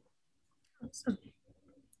 Awesome.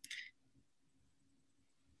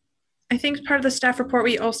 I think part of the staff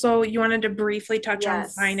report, you wanted to briefly touch on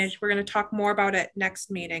signage. We're going to talk more about it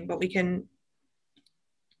next meeting, but we can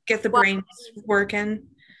get the brains working.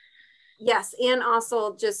 Yes, and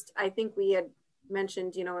also just, I think we had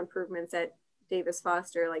mentioned, you know, improvements at Davis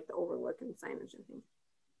Foster, like the overlook and signage and things.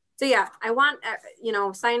 So yeah, I want, you know,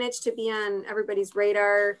 signage to be on everybody's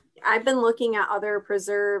radar. I've been looking at other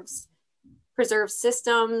preserve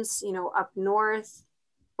systems, you know, up north,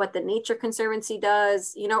 what the Nature Conservancy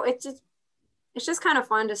does. You know, it's just kind of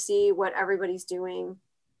fun to see what everybody's doing.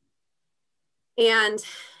 And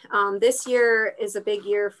this year is a big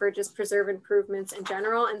year for just preserve improvements in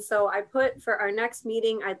general. And so I put for our next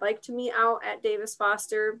meeting, I'd like to meet out at Davis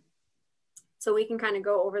Foster so we can kind of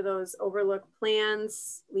go over those overlook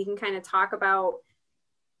plans. We can kind of talk about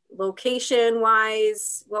location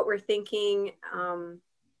wise, what we're thinking. I'm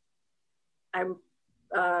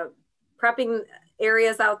prepping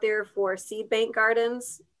areas out there for seed bank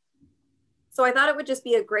gardens. So I thought it would just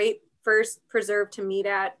be a great first preserve to meet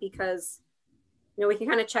at, because you know, we can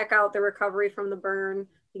kind of check out the recovery from the burn.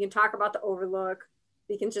 We can talk about the overlook.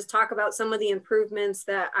 We can just talk about some of the improvements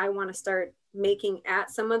that I want to start making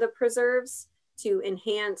at some of the preserves to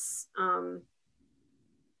enhance, you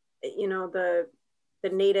know, the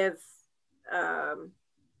native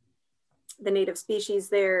species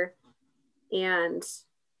there, and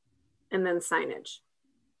then signage.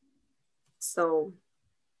 So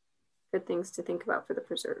good things to think about for the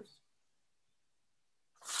preserves.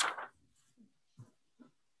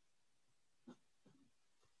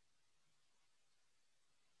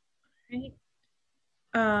 Right.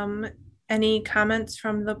 Any comments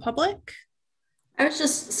from the public? I was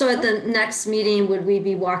just, so at the next meeting, would we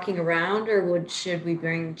be walking around, or should we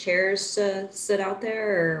bring chairs to sit out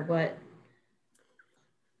there, or what?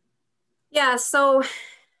 Yeah, so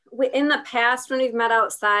in the past, when we've met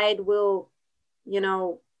outside, we'll, you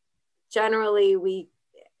know, generally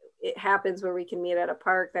it happens where we can meet at a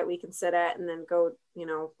park that we can sit at and then go, you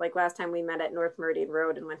know, like last time we met at North Meridian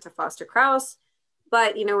Road and went to Foster Krause.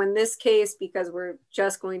 But, you know, in this case, because we're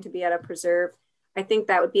just going to be at a preserve, I think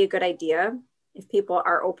that would be a good idea if people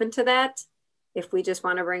are open to that. If we just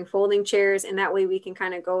want to bring folding chairs, and that way we can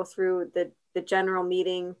kind of go through the general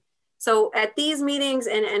meeting. So at these meetings,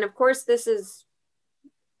 and of course,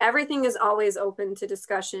 everything is always open to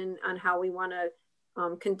discussion on how we want to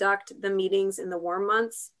conduct the meetings in the warm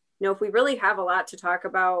months. You know, if we really have a lot to talk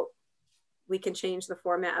about, we can change the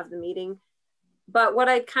format of the meeting. But what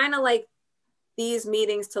I'd kind of like these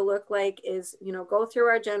meetings to look like is, you know, go through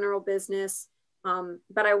our general business,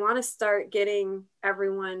 but I want to start getting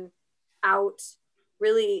everyone out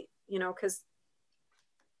really, you know, because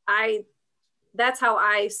that's how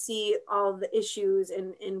I see all the issues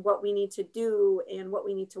and what we need to do and what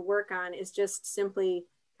we need to work on, is just simply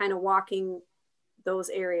kind of walking those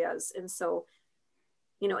areas. And so,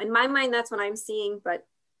 you know, in my mind, that's what I'm seeing, but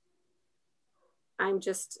I'm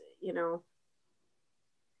just, you know,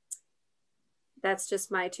 that's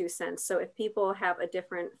just my 2 cents. So if people have a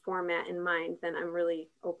different format in mind, then I'm really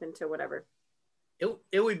open to whatever.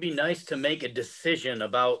 It would be nice to make a decision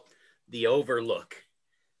about the overlook.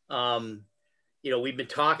 You know, we've been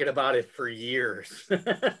talking about it for years.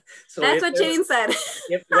 So that's what Jane said.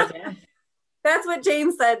 That's what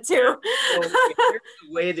Jane said too. So if there's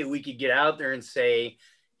a way that we could get out there and say,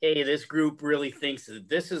 hey, this group really thinks that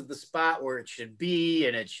this is the spot where it should be,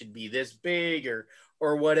 and it should be this big, or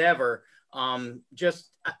whatever. Just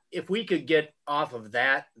if we could get off of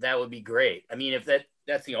that, that would be great. I mean, if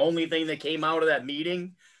that's the only thing that came out of that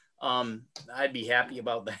meeting, I'd be happy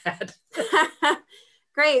about that.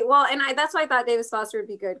 Great. Well, and that's why I thought Davis Foster would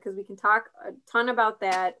be good, because we can talk a ton about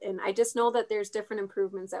that. And I just know that there's different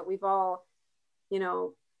improvements that we've all, you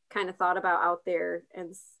know, kind of thought about out there.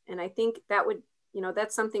 And I think that would, you know,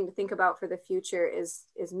 that's something to think about for the future, is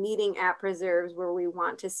meeting at preserves where we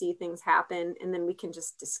want to see things happen. And then we can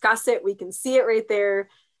just discuss it. We can see it right there.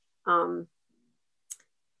 And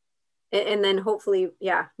then hopefully,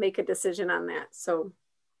 yeah, make a decision on that. So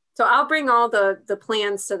I'll bring all the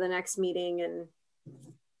plans to the next meeting, and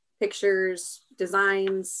pictures,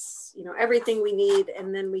 designs, you know, everything we need,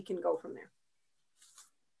 and then we can go from there.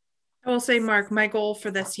 I will say, Mark, my goal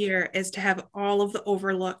for this year is to have all of the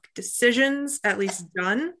overlook decisions at least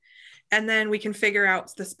done, and then we can figure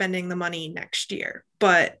out the spending the money next year.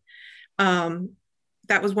 But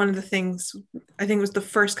that was one of the things, I think it was the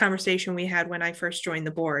first conversation we had when I first joined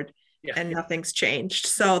the board, yeah. And nothing's changed.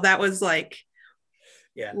 So that was like,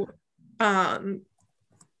 yeah.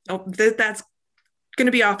 That's going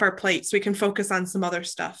to be off our plate, so we can focus on some other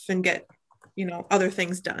stuff and get, you know, other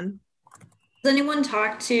things done. Does anyone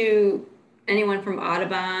talk to anyone from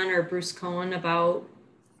Audubon or Bruce Cohen about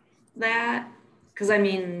that? Because I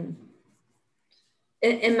mean,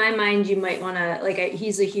 in my mind, you might want to, like,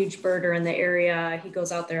 he's a huge birder in the area. He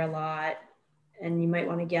goes out there a lot, and you might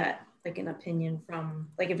want to get like an opinion from,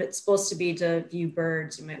 like, if it's supposed to be to view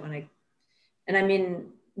birds, you might want to. And I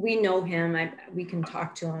mean, we know him. We can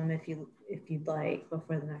talk to him if you'd like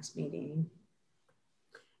before the next meeting.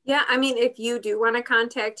 Yeah, I mean, if you do want to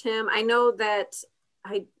contact him, I know that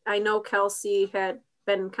I know Kelsey had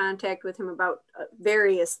been in contact with him about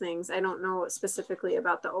various things. I don't know specifically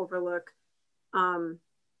about the overlook.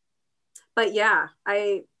 But yeah,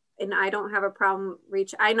 I don't have a problem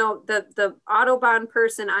I know the Autobahn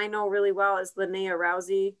person I know really well is Linnea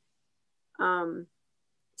Rousey.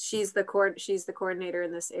 She's the coordinator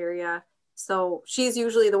in this area. So she's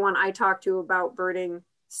usually the one I talk to about birding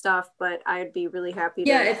stuff, but I'd be really happy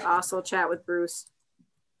to also chat with Bruce.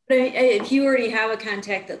 But if you already have a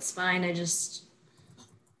contact, that's fine. It's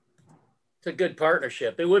a good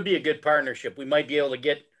partnership. It would be a good partnership. We might be able to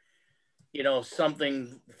get, you know,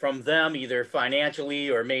 something from them, either financially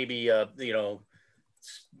or maybe, you know,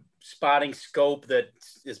 spotting scope that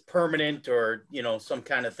is permanent, or, you know, some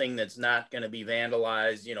kind of thing that's not going to be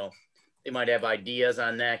vandalized. You know, they might have ideas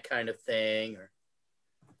on that kind of thing. Or,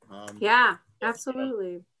 yeah,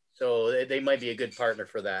 absolutely. You know, so they might be a good partner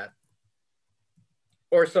for that.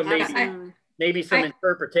 Or some maybe some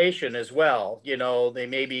interpretation as well. You know, they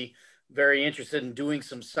may be very interested in doing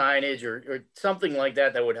some signage or something like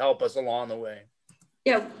that that would help us along the way.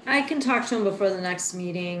 Yeah, I can talk to them before the next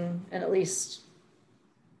meeting and at least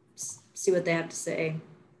see what they have to say.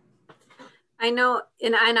 I know,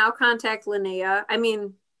 and I'll contact Linnea. I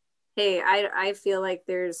mean, hey, I feel like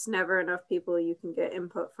there's never enough people you can get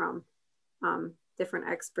input from, different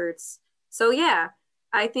experts. So yeah,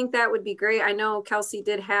 I think that would be great. I know Kelsey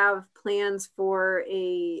did have plans for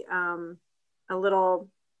a little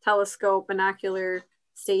telescope binocular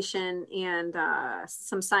station and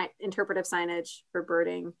some interpretive signage for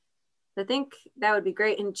birding. I think that would be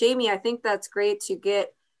great. And Jamie, I think that's great to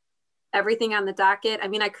get everything on the docket. I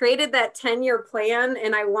mean, I created that 10-year plan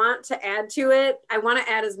and I want to add to it. I want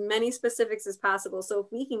to add as many specifics as possible. So if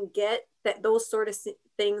we can get those sort of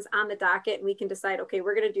things on the docket and we can decide, okay,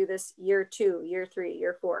 we're going to do this year 2, year 3,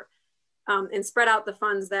 year 4, and spread out the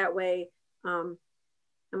funds that way. I'm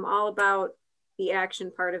all about the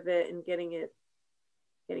action part of it and getting it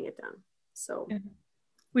done. So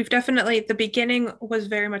we've definitely, the beginning was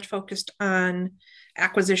very much focused on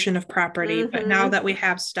acquisition of property, but now that we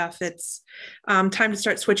have stuff, it's time to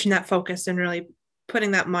start switching that focus and really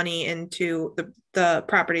putting that money into the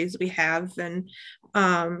properties we have, and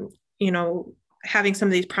you know, having some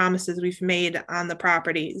of these promises we've made on the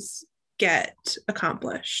properties get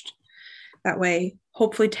accomplished. That way,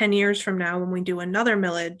 hopefully 10 years from now, when we do another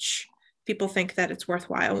millage, people think that it's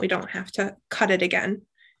worthwhile. We don't have to cut it again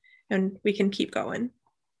and we can keep going.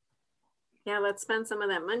 Yeah, let's spend some of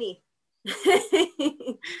that money.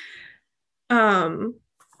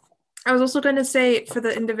 I was also going to say, for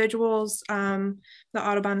the individuals, the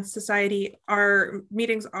Audubon Society, our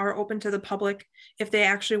meetings are open to the public. If they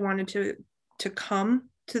actually wanted to come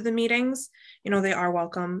to the meetings, you know, they are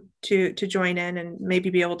welcome to join in and maybe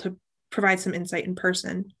be able to provide some insight in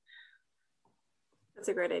person. That's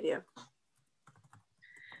a great idea.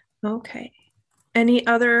 Okay. Any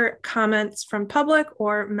other comments from public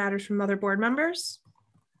or matters from other board members?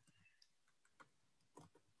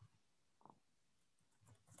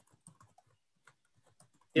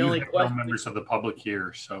 The only question, members of the public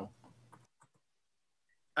here, so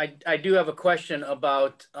I do have a question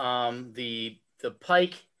about the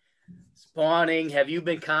pike spawning. Have you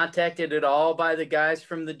been contacted at all by the guys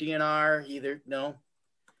from the DNR? Either? No.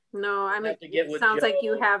 No, I mean, it sounds like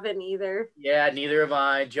you haven't either. Yeah, neither have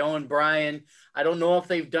I. Joe and Brian, I don't know if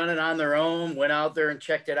they've done it on their own, went out there and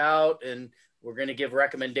checked it out, and we're going to give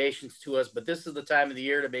recommendations to us. But this is the time of the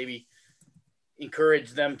year to maybe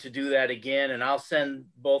encourage them to do that again. And I'll send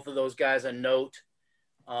both of those guys a note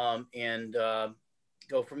and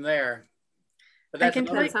go from there. But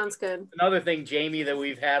that sounds good. Another thing, Jamie, that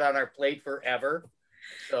we've had on our plate forever.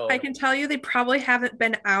 So I can tell you they probably haven't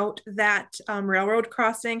been out. That railroad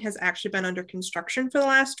crossing has actually been under construction for the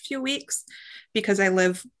last few weeks because I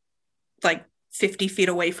live like 50 feet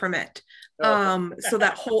away from it. So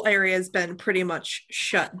that whole area has been pretty much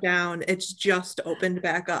shut down. It's just opened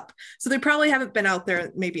back up. So they probably haven't been out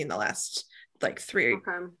there maybe in the last like 3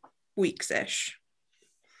 weeks-ish.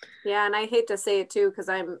 Yeah, and I hate to say it too, because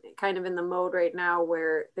I'm kind of in the mode right now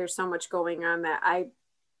where there's so much going on that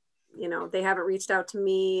you know, they haven't reached out to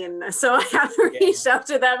me, and so I haven't reached out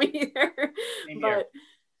to them either. But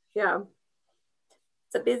yeah,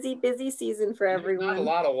 it's a busy season for everyone. There's not a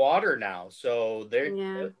lot of water now, so there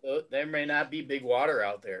may not be big water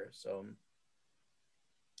out there. So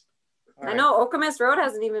I know Okemos Road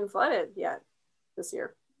hasn't even flooded yet this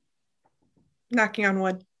year. Knocking on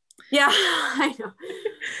wood. Yeah, I know.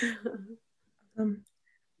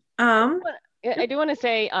 I do want to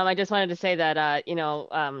say, I just wanted to say that, you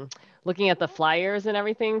know, looking at the flyers and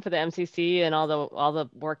everything for the MCC and all the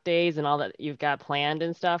work days and all that you've got planned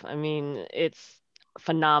and stuff. I mean,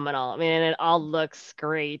 phenomenal. I mean, and it all looks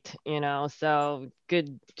great, you know, so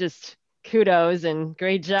good, just kudos and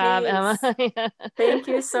great job, Emma. Thank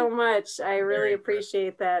you so much. I really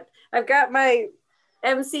appreciate that. I've got my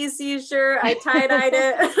MCC shirt. I tie-dyed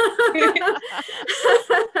it.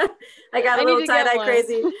 I got a little tie-dye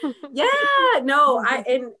crazy. Yeah, no,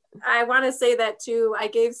 I want to say that too. I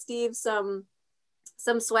gave Steve some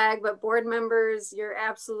swag, but board members, you're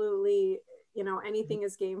absolutely, you know, anything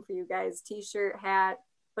is game for you guys. T-shirt, hat,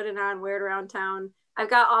 put it on, wear it around town. I've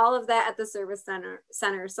got all of that at the service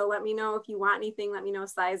center. So let me know if you want anything, let me know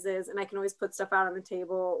sizes, and I can always put stuff out on the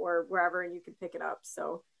table or wherever and you can pick it up.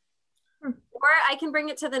 So, or I can bring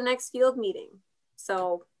it to the next field meeting.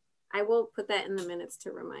 So I will put that in the minutes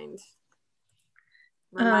to remind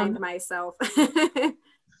myself.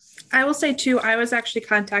 I will say too, I was actually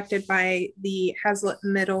contacted by the Hazlitt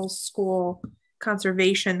Middle School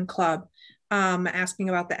Conservation Club asking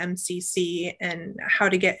about the MCC and how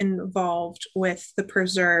to get involved with the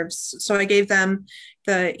preserves. So I gave them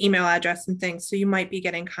the email address and things. So you might be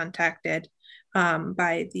getting contacted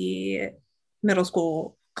by the middle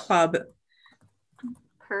school club.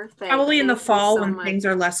 Perfect. Probably in the fall when things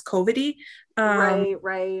are less COVID-y.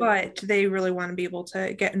 Right. But they really want to be able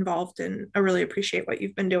to get involved, and I really appreciate what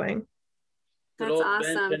you've been doing. That's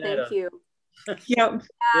awesome. Thank you. Yep.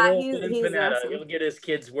 Yeah, he's awesome. He'll get his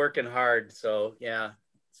kids working hard. So yeah,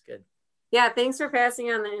 it's good. Yeah, thanks for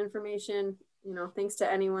passing on the information. You know, thanks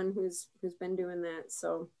to anyone who's been doing that.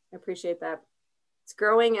 So I appreciate that. It's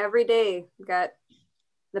growing every day. We've got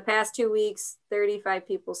the past 2 weeks, 35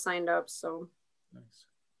 people signed up. So nice.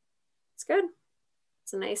 It's good.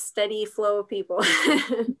 It's a nice steady flow of people.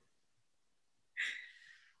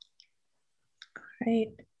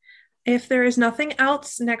 Right. If there is nothing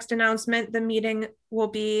else, next announcement, the meeting will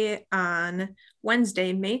be on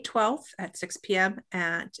Wednesday, May 12th at 6 p.m.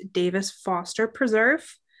 at Davis Foster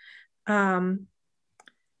Preserve. Maybe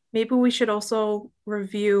we should also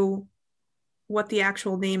review what the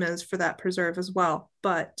actual name is for that preserve as well,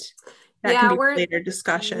 but that can be a later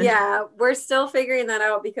discussion. Yeah, we're still figuring that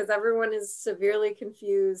out because everyone is severely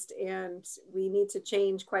confused and we need to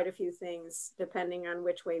change quite a few things depending on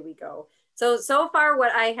which way we go. So far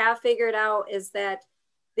what I have figured out is that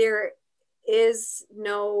there is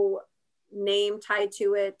no name tied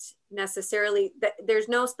to it necessarily. There's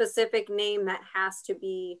no specific name that has to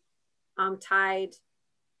be tied,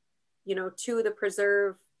 you know, to the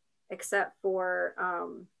preserve, except for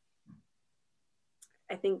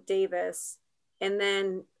I think Davis. And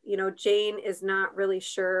then, you know, Jane is not really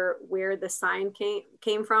sure where the sign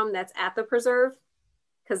came from that's at the preserve.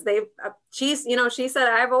 Because she said,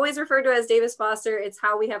 I've always referred to it as Davis Foster. It's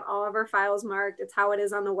how we have all of our files marked. It's how it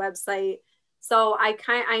is on the website. So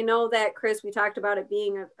I know that, Chris, we talked about it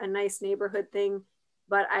being a nice neighborhood thing,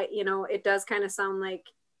 but it does kind of sound like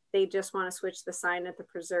they just want to switch the sign at the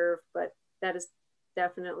preserve, but that is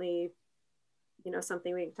definitely, you know,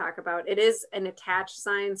 something we can talk about. It is an attached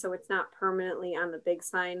sign, so it's not permanently on the big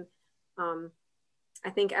sign. I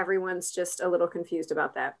think everyone's just a little confused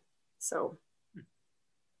about that. So.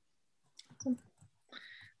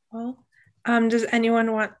 Well, does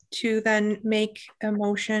anyone want to then make a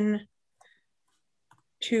motion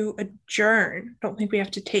to adjourn? I don't think we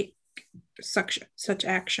have to take such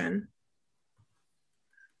action.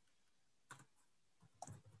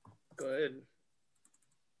 Go ahead.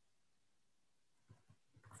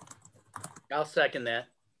 I'll second that.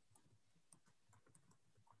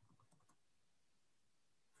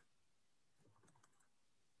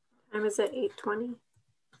 Time is it? 8:20?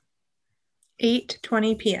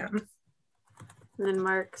 8:20 p.m. And then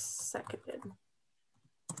Mark seconded.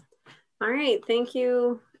 All right, thank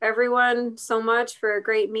you everyone so much for a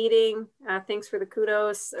great meeting. Thanks for the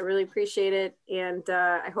kudos, I really appreciate it. And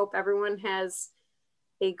I hope everyone has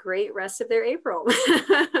a great rest of their April.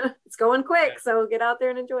 It's going quick, so get out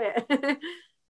there and enjoy it.